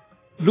ہے،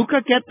 لوکا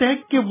کہتے ہیں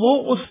کہ وہ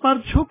اس پر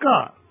جھکا۔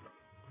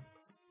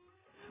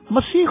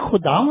 مسیح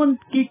خداوند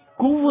کی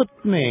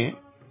قوت نے،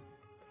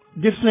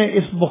 جس نے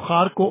اس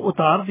بخار کو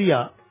اتار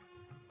دیا،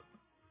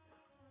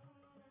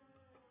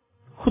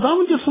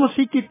 खुदावंद यीशु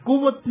मसीह की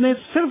कुव्वत ने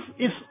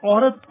सिर्फ इस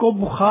औरत को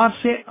बुखार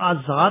से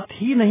आजाद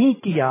ही नहीं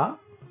किया,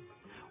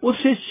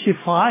 उसे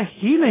शिफा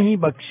ही नहीं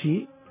बख्शी,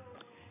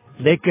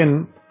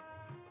 लेकिन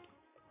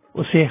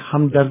उसे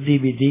हमदर्दी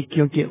भी दी,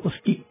 क्योंकि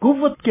उसकी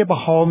कुव्वत के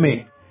बहाव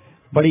में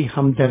बड़ी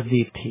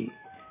हमदर्दी थी,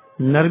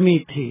 नरमी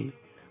थी,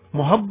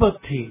 मोहब्बत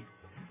थी।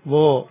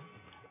 वो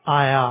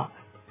आया,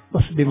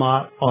 उस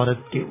बीमार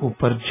औरत के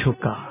ऊपर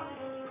झुका।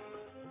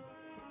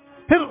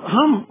 फिर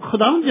हम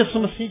खुदावंद यीशु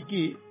मसीह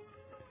की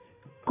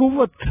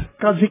कुव्वत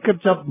का जिक्र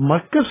जब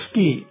मरकस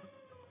की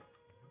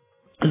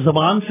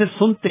जबान से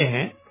सुनते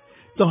हैं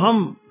तो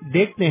हम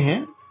देखते हैं,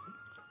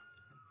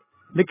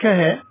 लिखा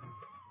है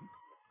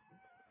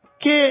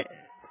कि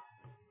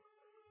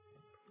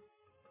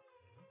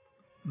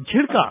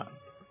झिड़का,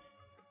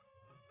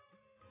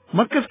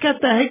 मरकस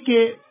कहता है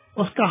कि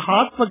उसका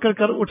हाथ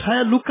पकड़कर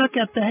उठाया, लूका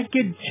कहता है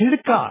कि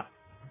झिड़का।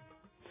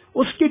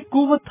 उसकी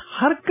कुव्वत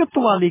हरकत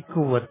वाली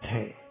कुव्वत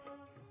है।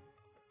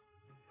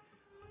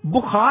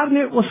 बुखार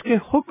ने उसके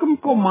हुक्म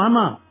को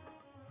माना।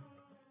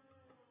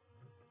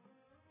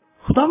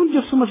 खुदावंद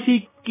यीशु मसीह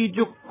की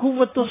जो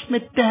कुव्वत, उसमें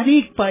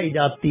तहरीक पाई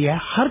जाती है,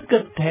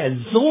 हरकत है,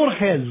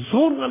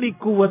 जोर वाली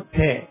कुव्वत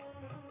है,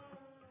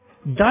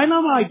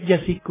 डायनामाइट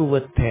जैसी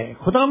कुव्वत है।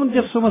 खुदावंद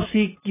यीशु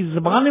मसीह की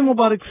ज़बान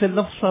मुबारक से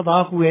लफ्ज़ अदा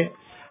हुए।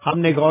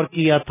 हमने गौर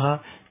किया था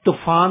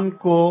तूफान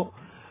को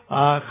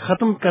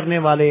खत्म करने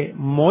वाले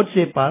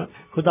मोर्चे पर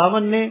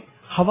खुदावंद ने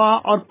हवा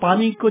और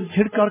पानी को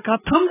झिड़का और कहा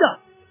थम जा।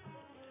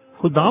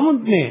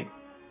 खुदावंद ने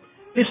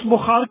इस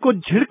बुखार को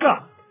झिड़का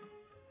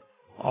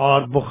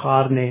और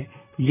बुखार ने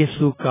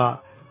यीशु का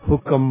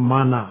हुक्म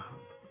माना।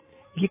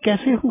 ये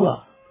कैसे हुआ?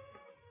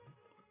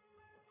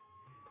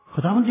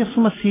 खुदावंद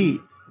यीशु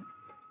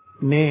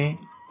मसीह ने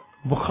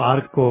बुखार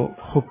को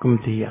हुक्म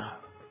दिया।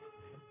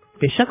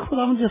 बेशक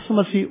खुदावंद यीशु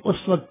मसीह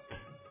उस वक्त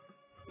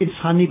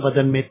इंसानी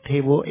बदन में थे,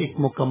 वो एक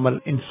मुकम्मल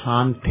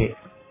इंसान थे,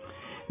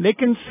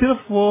 लेकिन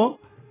सिर्फ वो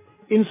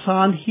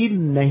इंसान ही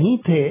नहीं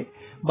थे,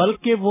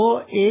 बल्कि वो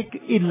एक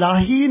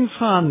इलाही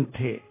इंसान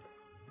थे।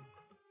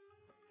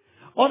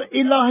 और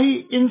इलाही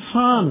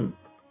इंसान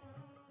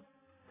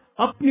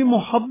अपनी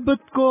मोहब्बत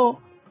को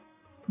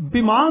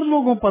बीमार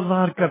लोगों पर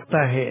ज़ाहिर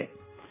करता है।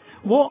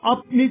 वो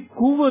अपनी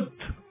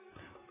कुव्वत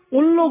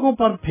उन लोगों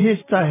पर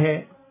भेजता है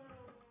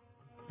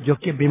जो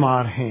कि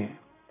बीमार हैं,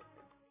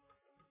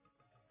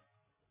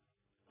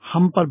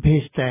 हम पर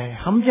भेजता है,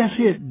 हम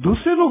जैसे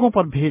दूसरे लोगों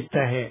पर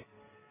भेजता है,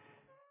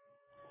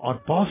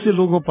 और बहुत से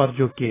लोगों पर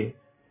जो कि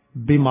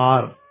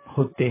बीमार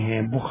होते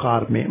हैं,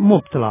 बुखार में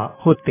मुब्तला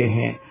होते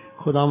हैं।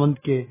 खुदावंद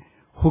के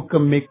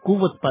हुक्म में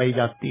कुव्वत पाई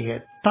जाती है,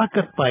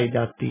 ताकत पाई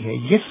जाती है,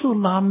 यीशु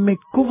नाम में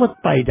कुव्वत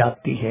पाई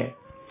जाती है।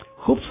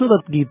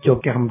 खूबसूरत गीत जो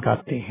कि हम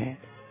गाते हैं,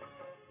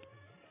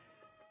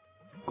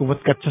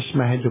 कुव्वत का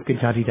चश्मा है जो कि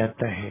जारी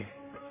रहता है,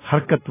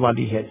 हरकत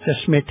वाली है,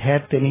 चश्मे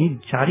ठहरते नहीं,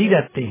 जारी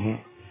रहते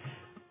हैं।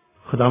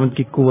 खुदावंद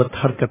की कुव्वत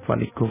हरकत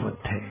वाली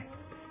कुव्वत है।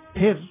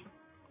 फिर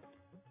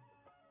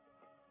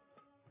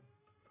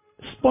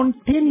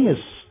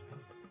स्पॉन्टेनियस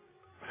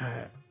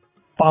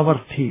पावर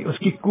थी,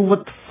 उसकी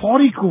कुव्वत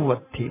फौरी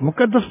कुव्वत थी।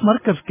 मुकद्दस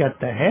मरकस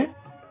कहता है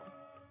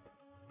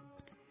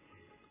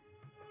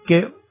कि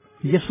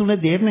यीशु ने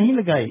देर नहीं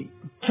लगाई,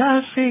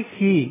 जैसे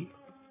ही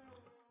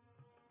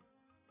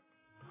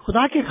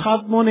खुदा के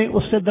खादमों ने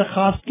उससे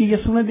दरखास्त की,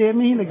 यीशु ने देर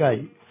नहीं लगाई,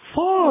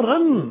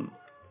 फौरन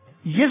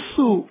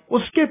यीशु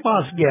उसके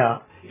पास गया,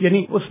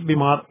 यानी उस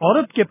बीमार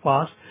औरत के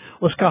पास,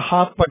 उसका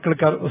हाथ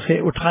पकड़कर उसे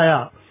उठाया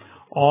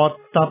और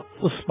तब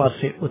उस पर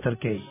से उतर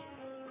गई।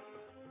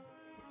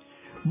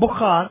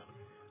 बुखार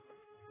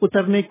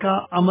उतरने का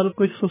अमल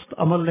कोई सुस्त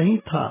अमल नहीं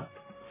था,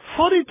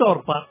 फौरी तौर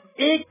पर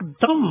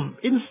एकदम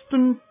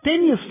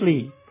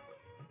इंस्टेंटेनियसली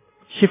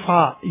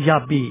शिफा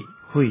याबी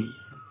हुई।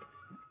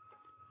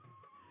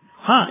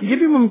 हाँ, ये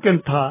भी मुमकिन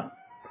था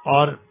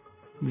और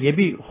ये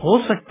भी हो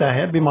सकता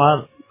है,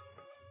 बीमार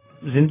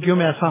जिंदगियों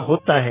में ऐसा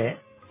होता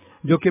है,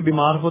 जो कि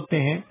बीमार होते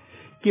हैं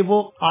कि वो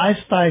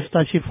आहिस्ता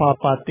आहिस्ता शिफा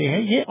पाते हैं।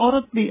 ये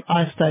औरत भी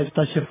आहिस्ता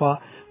आहिस्ता शिफा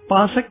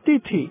पा सकती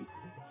थी,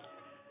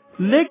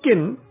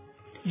 लेकिन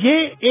ये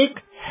एक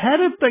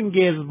हैरत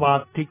अंगेज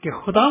बात थी कि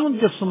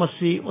खुदावंद यीशु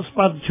मसीह उस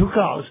पर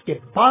झुका, उसके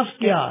पास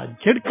गया,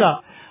 झिड़का,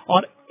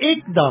 और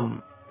एकदम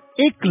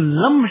एक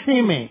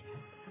लम्हे में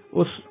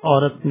उस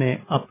औरत ने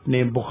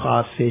अपने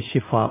बुखार से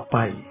शिफा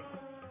पाई।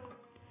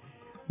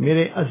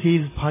 मेरे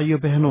अजीज भाइयों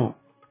बहनों,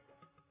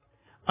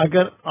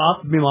 अगर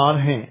आप बीमार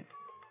हैं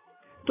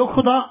तो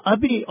खुदा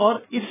अभी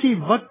और इसी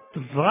वक्त,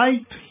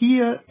 राइट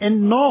हियर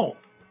एंड नाउ,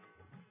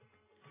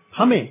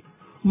 हमें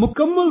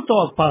मुकम्मल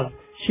तौर पर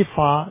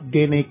शिफा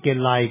देने के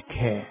लायक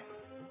है।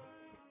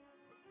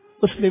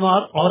 उस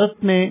बीमार औरत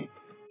ने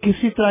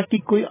किसी तरह की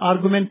कोई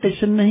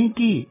आर्गुमेंटेशन नहीं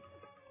की,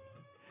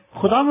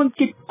 खुदावंद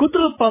की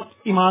कुदरत पर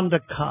ईमान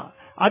रखा।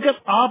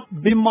 अगर आप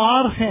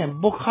बीमार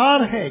हैं,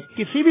 बुखार है,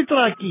 किसी भी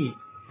तरह की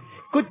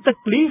कोई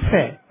तकलीफ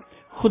है,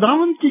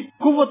 खुदावंद की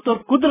कुव्वत और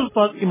कुदरत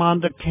पर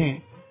ईमान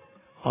रखें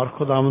और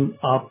खुदावंद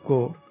आपको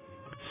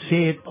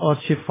सेहत और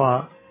शिफा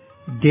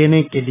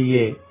देने के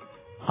लिए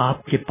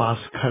आपके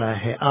पास खड़ा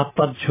है, आप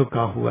पर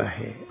झुका हुआ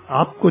है,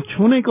 आपको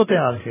छूने को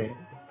तैयार है।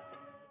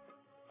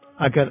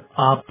 اگر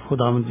آپ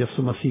خداوند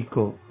یسوع مسیح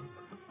کو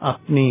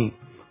اپنی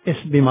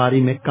اس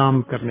بیماری میں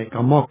کام کرنے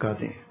کا موقع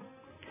دیں۔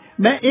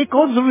 میں ایک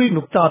اور ضروری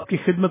نقطہ آپ کی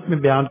خدمت میں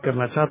بیان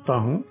کرنا چاہتا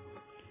ہوں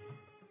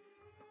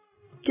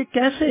کہ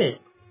کیسے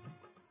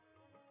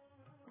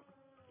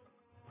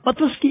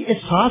پطرس کی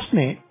اس سانس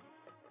نے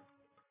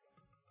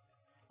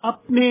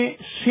اپنے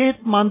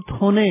صحت مند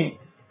ہونے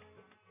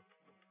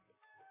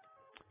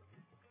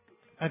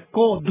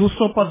کو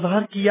دوسروں پر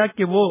ظاہر کیا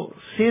کہ وہ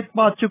صحت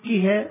پا چکی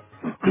ہے،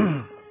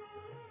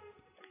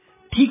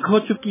 ٹھیک ہو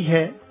چکی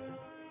ہے۔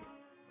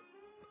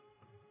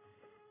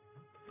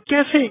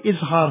 کیسے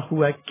اظہار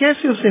ہوا ہے،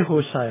 کیسے اسے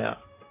ہوش آیا؟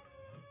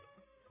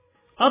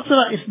 اب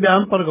ذرا اس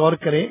بیان پر غور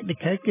کریں۔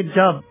 لکھا ہے کہ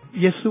جب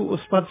یسوع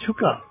اس پر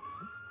جھکا،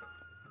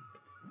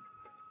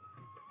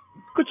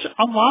 کچھ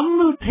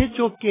عوامل تھے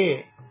جو کہ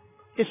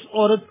اس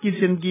عورت کی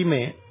زندگی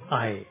میں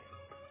آئے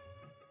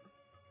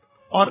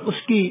اور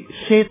اس کی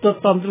صحت و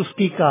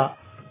تندرستی کا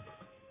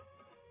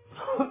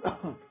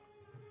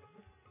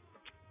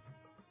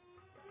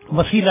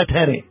وسیلہ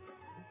ٹھہرے۔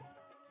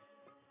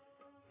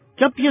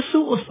 جب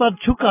یسوع اس پر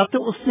جھکا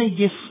تو اس نے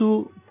یسوع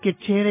کے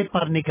چہرے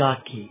پر نگاہ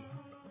کی۔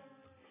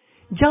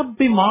 جب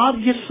بیمار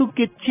یسوع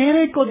کے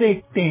چہرے کو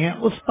دیکھتے ہیں،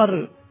 اس پر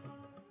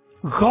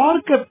غور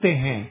کرتے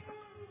ہیں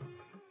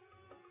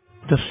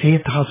تو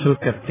صحت حاصل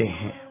کرتے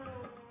ہیں۔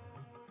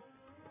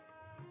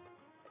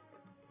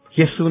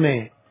 یسوع نے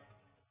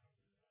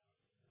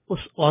اس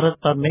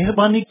عورت پر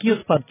مہربانی کی،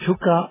 اس پر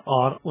جھکا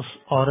اور اس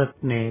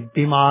عورت نے،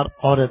 بیمار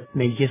عورت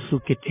نے یسوع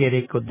کے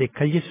چہرے کو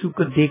دیکھا، یسوع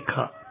کو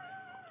دیکھا۔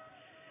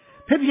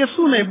 پھر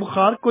یسوع نے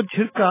بخار کو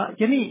جھڑکا،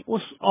 یعنی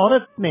اس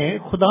عورت نے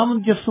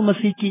خداوند یسوع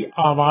مسیح کی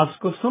آواز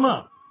کو سنا۔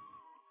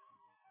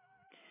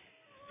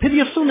 پھر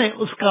یسوع نے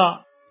اس کا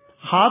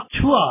ہاتھ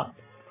چھوا،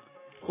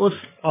 اس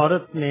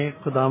عورت نے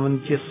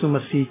خداوند یسوع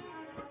مسیح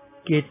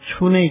کے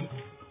چھونے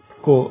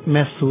کو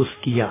محسوس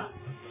کیا۔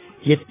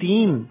 یہ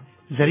تین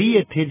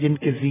ذریعے تھے جن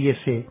کے ذریعے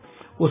سے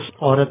اس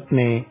عورت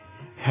نے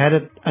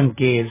حیرت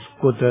انگیز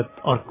قدرت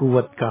اور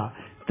قوت کا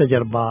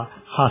تجربہ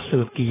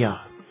حاصل کیا۔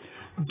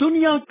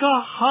 دنیا کا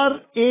ہر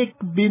ایک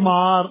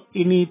بیمار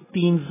انہی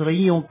تین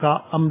ذریعوں کا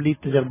عملی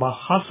تجربہ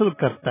حاصل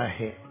کرتا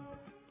ہے۔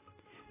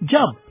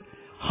 جب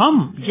ہم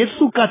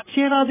یسوع کا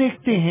چہرہ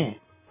دیکھتے ہیں،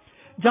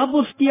 جب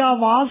اس کی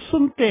آواز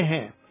سنتے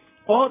ہیں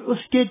اور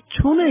اس کے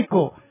چھونے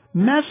کو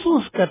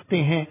محسوس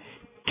کرتے ہیں،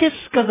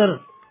 کس قدر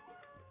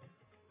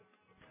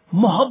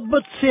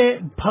محبت سے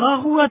بھرا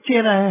ہوا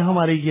چہرہ ہے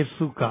ہمارے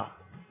یسوع کا،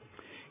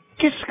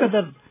 کس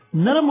قدر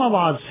نرم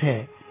آواز ہے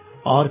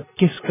اور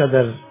کس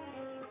قدر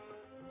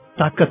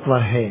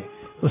طاقتور ہے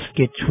اس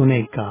کے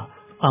چھونے کا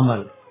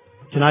عمل۔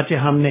 چنانچہ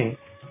ہم نے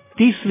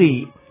تیسری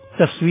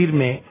تصویر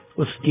میں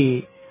اس کی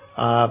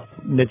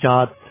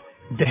نجات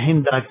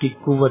دہندہ کی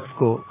قوت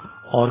کو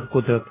اور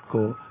قدرت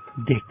کو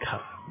دیکھا،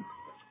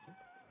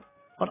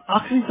 اور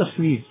آخری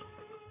تصویر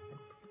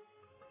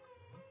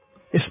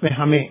اس میں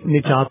ہمیں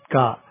نجات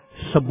کا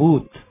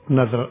ثبوت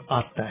نظر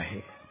آتا ہے۔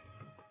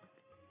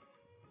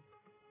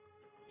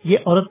 یہ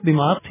عورت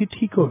بیمار تھی،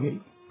 ٹھیک ہو گئی،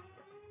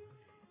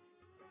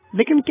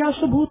 لیکن کیا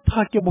ثبوت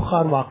تھا کہ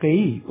بخار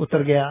واقعی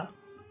اتر گیا؟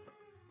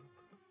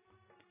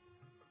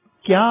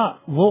 کیا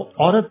وہ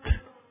عورت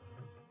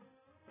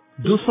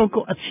دوسروں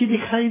کو اچھی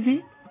دکھائی دی،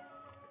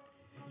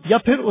 یا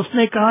پھر اس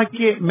نے کہا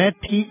کہ میں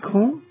ٹھیک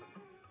ہوں؟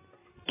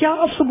 کیا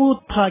ثبوت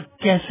تھا؟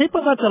 کیسے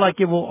پتا چلا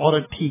کہ وہ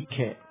عورت ٹھیک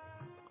ہے؟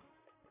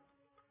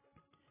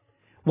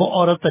 وہ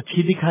عورت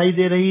اچھی دکھائی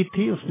دے رہی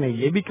تھی، اس نے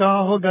یہ بھی کہا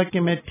ہوگا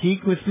کہ میں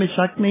ٹھیک ہوں، اس میں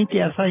شک نہیں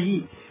کہ ایسا ہی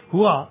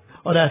ہوا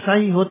اور ایسا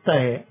ہی ہوتا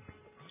ہے۔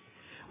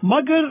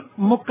 مگر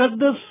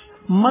مقدس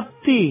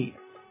متی،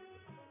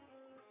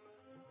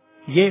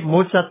 یہ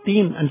موجزہ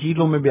 3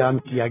 انجیلوں میں بیان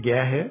کیا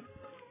گیا ہے،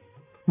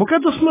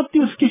 مقدس متی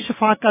اس کی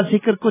شفا کا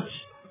ذکر کچھ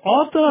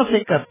اور طرح سے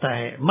کرتا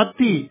ہے۔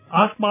 متی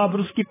 8 باب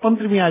اس کی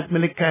 15ویں آیت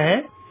میں لکھا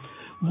ہے،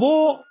 وہ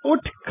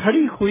اٹھ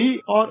کھڑی ہوئی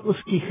اور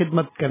اس کی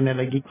خدمت کرنے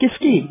لگی۔ کس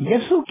کی؟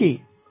 یسوع کی،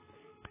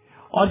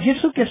 اور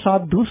یسوع کے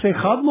ساتھ دوسرے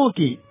خادموں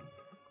کی۔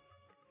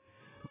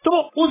 تو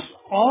اس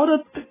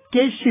عورت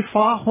کے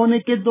شفا ہونے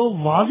کے 2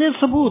 واضح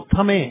ثبوت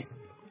ہمیں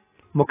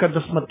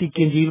مقدس متی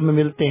کی انجیل میں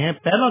ملتے ہیں۔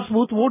 پہلا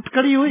ثبوت وہ اٹھ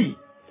کھڑی ہوئی،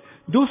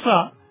 دوسرا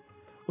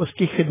اس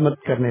کی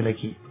خدمت کرنے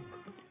لگی۔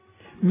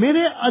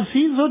 میرے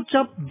عزیزو،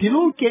 جب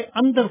دلوں کے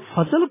اندر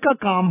فضل کا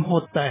کام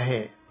ہوتا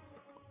ہے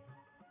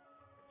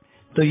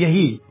تو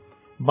یہی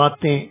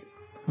باتیں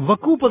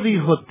وقوع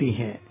پذیر ہوتی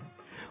ہیں۔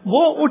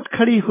 وہ اٹھ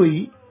کھڑی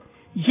ہوئی،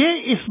 یہ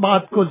اس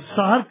بات کو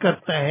ظاہر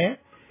کرتا ہے،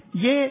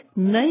 یہ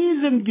نئی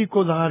زندگی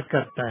کو ظاہر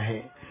کرتا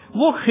ہے۔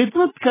 وہ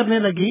خدمت کرنے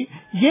لگی،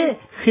 یہ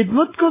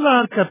خدمت کو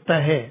ظاہر کرتا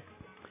ہے۔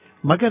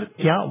 مگر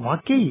کیا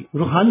واقعی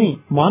روحانی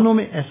معنوں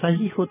میں ایسا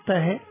ہی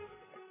ہوتا ہے؟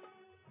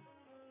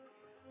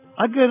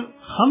 اگر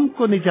ہم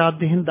کو نجات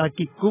دہندہ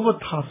کی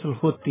قوت حاصل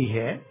ہوتی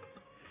ہے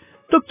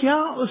تو کیا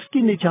اس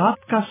کی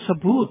نجات کا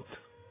ثبوت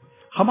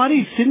ہماری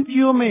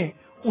زندگیوں میں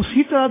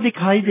اسی طرح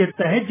دکھائی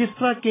دیتا ہے جس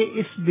طرح کہ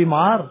اس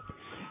بیمار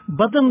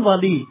بدن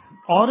والی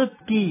عورت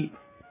کی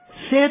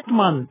صحت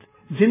مند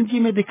زندگی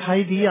میں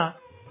دکھائی دیا؟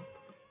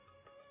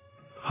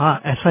 ہاں،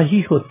 ایسا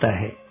ہی ہوتا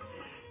ہے۔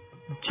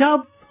 جب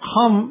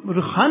ہم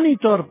روحانی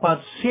طور پر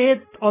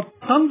صحت اور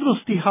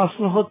تندرستی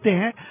حاصل ہوتے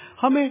ہیں،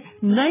 ہمیں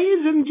نئی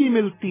زندگی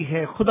ملتی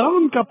ہے۔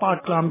 خداوند کا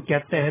پاک کلام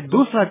کہتے ہیں،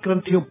 2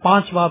 کرنتھیوں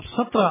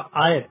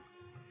 5:17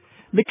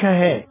 لکھا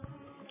ہے،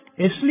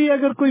 اس لیے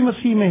اگر کوئی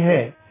مسیح میں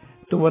ہے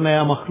تو وہ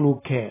نیا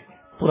مخلوق ہے،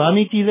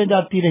 پرانی چیزیں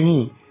جاتی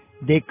رہیں،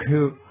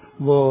 دیکھو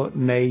وہ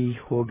نئی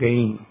ہو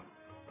گئیں۔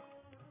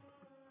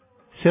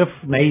 صرف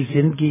نئی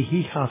زندگی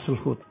ہی حاصل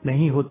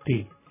نہیں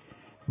ہوتی،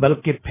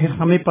 بلکہ پھر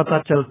ہمیں پتہ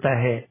چلتا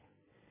ہے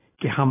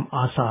کہ ہم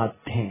آزاد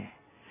ہیں۔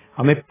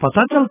 ہمیں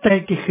پتہ چلتا ہے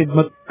کہ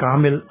خدمت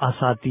کامل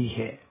آزادی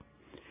ہے،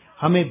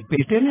 ہمیں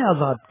بیٹے نے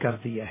آزاد کر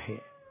دیا ہے۔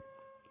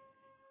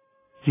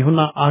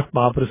 یوحنا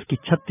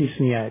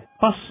 8:36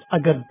 پس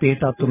اگر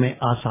بیٹا تمہیں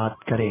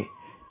آزاد کرے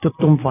تو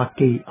تم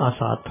واقعی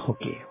آزاد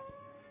ہوگے۔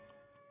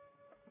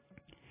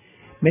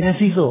 میرے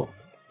عزیزو،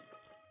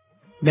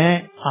 میں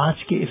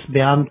آج کے اس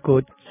بیان کو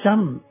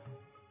چند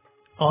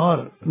اور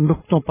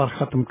نقطوں پر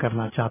ختم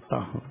کرنا چاہتا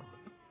ہوں۔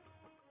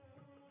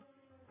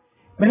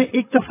 میں نے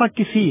ایک دفعہ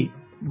کسی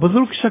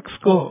بزرگ شخص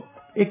کو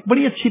ایک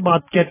بڑی اچھی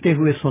بات کہتے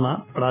ہوئے سنا،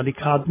 پڑھا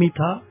لکھا آدمی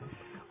تھا،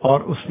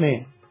 اور اس نے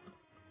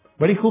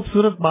بڑی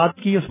خوبصورت بات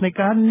کی۔ اس نے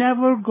کہا،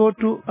 never go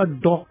to a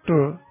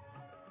doctor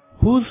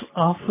whose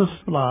office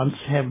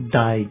plants have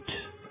died.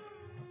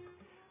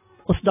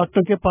 Us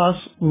doctor کے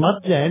پاس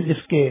مت جائیں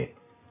جس کے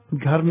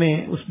گھر میں،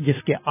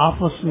 جس کے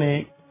آفس میں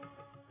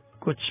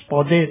کچھ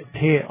پودے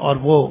تھے اور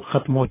وہ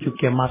ختم ہو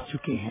چکے، مر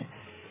چکے ہیں۔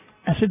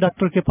 ایسے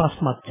ڈاکٹر کے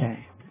پاس مت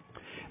جائیں۔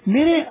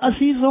 میرے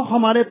عزیزوں،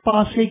 ہمارے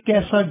پاس ایک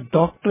ایسا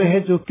ڈاکٹر ہے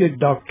جو کہ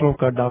ڈاکٹروں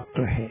کا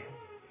ڈاکٹر ہے۔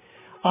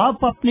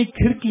 آپ اپنی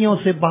کھڑکیوں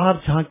سے باہر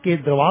جھانکے،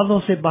 دروازوں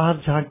سے باہر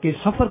جھانکے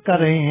سفر کر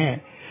رہے ہیں،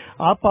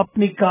 آپ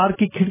اپنی کار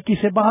کی کھڑکی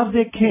سے باہر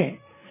دیکھیں،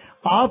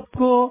 آپ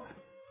کو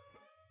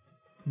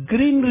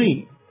گرینری،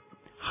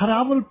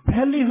 ہراول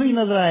پھیلی ہوئی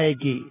نظر آئے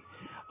گی،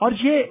 اور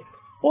یہ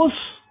اس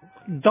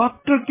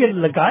ڈاکٹر کے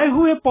لگائے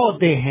ہوئے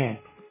پودے ہیں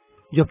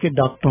جو کہ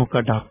ڈاکٹروں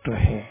کا ڈاکٹر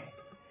ہے۔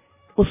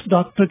 اس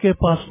ڈاکٹر کے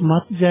پاس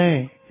مت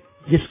جائیں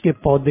جس کے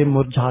پودے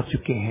مرجھا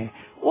چکے ہیں،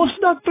 اس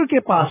ڈاکٹر کے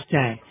پاس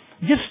جائیں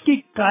جس کی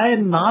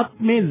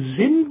کائنات میں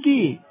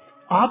زندگی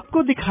آپ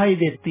کو دکھائی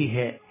دیتی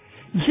ہے،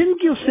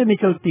 زندگی اس سے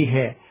نکلتی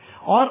ہے۔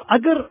 اور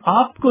اگر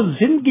آپ کو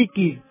زندگی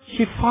کی،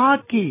 شفا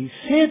کی،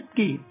 صحت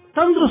کی،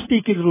 تندرستی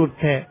کی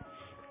ضرورت ہے،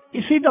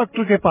 اسی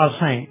ڈاکٹر کے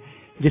پاس آئیں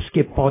جس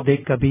کے پودے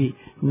کبھی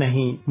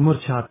نہیں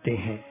مرجھاتے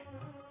ہیں۔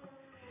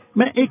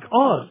 میں ایک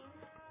اور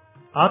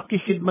آپ کی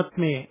خدمت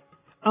میں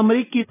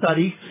امریکی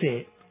تاریخ سے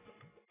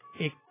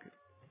ایک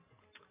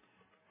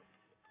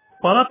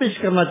پارا پیش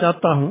کرنا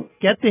چاہتا ہوں۔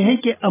 کہتے ہیں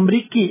کہ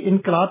امریکی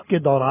انقلاب کے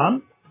دوران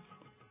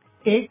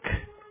ایک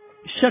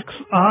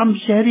شخص عام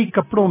شہری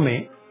کپڑوں میں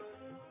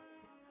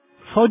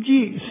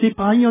فوجی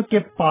سپاہیوں کے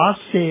پاس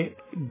سے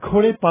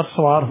گھوڑے پر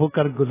سوار ہو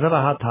کر گزر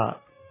رہا تھا،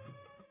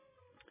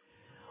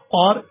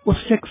 اور اس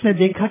شخص نے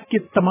دیکھا کہ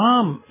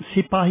تمام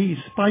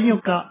سپاہیوں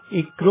کا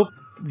ایک گروپ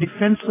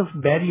ڈیفینسو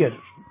بیریئر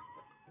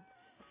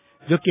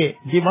جو کہ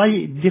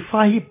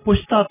دفاعی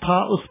پشتہ تھا،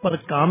 اس پر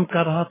کام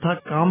کر رہا تھا۔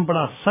 کام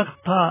بڑا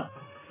سخت تھا،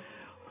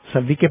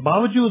 سردی کے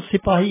باوجود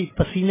سپاہی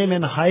پسینے میں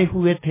نہائے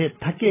ہوئے تھے،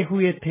 تھکے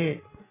ہوئے تھے،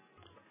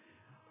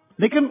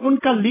 لیکن ان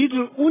کا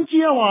لیڈر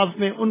اونچی آواز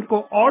میں ان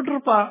کو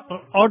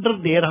آرڈر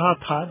دے رہا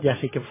تھا،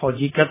 جیسے کہ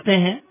فوجی کرتے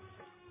ہیں،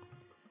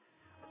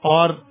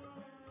 اور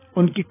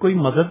ان کی کوئی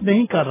مدد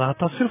نہیں کر رہا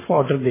تھا، صرف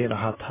آرڈر دے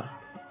رہا تھا۔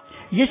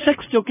 یہ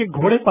شخص جو کہ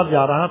گھوڑے پر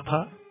جا رہا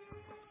تھا،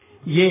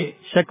 یہ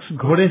شخص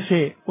گھوڑے سے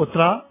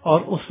اترا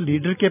اور اس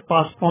لیڈر کے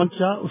پاس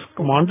پہنچا، اس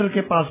کمانڈر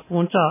کے پاس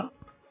پہنچا،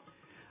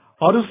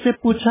 اور اس سے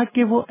پوچھا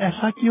کہ وہ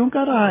ایسا کیوں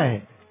کر رہا ہے،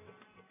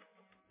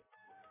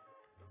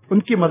 ان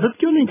کی مدد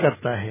کیوں نہیں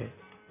کرتا ہے۔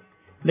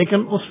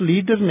 لیکن اس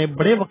لیڈر نے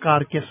بڑے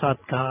وقار کے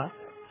ساتھ کہا،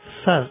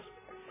 سر،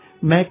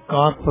 میں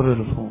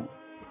کارپورل ہوں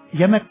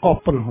یا میں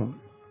کوپل ہوں۔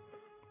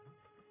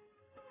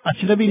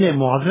 اجنبی نے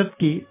معذرت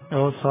کی،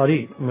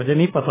 سوری مجھے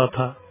نہیں پتا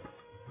تھا،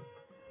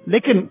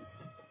 لیکن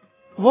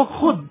وہ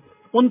خود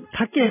ان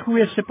تھکے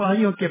ہوئے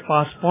سپاہیوں کے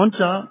پاس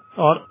پہنچا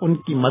اور ان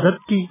کی مدد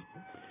کی،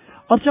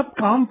 اور جب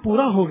کام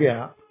پورا ہو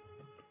گیا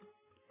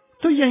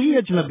تو یہی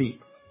اجنبی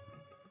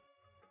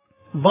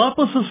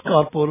واپس اس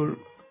کارپورل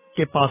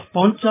کے پاس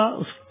پہنچا،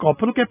 اس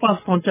کارپورل کے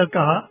پاس پہنچا،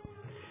 کہا،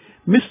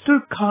 مسٹر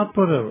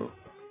کارپورل،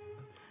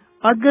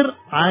 اگر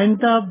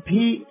آئندہ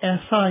بھی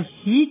ایسا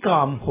ہی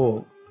کام ہو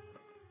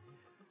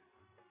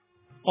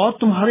اور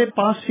تمہارے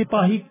پاس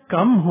سپاہی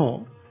کم ہو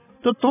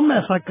تو تم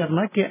ایسا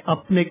کرنا کہ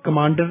اپنے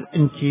کمانڈر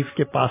ان چیف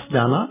کے پاس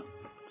جانا،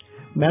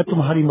 میں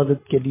تمہاری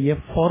مدد کے لیے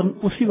فوراً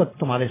اسی وقت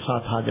تمہارے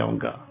ساتھ آ جاؤں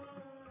گا۔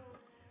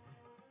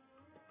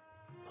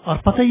 اور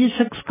پتہ یہ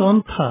شخص کون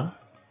تھا؟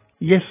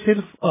 یہ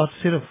صرف اور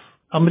صرف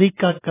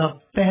امریکہ کا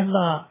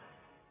پہلا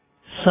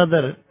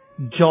صدر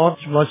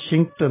جارج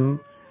واشنگٹن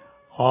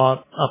اور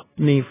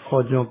اپنی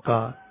فوجوں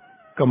کا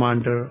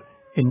کمانڈر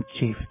ان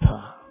چیف تھا۔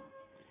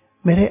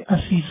 میرے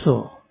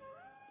عزیزو،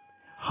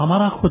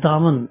 ہمارا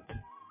خداوند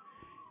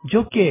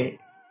جو کہ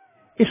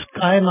اس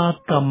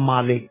کائنات کا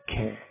مالک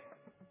ہے،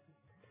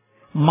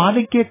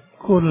 مالک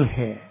کل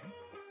ہے،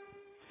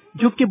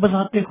 جو کہ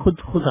بذات خود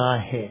خدا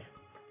ہے،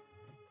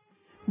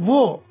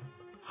 وہ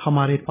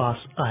ہمارے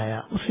پاس آیا،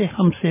 اسے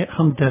ہم سے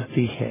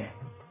ہمدردی ہے،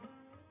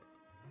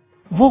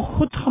 وہ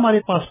خود ہمارے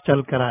پاس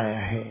چل کر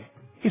آیا ہے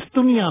اس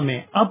دنیا میں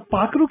اب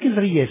پاکرو کے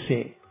ذریعے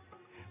سے۔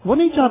 وہ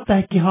نہیں چاہتا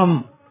ہے کہ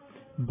ہم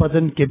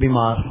بدن کے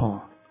بیمار ہوں،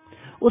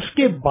 اس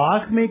کے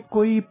باغ میں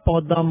کوئی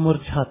پودا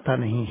مرجھاتا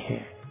نہیں ہے،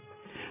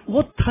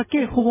 وہ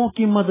تھکے ہووں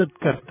کی مدد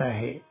کرتا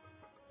ہے،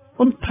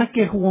 ان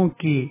تھکے ہووں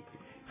کی،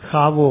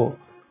 خواہ وہ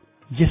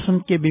جسم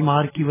کے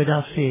بیمار کی وجہ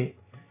سے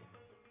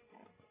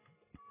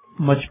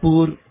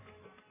مجبور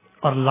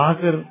اور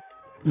لاغر،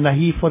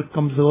 نحیف اور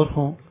کمزور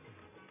ہوں،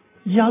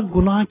 یا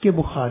گناہ کے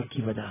بخار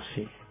کی وجہ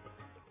سے۔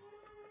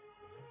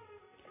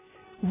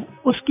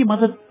 اس کی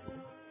مدد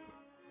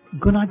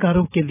گناہ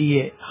گاروں کے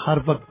لیے ہر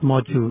وقت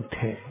موجود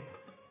ہے۔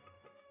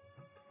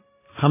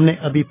 ہم نے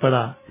ابھی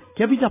پڑھا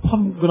کہ ابھی جب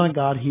ہم گناہ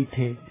گار ہی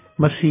تھے،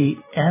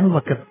 مسیح عین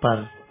وقت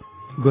پر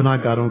گناہ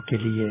گاروں کے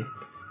لیے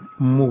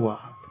موا۔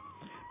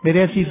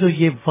 میرے عزیزو،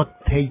 یہ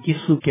وقت ہے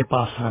یسوع کے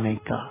پاس آنے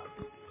کا۔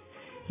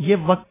 یہ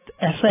وقت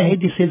ایسا ہے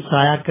جسے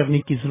ضائع کرنے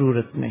کی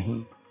ضرورت نہیں۔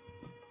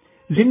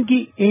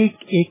 زندگی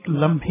ایک ایک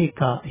لمحے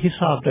کا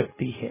حساب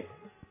رکھتی ہے،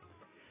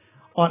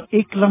 اور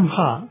ایک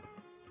لمحہ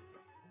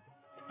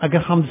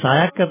اگر ہم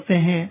ضائع کرتے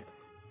ہیں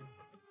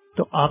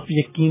تو آپ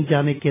یقین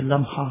جانے کہ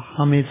لمحہ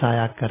ہمیں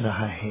ضائع کر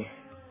رہا ہے۔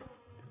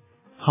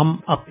 ہم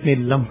اپنے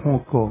لمحوں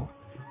کو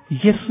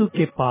یسوع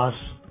کے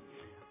پاس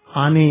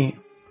آنے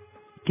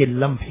کے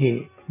لمحے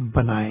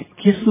بنائیں،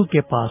 یسوع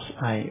کے پاس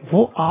آئے،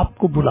 وہ آپ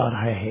کو بلا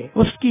رہا ہے۔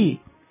 اس کی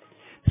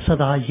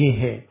صدا یہ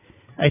ہے،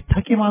 اے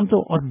تھکے ماندو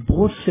اور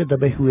بوجھ سے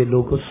دبے ہوئے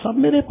لوگوں، سب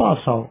میرے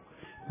پاس آؤ،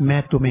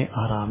 میں تمہیں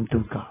آرام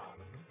دوں گا۔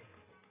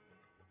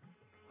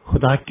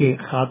 خدا کے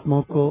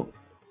خادموں کو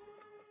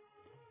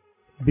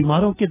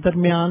بیماروں کے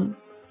درمیان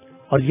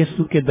اور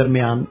یسوع کے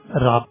درمیان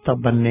رابطہ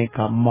بننے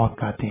کا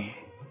موقع دیں۔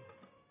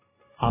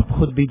 آپ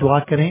خود بھی دعا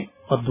کریں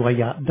اور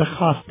دعائیں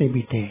درخواستیں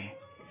بھی دیں۔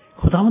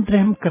 خداوند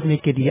رحم کرنے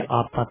کے لیے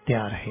آپ کا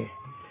تیار ہے۔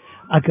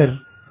 اگر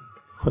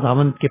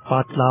خداوند کے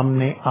پاک کلام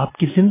نے آپ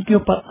کی زندگیوں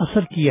پر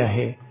اثر کیا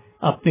ہے،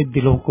 اپنے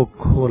دلوں کو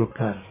کھول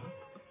کر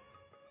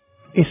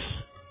اس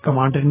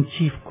کمانڈر ان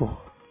چیف کو،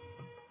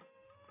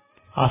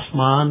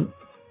 آسمان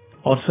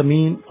اور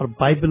زمین اور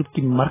بائبل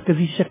کی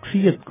مرکزی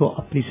شخصیت کو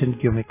اپنی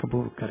زندگیوں میں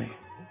قبول کریں۔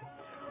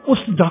 اس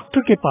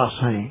ڈاکٹر کے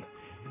پاس آئیں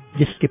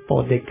جس کے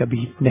پودے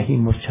کبھی نہیں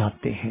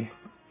مرجھاتے ہیں۔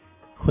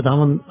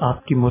 خداوند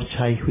آپ کی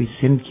مرجھائی ہوئی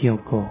زندگیوں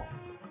کو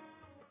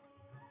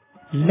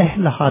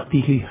لہلہاتی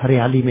ہوئی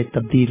ہریالی میں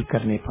تبدیل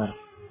کرنے پر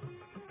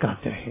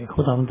قادر ہے۔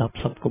 خداوند آپ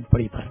سب کو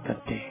بڑی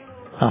برکت دے،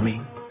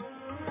 آمین۔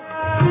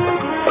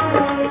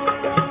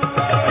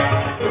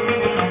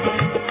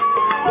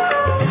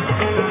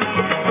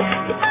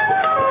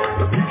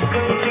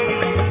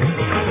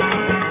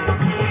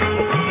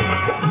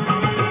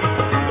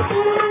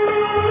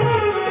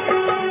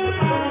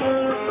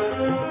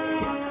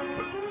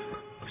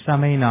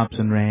 سامعین، آپ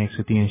سن رہے ہیں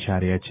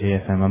 103.6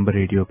 FM امبر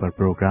ریڈیو پر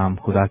پروگرام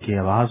خدا کی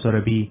آواز، اور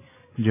ابھی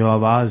جو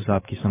آواز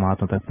آپ کی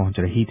سماعتوں تک پہنچ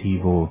رہی تھی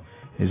وہ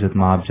عزت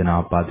مآب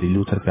جناب پادری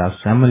لوتھر پیاس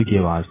سیمول کی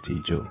آواز تھی،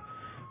 جو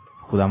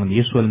خداوند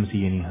یسوع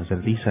المسیح یعنی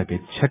حضرت عیسیٰ کے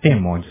چھٹے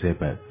معجزے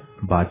پر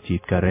بات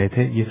چیت کر رہے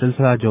تھے۔ یہ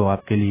سلسلہ جو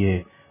آپ کے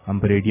لیے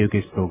امبر ریڈیو کے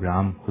اس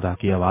پروگرام خدا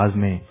کی آواز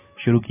میں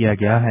شروع کیا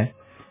گیا ہے،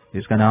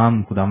 جس کا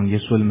نام خداوند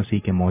یسوع المسیح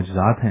کے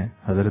معجزات ہیں،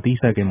 حضرت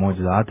عیسیٰ کے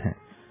معجزات ہیں،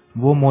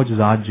 وہ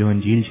معجزات جو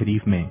انجیل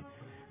شریف میں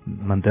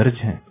مندرج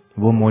ہیں،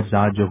 وہ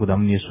معجزات جو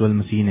خداوند یسوع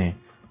المسیح نے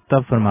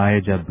تب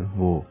فرمائے جب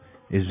وہ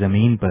اس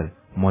زمین پر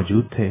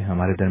موجود تھے،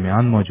 ہمارے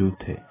درمیان موجود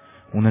تھے۔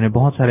 انہوں نے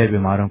بہت سارے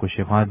بیماروں کو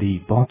شفا دی،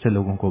 بہت سے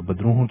لوگوں کو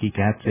بدروحوں کی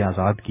قید سے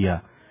آزاد کیا،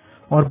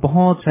 اور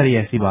بہت ساری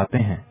ایسی باتیں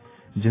ہیں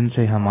جن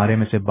سے ہمارے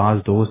میں سے بعض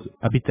دوست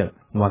ابھی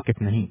تک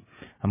واقف نہیں۔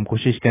 ہم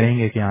کوشش کریں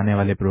گے کہ آنے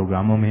والے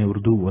پروگراموں میں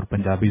اردو اور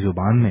پنجابی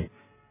زبان میں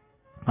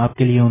آپ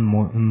کے لیے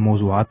ان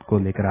موضوعات کو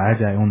لے کر آیا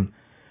جائے، ان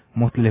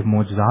مختلف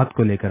معجزات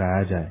کو لے کر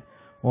آیا جائے،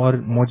 اور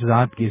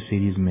معجزات کی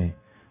سیریز میں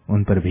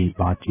ان پر بھی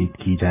بات چیت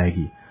کی جائے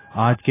گی۔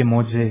 آج کے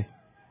معجزے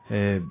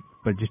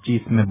پر جس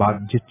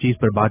چیز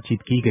پر بات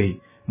چیت کی گئی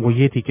وہ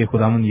یہ تھی کہ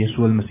خداوند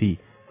یسوع المسیح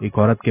ایک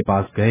عورت کے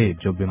پاس گئے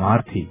جو بیمار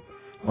تھی،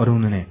 اور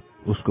انہوں نے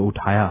اس کو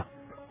اٹھایا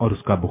اور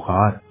اس کا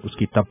بخار، اس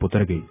کی تپ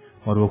اتر گئی،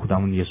 اور وہ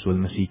خداوند یسوع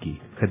المسیح کی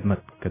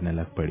خدمت کرنے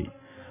لگ پڑی۔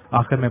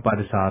 آخر میں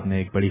پادری صاحب نے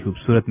ایک بڑی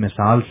خوبصورت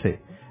مثال سے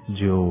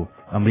جو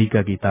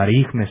امریکہ کی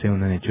تاریخ میں سے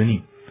انہوں نے چنی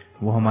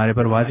وہ ہمارے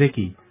پر واضح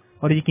کی،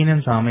 اور یقیناً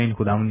سامعین،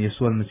 خداوند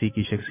یسوع المسیح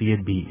کی شخصیت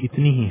بھی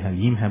اتنی ہی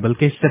حلیم ہے،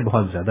 بلکہ اس سے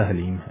بہت زیادہ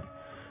حلیم ہے۔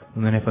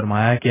 انہوں نے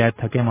فرمایا کہ اے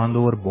تھکے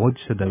ماندو اور بوجھ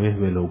سے دبے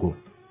ہوئے لوگوں،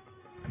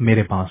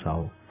 میرے پاس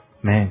آؤ،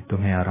 میں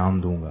تمہیں آرام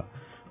دوں گا۔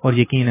 اور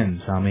یقیناً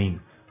سامعین،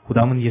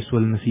 خداوند یسوع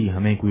المسیح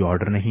ہمیں کوئی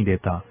آرڈر نہیں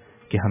دیتا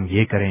کہ ہم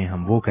یہ کریں،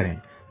 ہم وہ کریں۔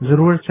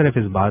 ضرورت صرف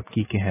اس بات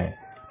کی ہے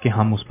کہ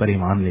ہم اس پر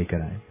ایمان لے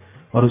کر آئیں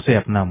اور اسے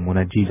اپنا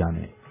منجی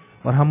جانیں،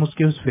 اور ہم اس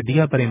کے اس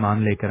فدیہ پر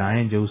ایمان لے کر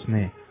آئیں جو اس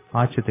نے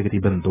آج سے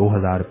تقریباً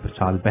 2000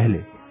 سال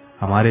پہلے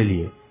ہمارے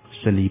لیے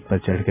صلیب پر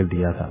چڑھ کر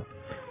دیا تھا۔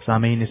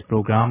 سامعین، اس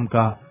پروگرام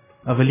کا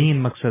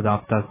اولین مقصد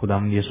آپ تک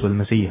خداوند یسوع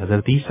المسیح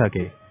حضرت عیسیٰ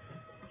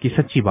کی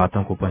سچی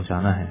باتوں کو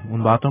پہنچانا ہے،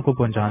 ان باتوں کو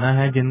پہنچانا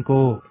ہے جن کو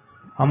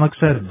ہم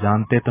اکثر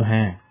جانتے تو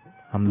ہیں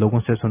ہم لوگوں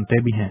سے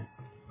سنتے بھی ہیں،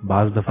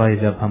 بعض دفعہ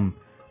جب ہم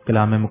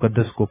کلام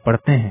مقدس کو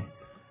پڑھتے ہیں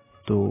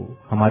تو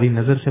ہماری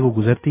نظر سے وہ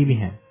گزرتی بھی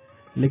ہیں،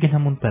 لیکن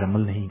ہم ان پر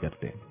عمل نہیں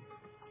کرتے،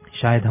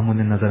 شاید ہم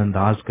انہیں نظر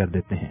انداز کر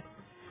دیتے ہیں۔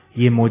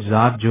 یہ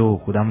معجزات جو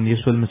خداوند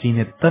یسوع المسیح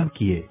نے تب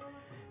کیے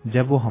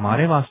جب وہ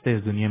ہمارے واسطے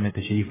اس دنیا میں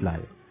تشریف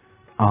لائے،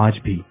 آج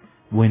بھی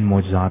وہ ان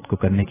معجزات کو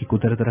کرنے کی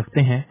قدرت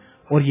رکھتے ہیں،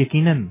 اور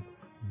یقیناً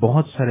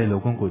بہت سارے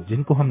لوگوں کو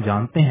جن کو ہم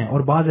جانتے ہیں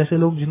اور بعض ایسے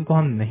لوگ جن کو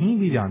ہم نہیں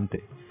بھی جانتے،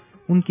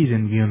 ان کی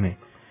زندگیوں میں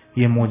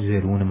یہ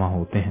معجزے رونما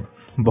ہوتے ہیں۔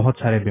 بہت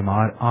سارے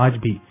بیمار آج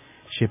بھی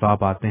شفا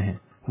پاتے ہیں۔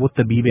 وہ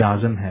طبیب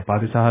اعظم ہے۔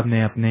 پادری صاحب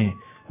نے اپنے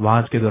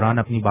وعظ کے دوران،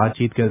 اپنی بات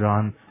چیت کے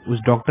دوران اس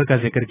ڈاکٹر کا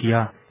ذکر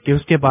کیا کہ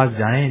اس کے پاس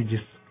جائیں جس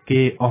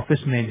کے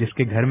آفس میں، جس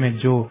کے گھر میں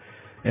جو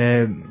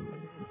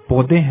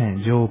پودے ہیں،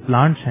 جو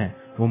پلانٹس ہیں،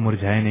 وہ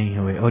مرجھائے نہیں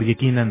ہوئے۔ اور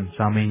یقیناً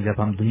سامعین، جب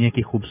ہم دنیا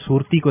کی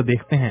خوبصورتی کو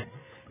دیکھتے ہیں،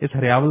 اس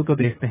ہریاول کو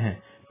دیکھتے ہیں،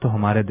 تو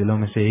ہمارے دلوں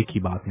میں سے ایک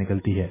ہی بات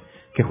نکلتی ہے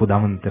کہ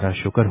خداوند تیرا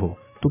شکر ہو،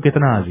 تو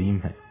کتنا عظیم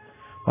ہے۔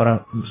 اور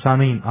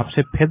سامعین، آپ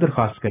سے پھر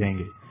درخواست کریں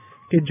گے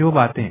کہ جو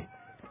باتیں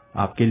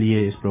آپ کے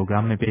لیے اس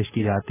پروگرام میں پیش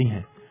کی جاتی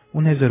ہیں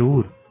انہیں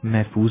ضرور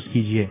محفوظ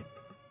کیجیے،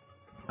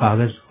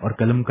 کاغذ اور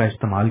قلم کا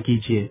استعمال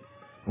کیجیے۔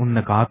 ان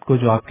نکات کو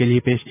جو آپ کے لیے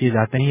پیش کیے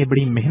جاتے ہیں، یہ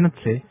بڑی محنت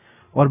سے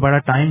اور بڑا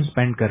ٹائم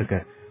سپینڈ کر کر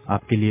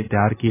آپ کے لیے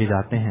تیار کیے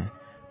جاتے ہیں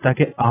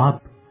تاکہ آپ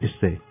اس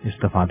سے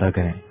استفادہ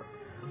کریں۔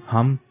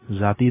 ہم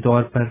ذاتی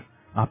طور پر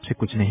آپ سے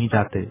کچھ نہیں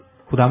چاہتے،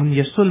 خداوند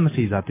یسوع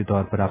المسیح ذاتی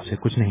طور پر آپ سے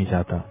کچھ نہیں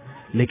چاہتا،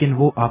 لیکن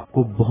وہ آپ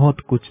کو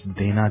بہت کچھ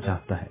دینا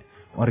چاہتا ہے۔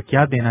 اور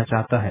کیا دینا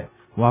چاہتا ہے؟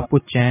 وہ آپ کو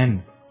چین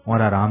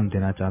اور آرام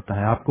دینا چاہتا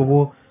ہے، آپ کو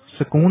وہ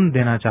سکون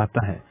دینا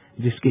چاہتا ہے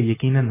جس کے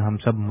یقیناً ہم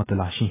سب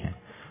متلاشی ہیں۔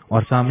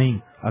 اور سامعین،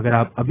 اگر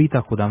آپ ابھی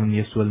تک خداوند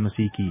یسوع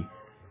المسیح کی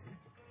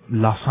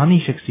لاسانی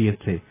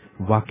شخصیت سے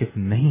واقف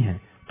نہیں ہیں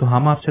تو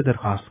ہم آپ سے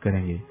درخواست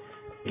کریں گے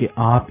کہ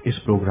آپ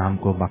اس پروگرام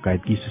کو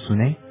باقاعدگی سے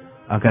سنیں۔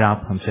 اگر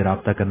آپ ہم سے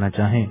رابطہ کرنا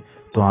چاہیں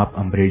تو آپ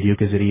ہم ریڈیو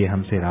کے ذریعے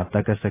ہم سے رابطہ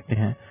کر سکتے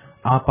ہیں۔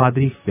 آپ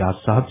پادری فیاض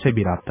صاحب سے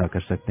بھی رابطہ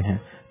کر سکتے ہیں۔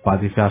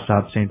 پادری فیاض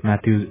صاحب سینٹ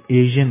میتھیوز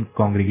ایشین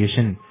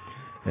کانگریگیشن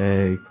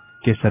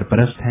کے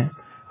سرپرست ہیں۔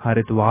 ہر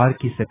اتوار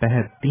کی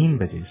سپہر 3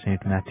 بجے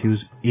سینٹ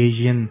میتھیوز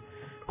ایشین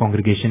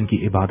کانگریگیشن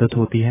کی عبادت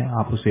ہوتی ہے،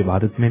 آپ اس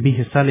عبادت میں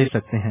بھی حصہ لے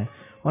سکتے ہیں۔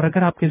 اور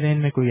اگر آپ کے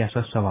ذہن میں کوئی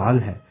ایسا سوال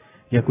ہے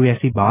یا کوئی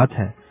ایسی بات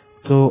ہے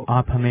تو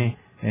آپ ہمیں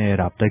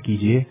رابطہ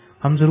کیجیے،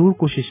 ہم ضرور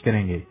کوشش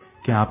کریں گے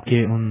کہ آپ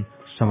کے ان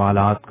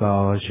سوالات کا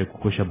اور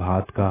شکوک و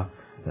شبہات کا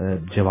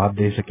جواب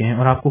دے سکیں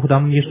اور آپ کو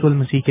خداوند یسوع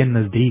المسیح کے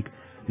نزدیک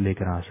لے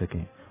کر آ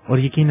سکیں۔ اور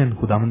یقیناً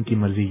خداوند کی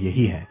مرضی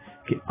یہی ہے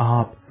کہ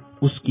آپ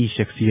اس کی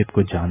شخصیت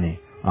کو جانیں،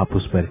 آپ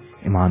اس پر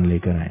ایمان لے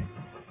کر آئیں۔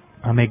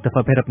 ہم ایک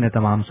دفعہ پھر اپنے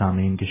تمام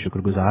سامعین کے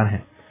شکر گزار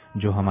ہیں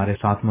جو ہمارے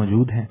ساتھ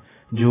موجود ہیں،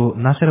 جو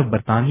نہ صرف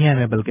برطانیہ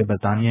میں بلکہ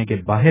برطانیہ کے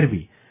باہر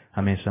بھی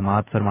ہمیں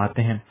سماعت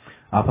فرماتے ہیں۔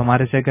 آپ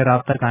ہمارے سے اگر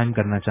رابطہ قائم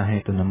کرنا چاہیں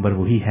تو نمبر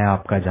وہی ہے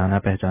آپ کا جانا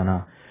پہچانا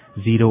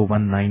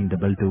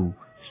 01922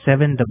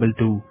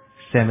 722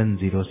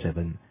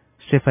 707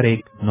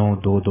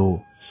 01922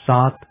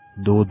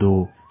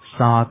 722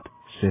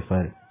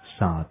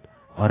 707۔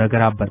 اور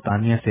اگر آپ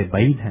برطانیہ سے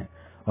بعید ہیں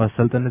اور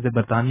سلطنت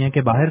برطانیہ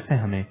کے باہر سے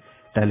ہمیں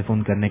ٹیلی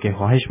فون کرنے کے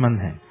خواہش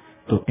مند ہیں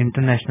تو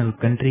انٹرنیشنل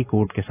کنٹری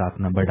کوڈ کے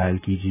ساتھ نمبر ڈائل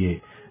کیجئے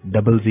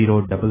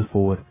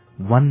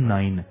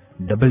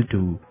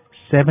 00441922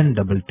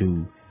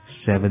 722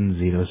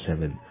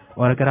 707۔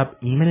 اور اگر آپ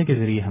ای میل کے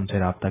ذریعے ہم سے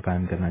رابطہ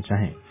قائم کرنا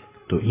چاہیں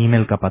تو ای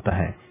میل کا پتہ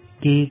ہے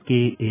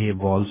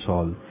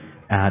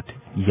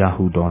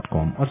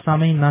kkavalsall@yahoo.com۔ اور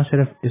سامعین، نہ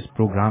صرف اس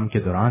پروگرام کے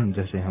دوران،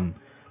 جیسے ہم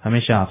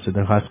ہمیشہ آپ سے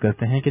درخواست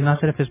کرتے ہیں کہ نہ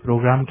صرف اس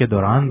پروگرام کے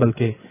دوران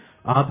بلکہ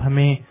آپ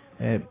ہمیں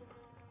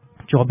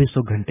 24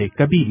 گھنٹے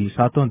کبھی بھی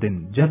 7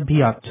 دن جب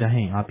بھی آپ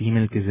چاہیں آپ ای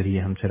میل کے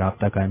ذریعے ہم سے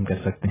رابطہ قائم کر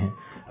سکتے ہیں۔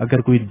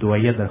 اگر کوئی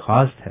دعائیہ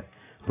درخواست ہے،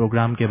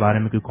 پروگرام کے بارے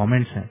میں کوئی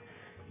کامنٹس ہیں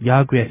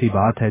یا کوئی ایسی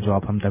بات ہے جو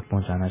آپ ہم تک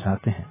پہنچانا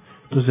چاہتے ہیں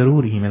تو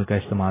ضرور ای میل کا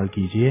استعمال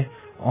کیجئے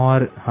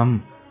اور ہم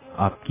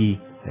آپ کی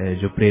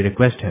جو پرے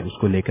ریکویسٹ ہے اس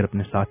کو لے کر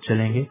اپنے ساتھ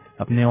چلیں گے،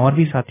 اپنے اور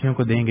بھی ساتھیوں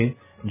کو دیں گے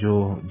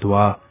جو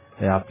دعا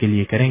آپ کے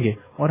لیے کریں گے۔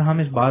 اور ہم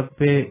اس بات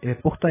پہ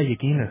پختہ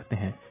یقین رکھتے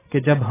ہیں کہ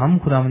جب ہم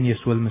خداوند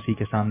یسوع المسیح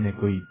کے سامنے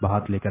کوئی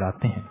بات لے کر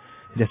آتے ہیں،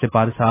 جیسے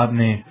پادری صاحب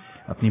نے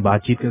اپنی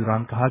بات چیت کے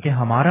دوران کہا کہ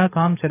ہمارا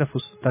کام صرف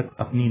اس تک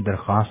اپنی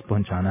درخواست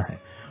پہنچانا ہے،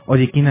 اور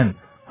یقیناً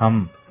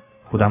ہم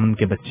خداوند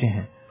کے بچے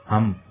ہیں،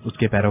 ہم اس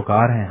کے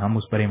پیروکار ہیں، ہم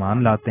اس پر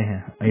ایمان لاتے ہیں،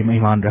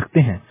 ایمان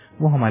رکھتے ہیں۔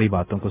 وہ ہماری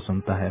باتوں کو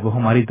سنتا ہے، وہ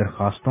ہماری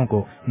درخواستوں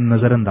کو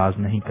نظر انداز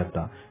نہیں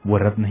کرتا، وہ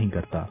رد نہیں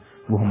کرتا،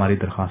 وہ ہماری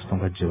درخواستوں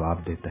کا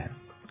جواب دیتا ہے۔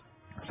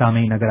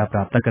 سامعین، اگر آپ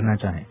رابطہ کرنا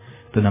چاہیں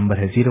تو نمبر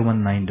ہے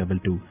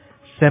 01922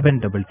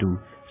 722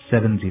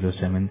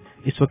 707۔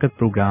 اس وقت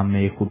پروگرام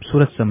میں ایک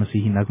خوبصورت سا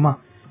مسیحی نغمہ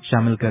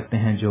شامل کرتے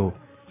ہیں جو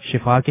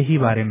شفا کے ہی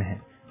بارے میں ہے۔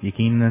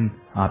 یقیناً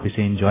آپ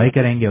اسے انجوائے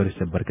کریں گے اور اس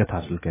سے برکت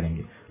حاصل کریں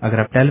گے۔ اگر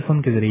آپ ٹیلی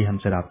فون کے ذریعے ہم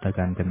سے رابطہ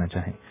قائم کرنا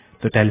چاہیں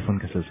تو ٹیلی فون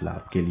کا سلسلہ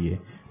آپ کے لیے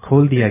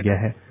کھول دیا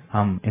گیا ہے۔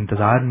 ہم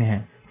انتظار میں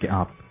ہیں کہ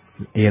آپ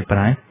ایئر پر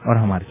آئیں اور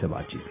ہمارے سے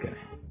بات چیت کریں۔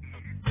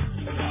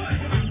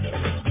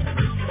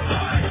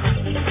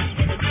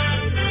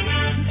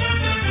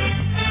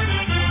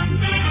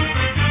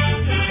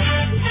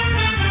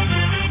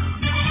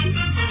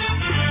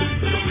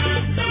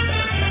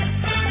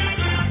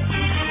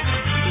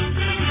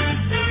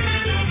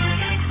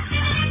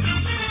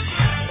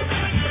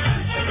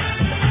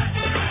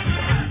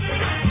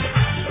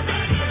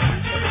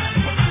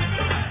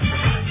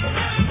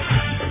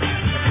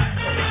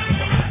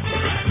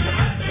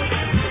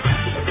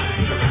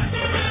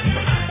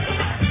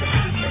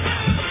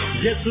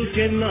 यसु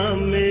के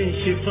नाम में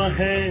शिफा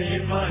है,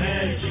 शिफा है,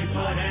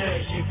 शिफा है,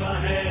 शिफा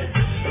है।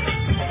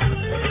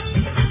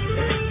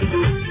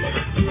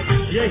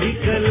 यही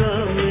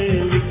कलाम में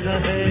लिखा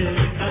है,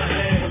 लिखा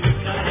है,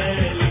 लिखा है,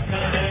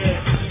 लिखा है।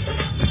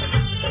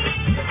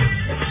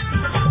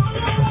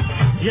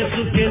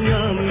 यसु के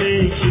नाम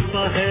में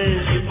शिफा है,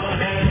 शिफा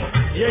है।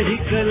 यही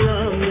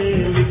कलाम में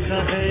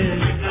लिखा है,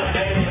 लिखा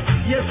है।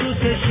 यसु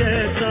से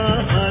शैतान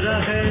हारा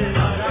है,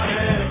 हारा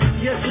है।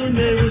 यसु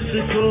ने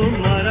उसको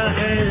मारा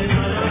है,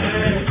 मारा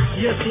है।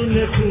 यसु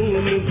ने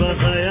खून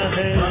बहाया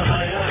है,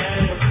 बहाया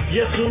है।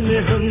 यसु ने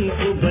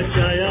हमको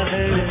बचाया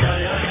है,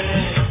 बचाया है।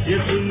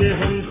 यसु ने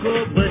हमको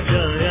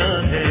बचाया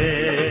है।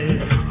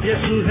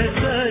 यसु है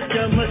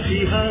सच्चा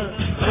मसीहा।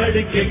 पढ़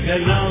के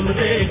कलाम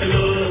देख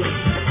लो,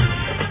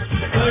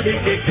 पढ़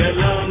के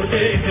कलाम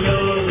देख लो,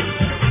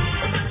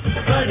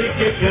 पढ़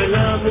के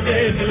कलाम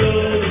देख लो,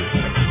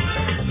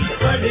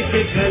 पढ़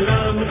के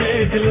कलाम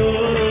देख लो,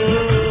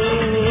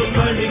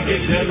 पढ़ के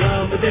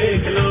कलाम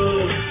देख लो,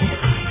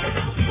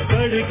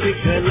 पढ़ के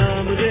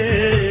कलाम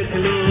देख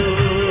लो।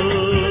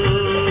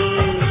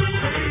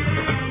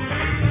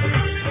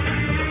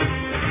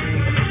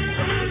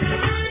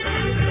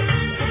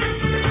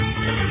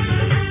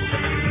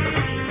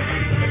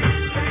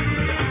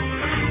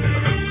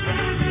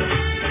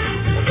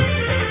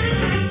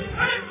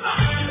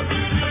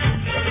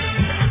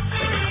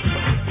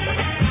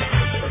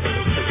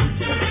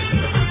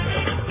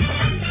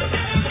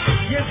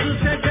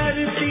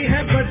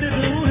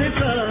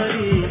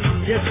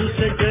 यसु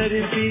से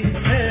डरती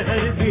है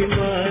हर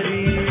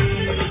बीमारी,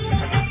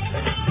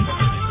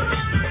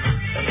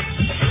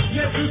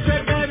 यसु से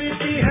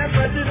डरती है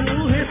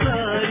बदरूह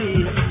सारी।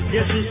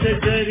 यसु से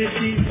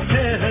डरती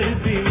है हर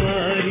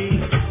बीमारी।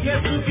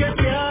 यसु के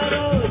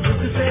प्यारो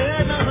दुख से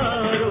न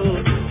हारो,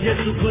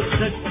 यसु को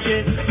सच्चे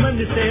मन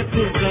से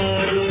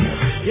पुकारो।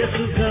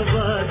 यसु का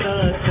वादा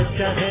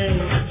सच्चा है,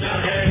 सच्चा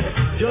है।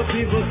 जो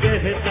भी वो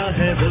कहता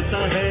है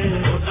होता है,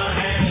 होता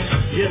है।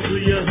 यसु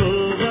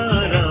यहोवा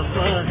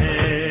राफा है,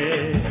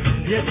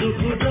 यसु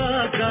खुदा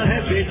का है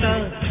बेटा।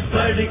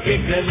 पढ़ के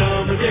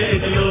कलाम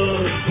देख लो,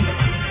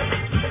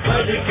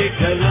 पढ़ के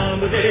कलाम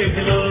देख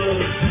लो,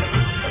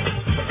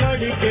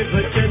 पढ़ के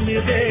वचन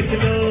देख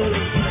लो,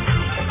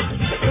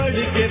 पढ़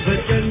के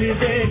वचन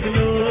देख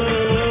लो,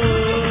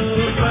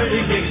 पढ़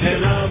के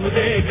कलाम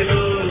देख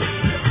लो,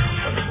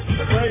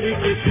 पढ़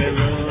के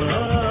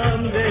कलाम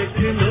देख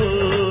लो।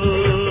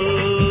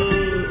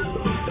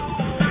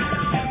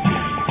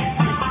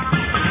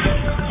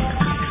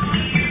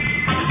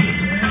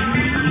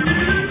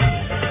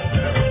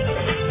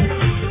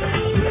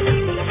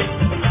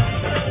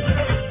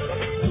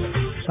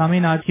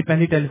 सामीन, आज की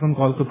पहली टेलीफोन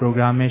कॉल को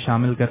प्रोग्राम में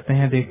शामिल करते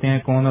हैं। देखते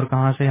हैं कौन और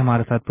कहां से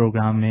हमारे साथ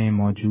प्रोग्राम में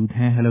मौजूद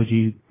हैं। हेलो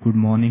जी, गुड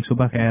मॉर्निंग,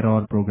 सुबह खैर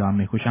और प्रोग्राम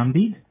में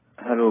खुशामदीद।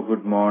 हेलो,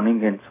 गुड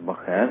मॉर्निंग एंड सुबह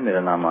खैर।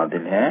 मेरा नाम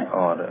आदिल है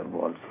और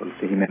वॉलफुल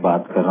से ही मैं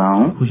बात कर रहा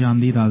हूँ।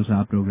 खुशामदीद आल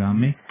साहब प्रोग्राम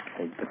में।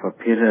 एक दफा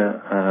फिर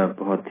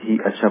बहुत ही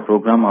अच्छा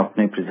प्रोग्राम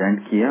आपने प्रेजेंट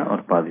किया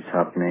और पादी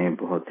साहब ने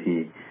बहुत ही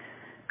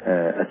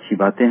अच्छी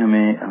बातें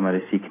हमें हमारे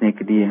सीखने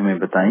के लिए हमें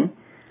बताई।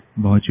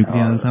 बहुत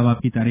शुक्रिया आल साहब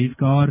आपकी तारीफ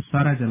का, और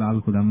सारा जलाल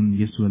खुदावंद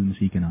यीशु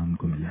मसीह के नाम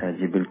को मिला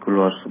जी। बिल्कुल।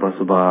 और सुबह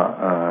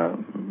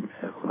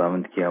सुबह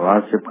खुदावंद की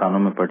आवाज जब कानों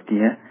में पड़ती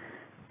है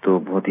तो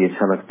बहुत ही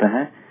अच्छा लगता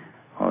है।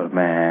 और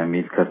मैं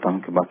उम्मीद करता हूँ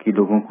कि बाकी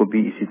लोगों को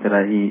भी इसी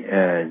तरह ही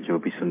जो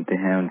भी सुनते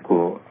हैं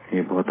उनको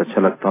ये बहुत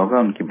अच्छा लगता होगा।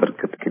 उनकी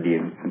बरकत के लिए,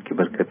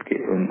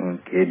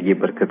 उनके लिए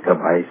बरकत का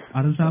बाइस।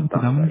 आदिल साहब,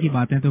 खुदावंद की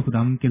बातें तो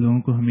खुदावंद के लोगों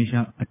को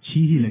हमेशा अच्छी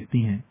ही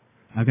लगती हैं।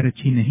 अगर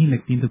अच्छी नहीं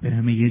लगती तो फिर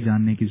हमें ये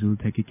जानने की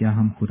जरूरत है कि क्या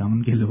हम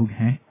खुदावंद के लोग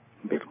हैं।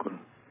 बिल्कुल।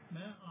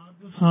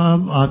 मैं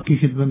साहब आपकी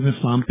खिदमत में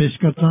सलाम पेश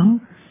करता हूँ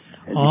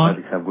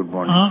और गुड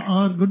मॉर्निंग।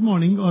 और गुड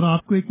मॉर्निंग। और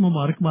आपको एक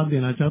मुबारकबाद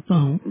देना चाहता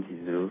हूँ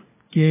जी जरूर,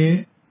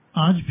 कि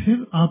आज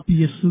फिर आप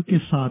यीशु के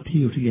साथ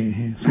ही उठ गए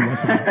हैं सुबह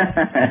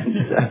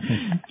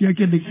सुबह।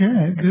 क्योंकि लिखा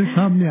है मेरे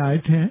सामने आए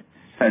थे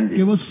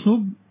कि वो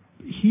सुबह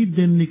ही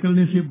दिन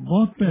निकलने से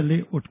बहुत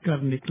पहले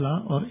उठकर निकला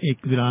और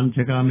एक वीरान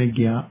जगह में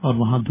गया और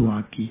वहाँ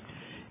दुआ की।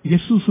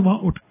 यीशु सुबह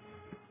उठ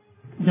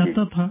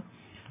जाता था।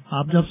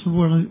 आप जब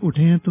सुबह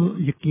उठे हैं तो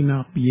यकीन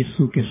आप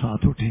यीशु के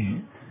साथ उठे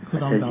हैं।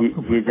 अच्छा जी,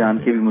 ये जान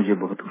के भी मुझे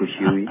बहुत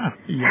खुशी हुई।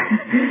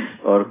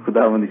 और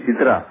खुदावंद इसी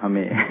तरह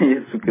हमें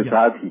यीशु के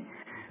साथ ही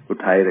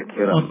उठाए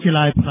रखे और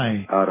खिलाए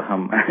पिलाए और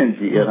हम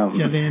जी हम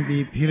चलें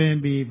भी,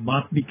 फिरें भी,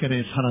 बात भी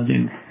करें सारा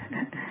दिन।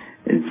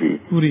 जी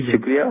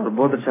शुक्रिया। और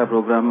बहुत अच्छा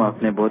प्रोग्राम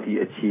आपने, बहुत ही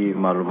अच्छी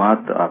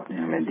मालूमात आपने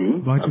हमें दी।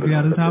 बहुत शुक्रिया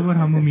आदिल साहब। और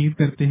हम उम्मीद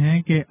करते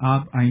हैं कि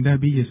आप आइंदा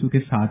भी यीशु के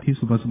साथ ही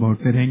सुबह सुबह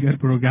उठते रहेंगे और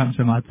प्रोग्राम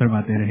समाप्त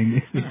करवाते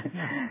रहेंगे।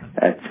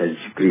 अच्छा,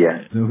 शुक्रिया।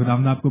 तो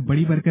खुदावंद आपको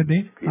बड़ी बरकत दे।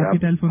 आपकी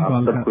टेलीफोन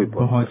कॉल का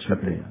बहुत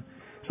शुक्रिया।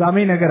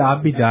 सामीन, अगर आप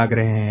भी जाग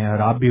रहे हैं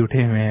और आप भी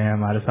उठे हुए हैं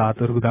हमारे साथ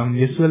और खुदावंद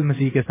यीशु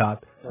मसीह के साथ,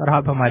 और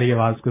आप हमारी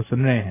आवाज को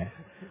सुन रहे हैं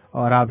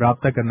और आप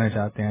राब्ता करना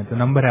चाहते हैं, तो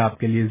नंबर है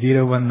आपके लिए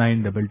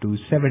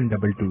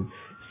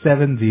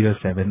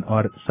 01922722707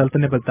 और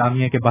सल्तनत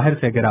बरतानिया के बाहर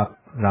से अगर आप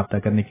राब्ता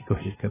करने की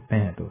कोशिश करते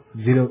हैं तो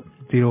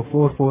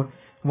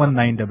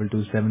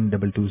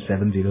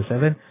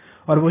 0044192272207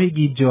 اور وہی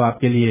گیت جو آپ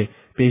کے لیے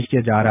پیش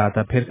کیا جا رہا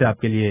تھا پھر سے آپ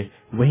کے لیے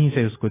وہیں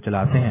سے اس کو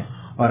چلاتے ہیں.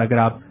 اور اگر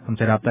آپ ہم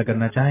سے رابطہ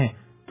کرنا چاہیں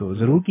تو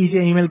ضرور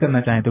کیجیے. ای میل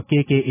کرنا چاہیں تو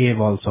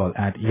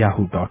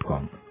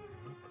kkavalsall@yahoo.com.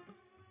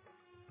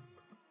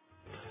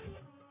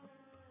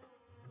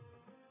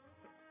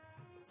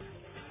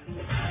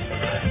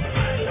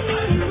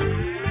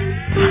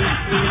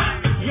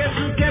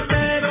 یسوع کے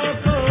پیروں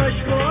کو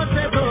اشکوں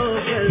سے دھو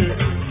کر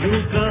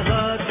یوں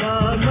کہا تھا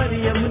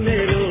مریم نے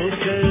رو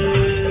کر.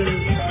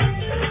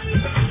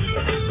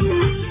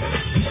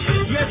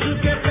 یسوع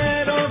کے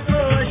پیروں کو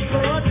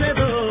اشکوں سے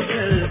دھو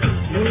کر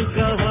یوں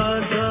کہا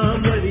تھا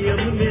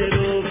مریم نے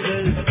رو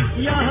کر.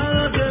 یہاں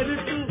اگر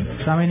تو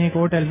سامعین ایک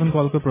اور ٹیلیفون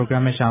کال کو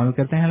پروگرام میں شامل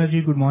کرتے ہیں. ہیلو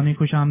جی، گڈ مارننگ،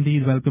 خوش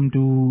آمدید، ویلکم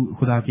ٹو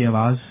خدا کی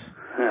آواز.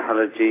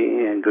 ہلو جی،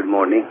 گڈ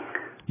مارننگ.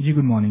 جی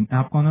گڈ مارننگ.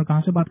 آپ کون اور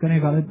کہاں سے بات کر رہے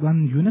ہیں؟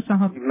 غالباً یونس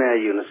صاحب. میں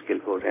یونس گل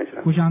بول رہا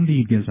ہوں. خوش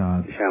آمدید گل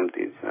صاحب. خوش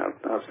آمدید صاحب،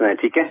 آپ سنائیں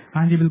ٹھیک ہے؟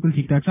 ہاں جی بالکل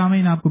ٹھیک ٹھاک.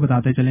 سامعین آپ کو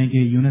بتاتے چلیں کہ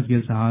یونس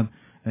گل صاحب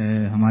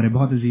ہمارے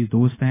بہت عزیز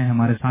دوست ہیں،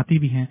 ہمارے ساتھی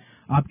بھی ہیں.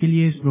 آپ کے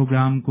لیے اس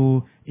پروگرام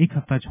کو ایک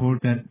ہفتہ چھوڑ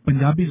کر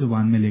پنجابی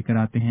زبان میں لے کر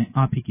آتے ہیں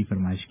آپ ہی کی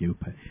فرمائش کے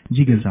اوپر.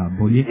 جی گل صاحب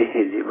بولیے.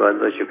 جی بہت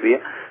بہت شکریہ.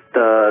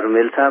 تو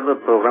رمیل صاحب،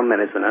 پروگرام میں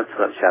نے سنا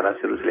شارہ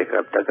شروع سے لے کر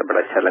اب تک بڑا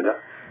اچھا لگا.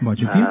 بہت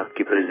شکریہ. آپ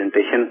کی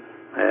پریزنٹیشن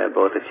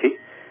بہت اچھی،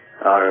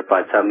 اور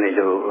پاج صاحب نے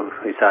جو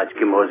اس آج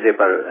کے موضوع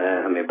پر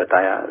ہمیں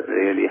بتایا،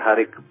 ریئلی ہر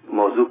ایک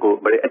موضوع کو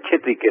بڑے اچھے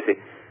طریقے سے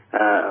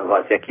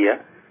واضح کیا.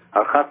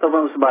 اور خاص طور پر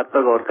اس بات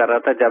پر غور کر رہا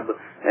تھا جب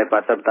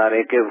پاج صاحب بتا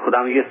رہے کہ خدا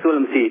یسوع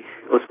مسیح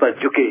اس پر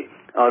جھکے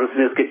اور اس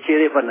نے اس کے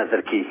چہرے پر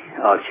نظر کی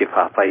اور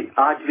شفا پائی.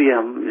 آج بھی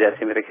ہم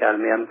جیسے میرے خیال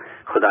میں ہم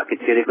خدا کے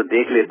چہرے کو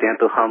دیکھ لیتے ہیں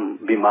تو ہم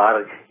بیمار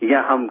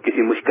یا ہم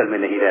کسی مشکل میں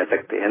نہیں رہ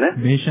سکتے ہیں نا.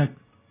 بے شک.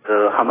 تو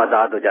ہم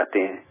آزاد ہو جاتے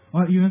ہیں.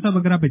 اور یونس صاحب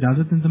اگر آپ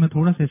اجازت دیں تو میں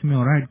تھوڑا سا اس میں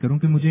اور ایڈ کروں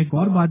کہ مجھے ایک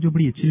اور بات جو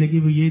بڑی اچھی لگی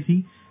وہ یہ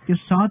تھی کہ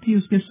ساتھ ہی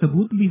اس کے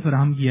ثبوت بھی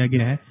فراہم کیا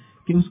گیا ہے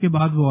کہ اس کے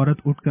بعد وہ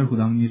عورت اٹھ کر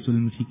خداوند یسوع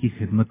مسیح کی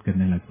خدمت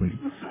کرنے لگ پڑی.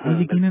 اور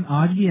یقیناً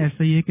آج بھی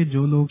ایسا ہی ہے کہ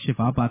جو لوگ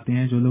شفا پاتے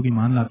ہیں، جو لوگ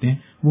ایمان لاتے ہیں،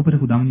 وہ پھر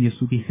خداوند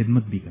یسوع کی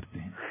خدمت بھی کرتے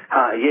ہیں.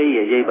 ہاں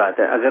یہی بات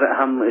ہے. اگر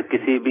ہم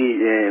کسی بھی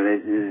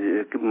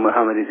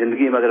ہماری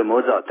زندگی میں اگر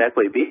موضوع ہوتا ہے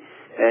کوئی بھی،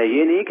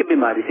 یہ نہیں کہ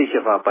بیماری سے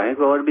شفا پائیں،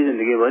 کوئی اور بھی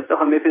زندگی میں تو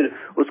ہمیں پھر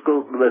اس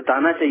کو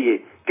بتانا چاہیے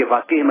کہ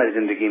واقعی ہماری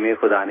زندگی میں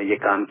خدا نے یہ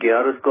کام کیا،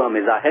 اور اس کو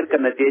ہمیں ظاہر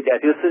کرنا چاہیے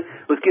جیسے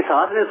اس کی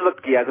ساتھ نے اس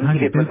وقت کیا کہ ان کی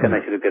خدمت کرنا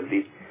شروع کر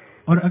دی.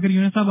 اور اگر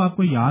یونس صاحب آپ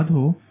کو یاد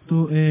ہو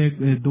تو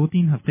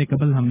 2-3 ہفتے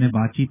قبل ہم نے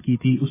بات چیت کی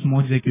تھی اس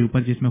معجزے کے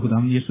اوپر جس میں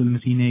خداوند یسوع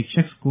مسیح نے ایک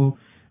شخص کو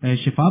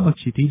شفا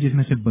بخشی تھی جس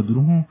میں سے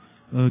بدروحوں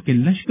کے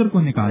لشکر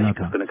کو نکالا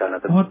تھا،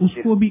 اور اس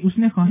کو بھی اس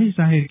نے خواہش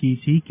ظاہر کی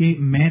تھی کہ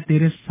میں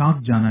تیرے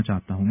ساتھ جانا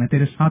چاہتا ہوں، میں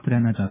تیرے ساتھ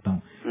رہنا چاہتا ہوں.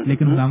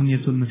 لیکن خداوند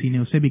یسوع مسیح نے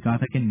اسے بھی کہا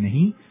تھا کہ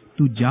نہیں،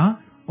 تو جا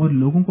اور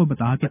لوگوں کو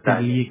بتا کہ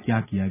تیرے لیے کیا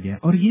کیا گیا.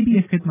 اور یہ بھی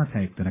ایک خدمت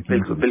ہے ایک طرح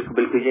کی.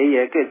 بالکل یہی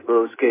ہے کہ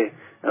اس کے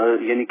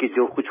یعنی کہ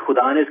جو کچھ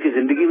خدا نے اس کی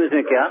زندگی میں اس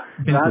نے کیا،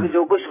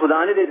 جو کچھ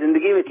خدا نے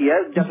زندگی میں کیا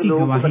جب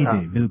لوگوں کو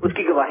اس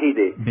کی گواہی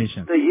دے.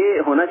 تو یہ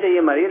ہونا چاہیے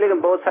ہماری. لیکن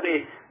بہت سارے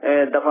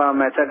دفعہ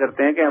ہم ایسا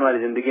کرتے ہیں کہ ہماری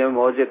زندگی میں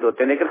موجود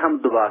ہوتے ہیں لیکن ہم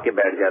دبا کے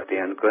بیٹھ جاتے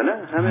ہیں ان کو، ہے نا.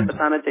 ہمیں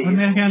بتانا چاہیے.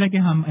 میرا خیال ہے کہ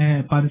ہم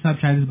پادری صاحب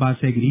شاید اس بات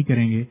سے ایگری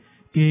کریں گے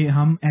کہ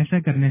ہم ایسا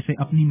کرنے سے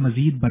اپنی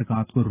مزید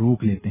برکات کو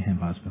روک لیتے ہیں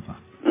بعض دفعہ.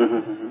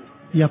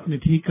 یہ آپ نے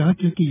ٹھیک کہا،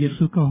 کیونکہ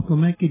یسوع کا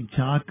حکم ہے کہ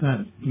جا کر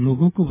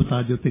لوگوں کو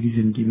بتا جو تیری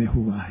زندگی میں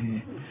ہوا ہے.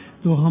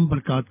 تو ہم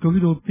برکات کو بھی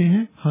روکتے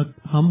ہیں،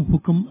 ہم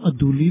حکم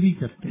عدولی بھی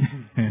کرتے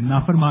ہیں،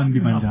 نافرمان بھی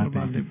بن جاتے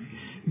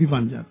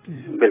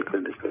ہیں.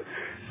 بالکل.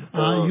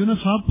 یونس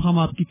صاحب، ہم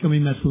آپ کی کمی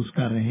محسوس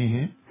کر رہے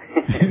ہیں.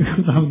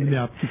 خدا نے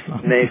آپ کی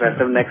نہیں،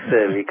 مطلب نیکسٹ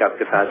ویک آپ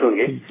کے ساتھ ہوں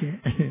گے.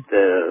 تو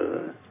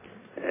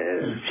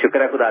شکر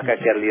ہے خدا کا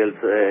کہ ارلی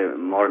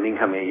مارننگ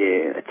ہمیں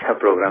یہ اچھا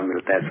پروگرام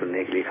ملتا ہے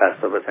سننے کے لیے، خاص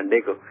طور پر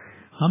سنڈے کو.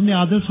 ہم نے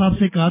عادل صاحب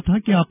سے کہا تھا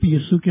کہ آپ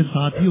یسوع کے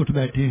ساتھ ہی اٹھ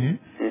بیٹھے ہیں،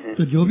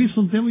 تو جو بھی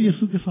سنتے ہیں وہ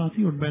یسوع کے ساتھ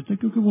ہی اٹھ بیٹھتے ہیں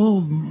کیونکہ وہ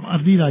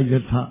ارلی رائزر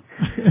تھا.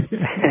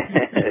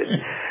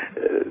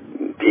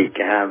 ٹھیک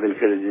ہے. ہاں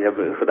بالکل. جب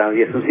خدا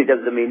یسوع جب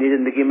زمینی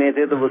زندگی میں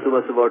تھے تو وہ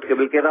صبح اٹھ کے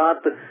بلکہ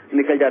رات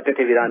نکل جاتے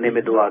تھے ویرانے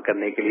میں دعا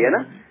کرنے کے لیے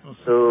نا.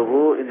 تو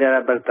وہ ذرا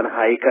بر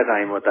تنہائی کا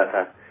ٹائم ہوتا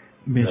تھا.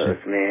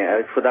 اس میں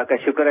خدا کا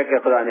شکر ہے کہ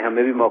خدا نے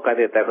ہمیں بھی موقع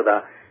دیتا ہے. خدا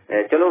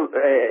چلو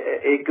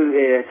ایک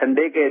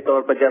سنڈے کے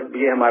طور پر جب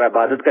یہ ہمارا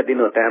عبادت کا دن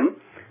ہوتا ہے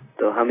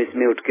تو ہم اس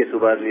میں اٹھ کے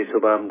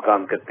صبح ہم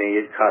کام کرتے ہیں.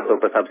 یہ خاص طور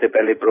پر سب سے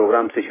پہلے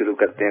پروگرام سے شروع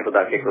کرتے ہیں،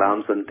 خدا کے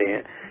کلام سنتے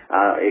ہیں.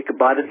 ایک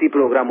عبادتی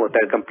پروگرام ہوتا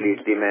ہے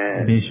کمپلیٹلی.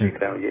 میں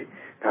دیکھ رہا ہوں یہ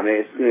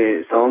ہمیں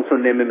سانگ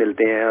سننے میں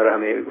ملتے ہیں اور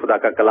ہمیں خدا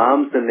کا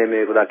کلام سننے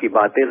میں، خدا کی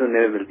باتیں سننے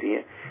میں ملتی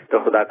ہیں. تو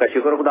خدا کا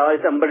شکر. خدا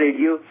اس امبر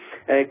ریڈیو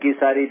کی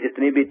ساری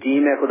جتنی بھی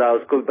ٹیم ہے، خدا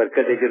اس کو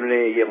برکت دے جنہوں نے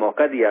یہ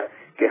موقع دیا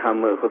کہ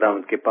ہم خدا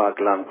ان کے پاک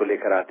کلام کو لے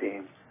کر آتے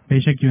ہیں. بے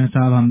شک یونس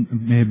صاحب، ہم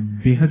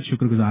بے حد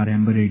شکر گزار ہیں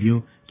امبر ریڈیو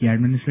کی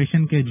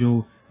ایڈمنسٹریشن کے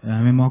جو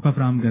ہمیں موقع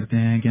فراہم کرتے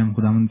ہیں کہ ہم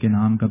خداوند کے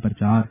نام کا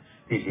پرچار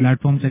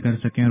پلیٹ فارم سے کر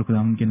سکیں اور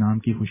خداوند کے نام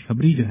کی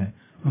خوشخبری جو ہے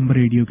امبر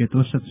ریڈیو کے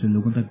توسط سے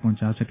لوگوں تک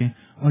پہنچا سکیں.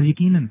 اور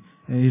یقیناً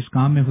اس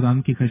کام میں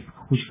خداوند کی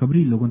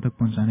خوشخبری لوگوں تک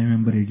پہنچانے میں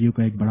امبر ریڈیو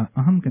کا ایک بڑا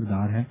اہم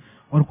کردار ہے.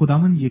 اور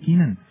خداوند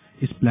یقیناً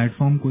इस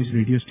प्लेटफॉर्म को, इस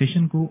रेडियो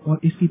स्टेशन को और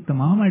इसकी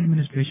तमाम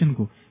एडमिनिस्ट्रेशन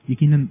को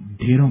यकीनन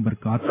ढेरों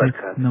बरकत से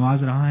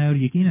नवाज रहा है और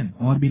यकीनन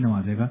और भी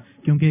नवाजेगा,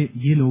 क्योंकि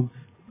ये लोग,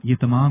 ये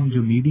तमाम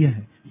जो मीडिया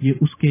है, ये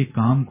उसके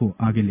काम को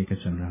आगे लेकर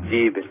चल रहा है।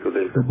 जी बिल्कुल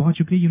बिल्कुल। तो बहुत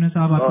शुक्रिया यूनुस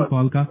साहब आपकी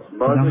कॉल का।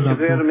 बहुत बहुत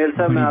शुक्रिया मेल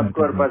साहब, मैं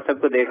आपको और पर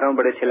सबको देख रहा हूँ,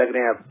 बड़े अच्छे लग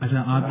रहे हैं आप। अच्छा,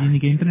 आप यानी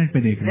कि इंटरनेट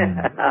पे देख रहे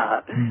हैं।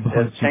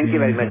 बहुत थैंक यू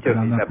वेरी मच,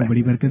 आपको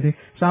बड़ी बरकत है।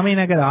 सामीन,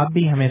 अगर आप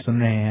भी हमें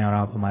सुन रहे हैं और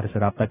आप हमारे से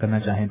राब्ता करना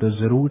चाहें तो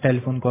जरूर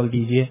टेलीफोन कॉल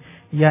कीजिए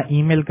या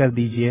ईमेल कर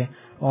दीजिए।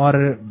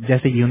 और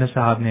जैसे यूनुस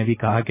साहब ने भी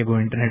कहा कि वो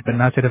इंटरनेट पर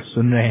न सिर्फ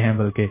सुन रहे हैं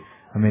बल्कि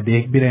हमें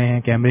देख भी रहे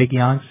हैं कैमरे की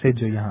आंख से,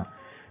 जो यहाँ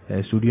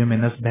स्टूडियो में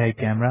नस्ब है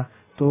कैमरा।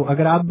 तो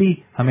अगर आप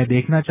भी हमें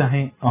देखना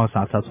चाहें और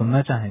साथ साथ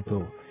सुनना चाहें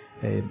तो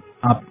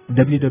आप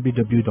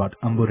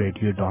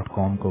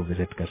www.amboradio.com को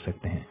विजिट कर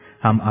सकते हैं।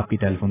 हम आपकी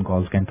टेलीफोन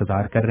कॉल्स का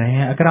इंतजार कर रहे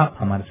हैं। अगर आप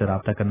हमारे से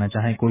राब्ता करना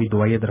चाहें, कोई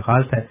दुआई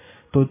दरखास्त है,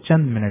 तो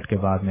चंद मिनट के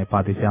बाद में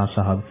पादी सियाह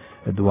साहब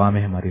दुआ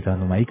में हमारी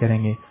रहनुमाई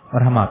करेंगे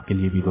और हम आपके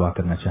लिए भी दुआ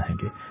करना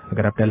चाहेंगे।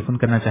 अगर आप टेलीफोन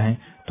करना चाहें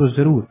तो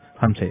जरूर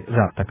हमसे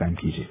राब्ता कायम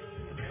कीजिए।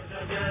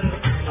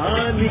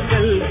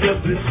 निकल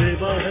जब से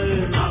बाहर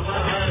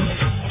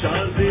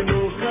 4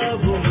 दिनों का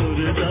वो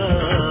मुर्दा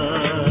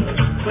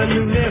पल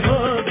में हो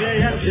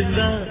गया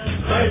जिंदा।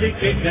 पढ़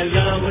के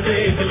कलाम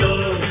देख लो,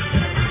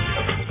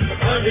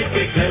 पढ़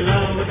के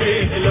कलाम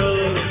देख लो,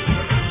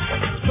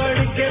 पढ़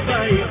के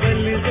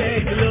बाइबल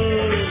देख लो,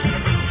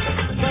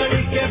 पढ़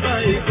के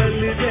बाइबल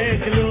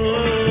देख लो,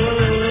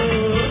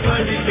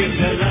 पढ़ के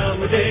कलाम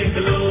देख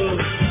लो,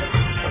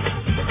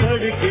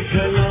 पढ़ के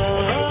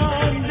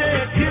कलाम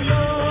देख लो।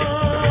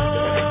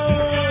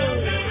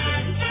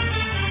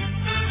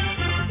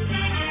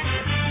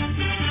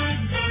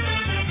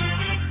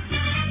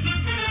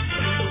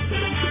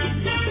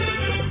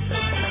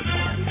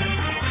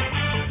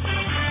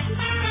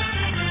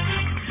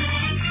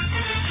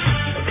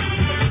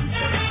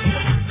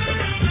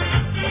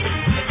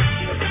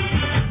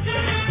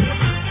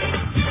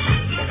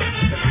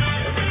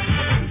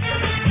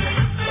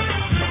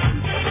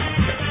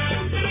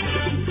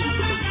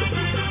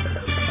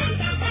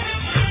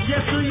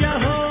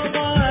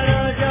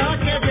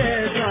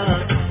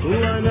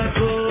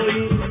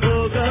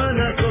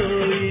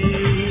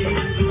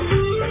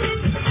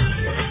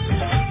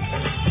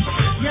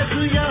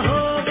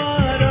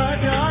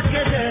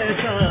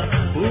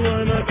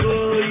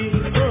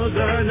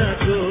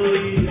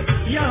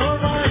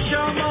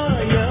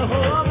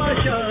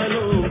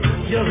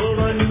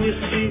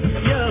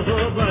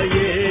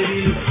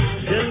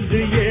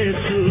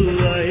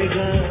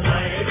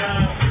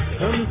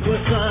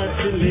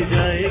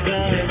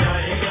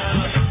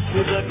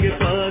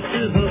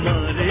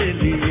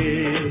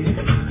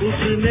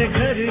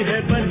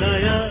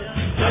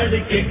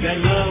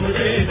 कलाम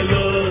देख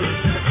लो,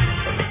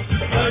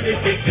 पढ़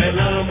के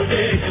कलाम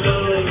देख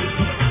लो,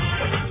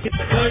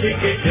 पढ़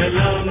के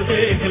कलाम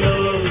देख लो,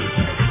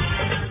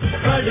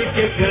 पढ़ के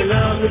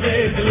कलाम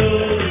देख लो,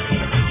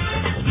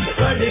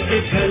 पढ़ के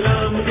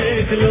कलाम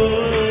देख लो,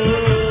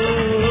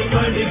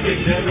 पढ़ के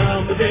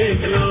कलाम देख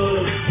लो,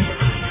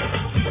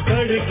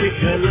 पढ़ के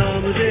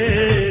कलाम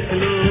देख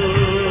लो।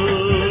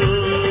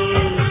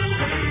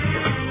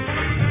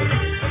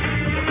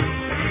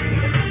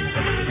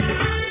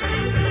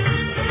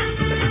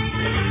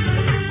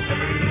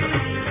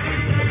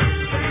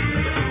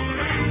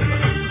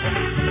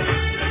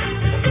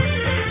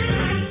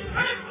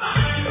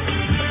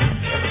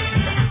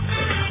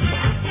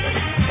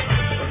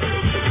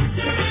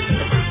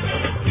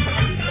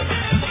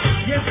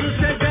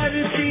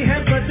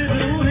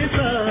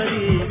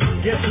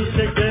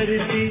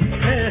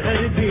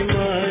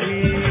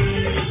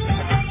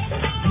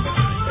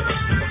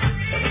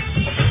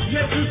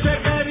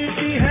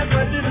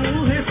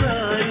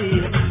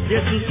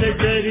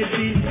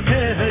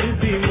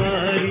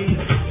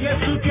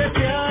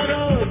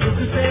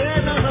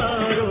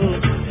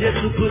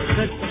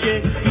 सच्चे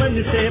मन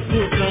से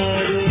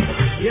पुकारो,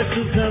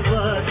 यीशु का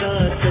वादा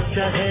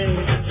सच्चा है,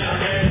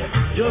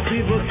 जो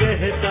भी वो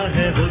कहता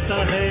है होता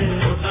है।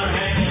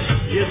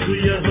 यीशु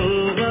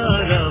यहोवा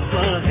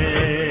राफा है,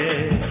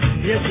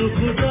 यीशु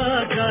खुदा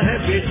का है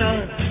बेटा।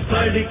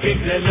 पढ़ के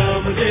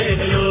कलाम देख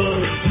लो,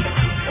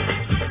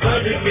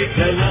 पढ़ के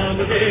कलाम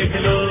देख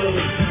लो,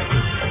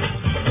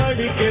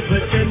 पढ़ के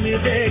वचन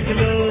देख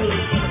लो,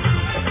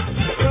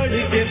 पढ़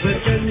के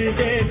वचन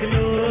देख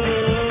लो,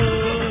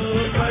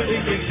 पढ़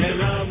के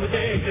कलाम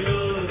देख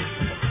लो,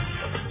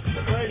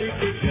 पढ़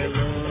के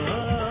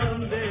कलाम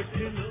देख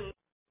लो।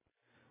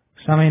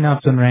 सामीन, आप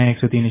सुन रहे हैं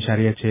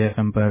 103.6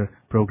 FM पर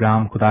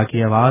प्रोग्राम खुदा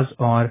की आवाज,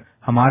 और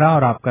हमारा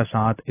और आपका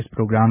साथ इस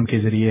प्रोग्राम के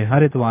जरिए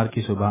हर इतवार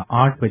की सुबह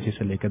 8 बजे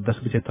से लेकर 10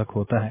 बजे तक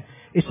होता है।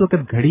 इस वक्त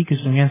घड़ी की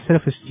सुइयां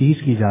सिर्फ इस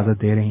चीज की इजाजत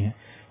दे रही हैं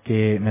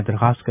कि मैं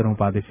दरखास्त करूं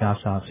पादी फयाज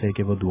साहब से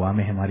कि वो दुआ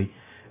में हमारी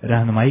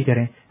रहनुमाई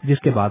करें,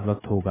 जिसके बाद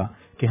वक्त होगा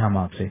कि हम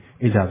आपसे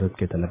इजाजत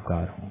के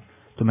तलबगार हों।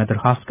 तो मैं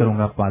दरखास्त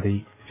करूंगा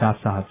पादी फयाज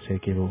साहब से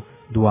कि वो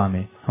दुआ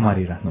में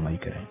हमारी रहनुमाई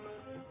करें।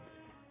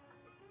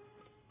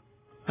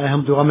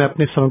 हम दुआ में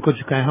अपने सरों को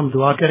झुकाएं, हम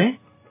दुआ करें।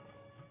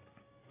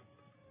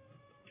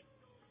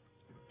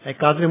 اے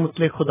قادر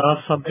مطلق خدا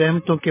سب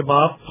رحمتوں کے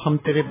باپ، ہم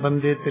تیرے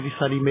بندے تیری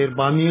ساری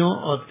مہربانیوں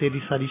اور تیری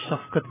ساری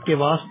شفقت کے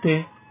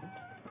واسطے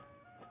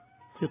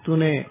جو تو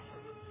نے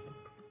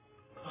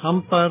ہم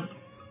پر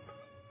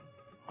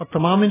اور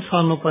تمام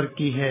انسانوں پر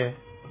کی ہے،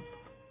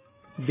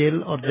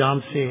 دل اور جان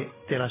سے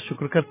تیرا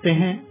شکر کرتے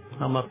ہیں۔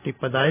 ہم اپنی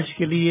پیدائش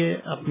کے لیے،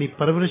 اپنی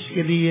پرورش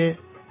کے لیے،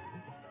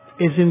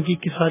 اس زندگی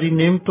کی ساری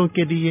نعمتوں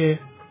کے لیے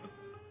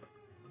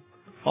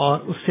اور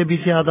اس سے بھی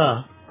زیادہ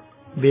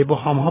بے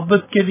بہا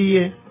محبت کے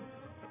لیے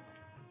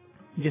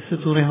جس سے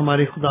تو نے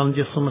ہمارے خداوند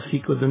یسوع مسیح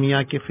کو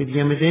دنیا کے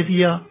فدیے میں دے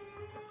دیا،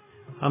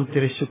 ہم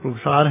تیرے شکر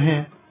گزار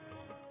ہیں۔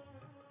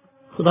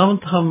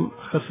 خداوند ہم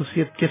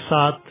خصوصیت کے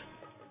ساتھ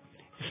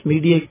اس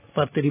میڈیا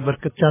پر تیری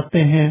برکت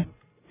چاہتے ہیں،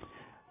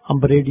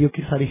 ہم ریڈیو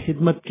کی ساری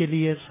خدمت کے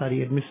لیے، ساری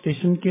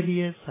ایڈمنسٹریشن کے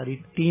لیے، ساری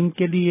ٹیم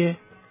کے لیے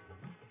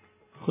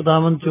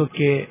خداوند جو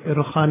کہ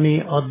روحانی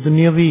اور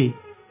دنیاوی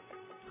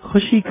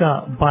خوشی کا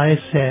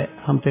باعث ہے،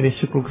 ہم تیرے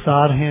شکر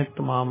گزار ہیں۔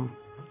 تمام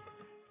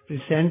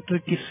پریزنٹر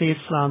کی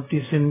صحت سلامتی،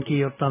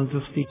 زندگی اور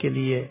تندرستی کے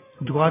لیے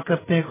دعا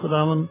کرتے ہیں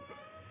خداوند،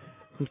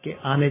 ان کے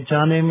آنے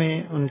جانے میں،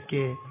 ان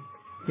کے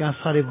یہاں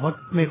سارے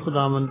وقت میں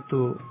خداوند تو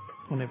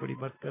انہیں بڑی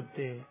برکت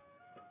دے،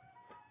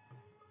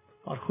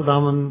 اور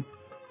خداوند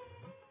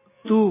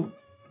تو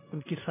ان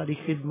کی ساری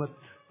خدمت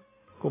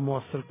کو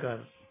مؤثر کر۔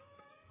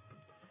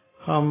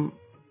 ہم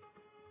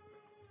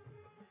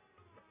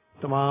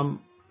تمام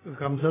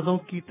غمزدوں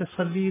کی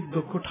تسلی،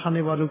 دکھ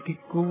اٹھانے والوں کی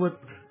قوت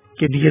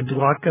کے لیے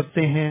دعا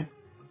کرتے ہیں،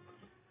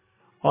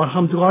 اور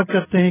ہم دعا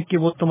کرتے ہیں کہ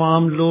وہ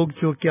تمام لوگ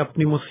جو کہ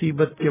اپنی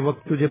مصیبت کے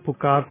وقت تجھے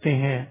پکارتے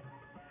ہیں،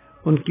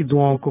 ان کی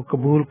دعاؤں کو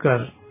قبول کر،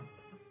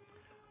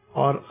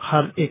 اور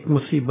ہر ایک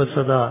مصیبت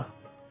زدہ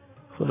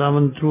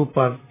خداوند روح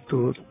پر تو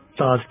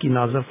تاج کی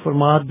نازل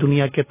فرما،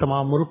 دنیا کے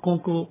تمام ملکوں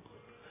کو،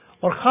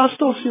 اور خاص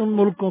طور سے ان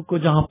ملکوں کو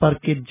جہاں پر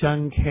کہ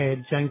جنگ ہے،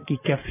 جنگ کی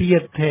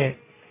کیفیت ہے،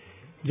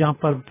 جہاں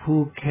پر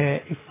بھوک ہے،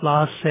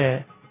 افلاس ہے،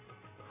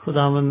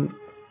 خداوند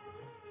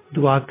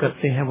دعا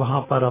کرتے ہیں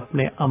وہاں پر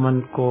اپنے امن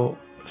کو،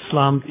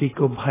 سلامتی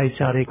کو، بھائی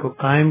چارے کو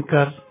قائم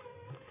کر۔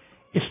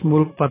 اس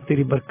ملک پر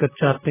تیری برکت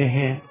چاہتے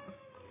ہیں،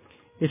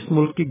 اس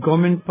ملک کی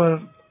گورنمنٹ پر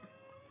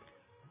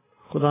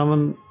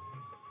خداوند،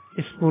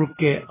 اس ملک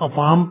کے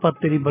عوام پر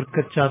تیری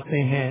برکت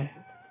چاہتے ہیں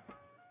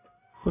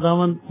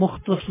خداوند۔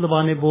 مختلف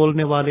زبانیں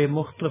بولنے والے،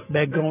 مختلف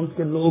بیک گراؤنڈ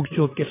کے لوگ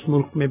جو کہ اس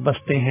ملک میں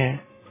بستے ہیں،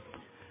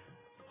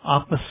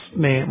 آپس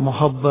میں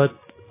محبت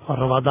اور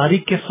رواداری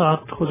کے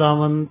ساتھ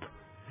خداوند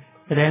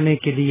رہنے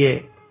کے لیے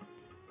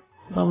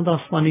خداوند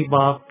آسمانی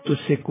باپ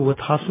تجھ سے قوت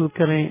حاصل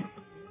کریں۔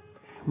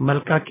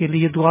 ملکہ کے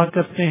لیے دعا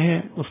کرتے ہیں،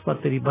 اس پر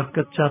تیری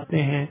برکت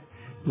چاہتے ہیں،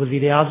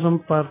 وزیر اعظم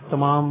پر،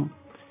 تمام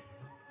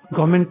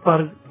گورنمنٹ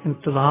پر،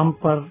 انتظام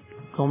پر،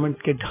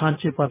 گورنمنٹ کے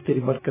ڈھانچے پر تیری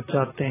برکت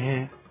چاہتے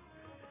ہیں،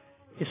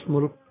 اس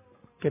ملک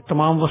کے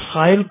تمام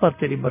وسائل پر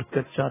تیری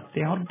برکت چاہتے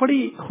ہیں، اور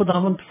بڑی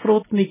خداوند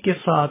فروتنی کے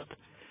ساتھ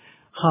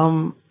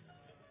ہم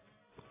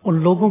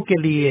ان لوگوں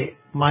کے لیے،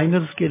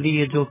 مائنرز کے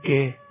لیے جو کہ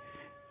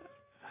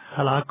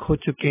ہلاک ہو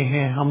چکے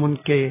ہیں، ہم ان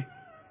کے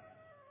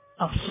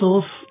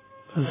افسوس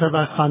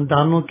زدہ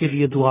خاندانوں کے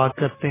لیے دعا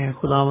کرتے ہیں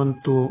خداوند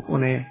تو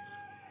انہیں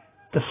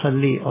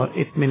تسلی اور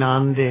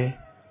اطمینان دے،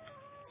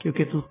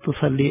 کیونکہ تو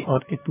تسلی اور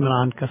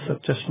اطمینان کا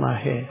سرچشمہ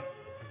ہے۔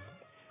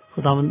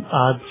 خداوند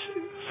آج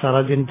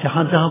سارا دن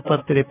جہاں جہاں پر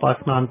تیرے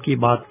پاک نام کی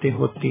باتیں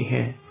ہوتی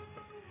ہیں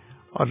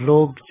اور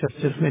لوگ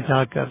چرچز میں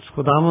جا کر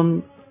خداوند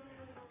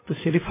تو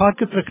سے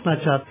رفاقت رکھنا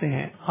چاہتے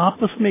ہیں،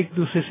 آپس میں ایک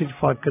دوسرے سے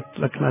رفاقت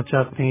رکھنا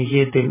چاہتے ہیں،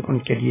 یہ دن ان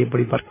کے لیے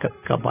بڑی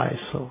برکت کا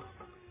باعث ہو۔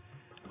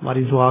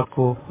 ہماری دعا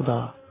کو خدا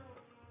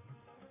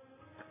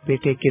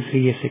بیٹے کے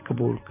ذریعے سے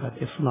قبول کر،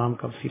 اس نام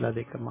کا وسیلہ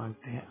دے کر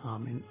مانگتے ہیں،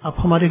 آمین۔ اب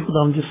ہمارے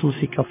خداوند یسوع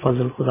مسیح کا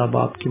فضل، خدا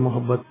باپ کی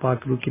محبت، پاک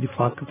روح کی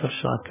رفاقت اور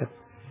شراکت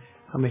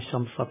ہمیشہ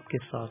ہم سب کے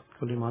ساتھ،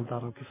 کل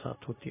ایمانداروں کے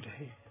ساتھ ہوتی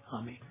رہے،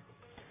 آمین۔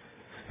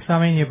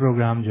 سامعین، یہ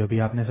پروگرام جو بھی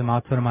آپ نے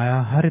سماعت فرمایا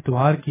ہر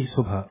اتوار کی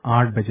صبح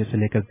 8 بجے سے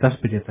لے کر 10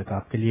 بجے تک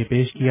آپ کے لیے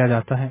پیش کیا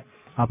جاتا ہے۔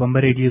 آپ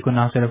امبر ریڈیو کو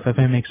نہ صرف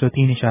FM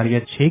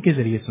 103.6 کے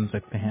ذریعے سن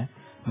سکتے ہیں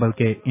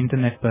بلکہ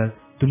انٹرنیٹ پر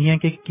دنیا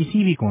کے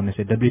کسی بھی کونے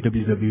سے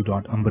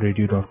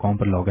www.amberradio.com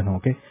پر لاگ ان ہو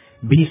کے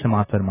بھی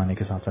سماعت فرمانے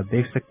کے ساتھ ساتھ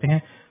دیکھ سکتے ہیں۔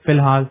 فی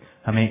الحال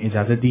ہمیں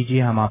اجازت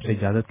دیجیے، ہم آپ سے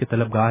اجازت کے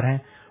طلبگار ہیں،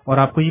 اور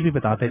آپ کو یہ بھی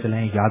بتاتے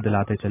چلیں، یاد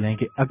دلاتے چلیں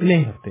کہ اگلے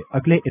ہفتے،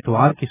 اگلے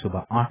اتوار کی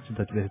صبح 8 سے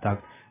 10 بجے تک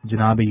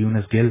جناب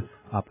یونس گل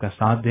آپ کا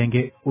ساتھ دیں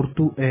گے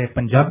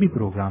پنجابی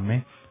پروگرام میں،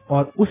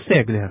 اور اس سے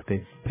اگلے ہفتے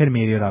پھر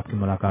میری اور آپ کی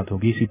ملاقات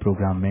ہوگی اسی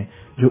پروگرام میں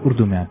جو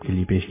اردو میں آپ کے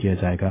لیے پیش کیا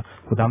جائے گا۔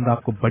 خداوند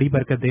آپ کو بڑی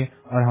برکت دے،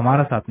 اور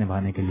ہمارا ساتھ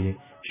نبھانے کے لیے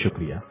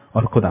شکریہ،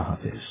 اور خدا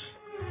حافظ۔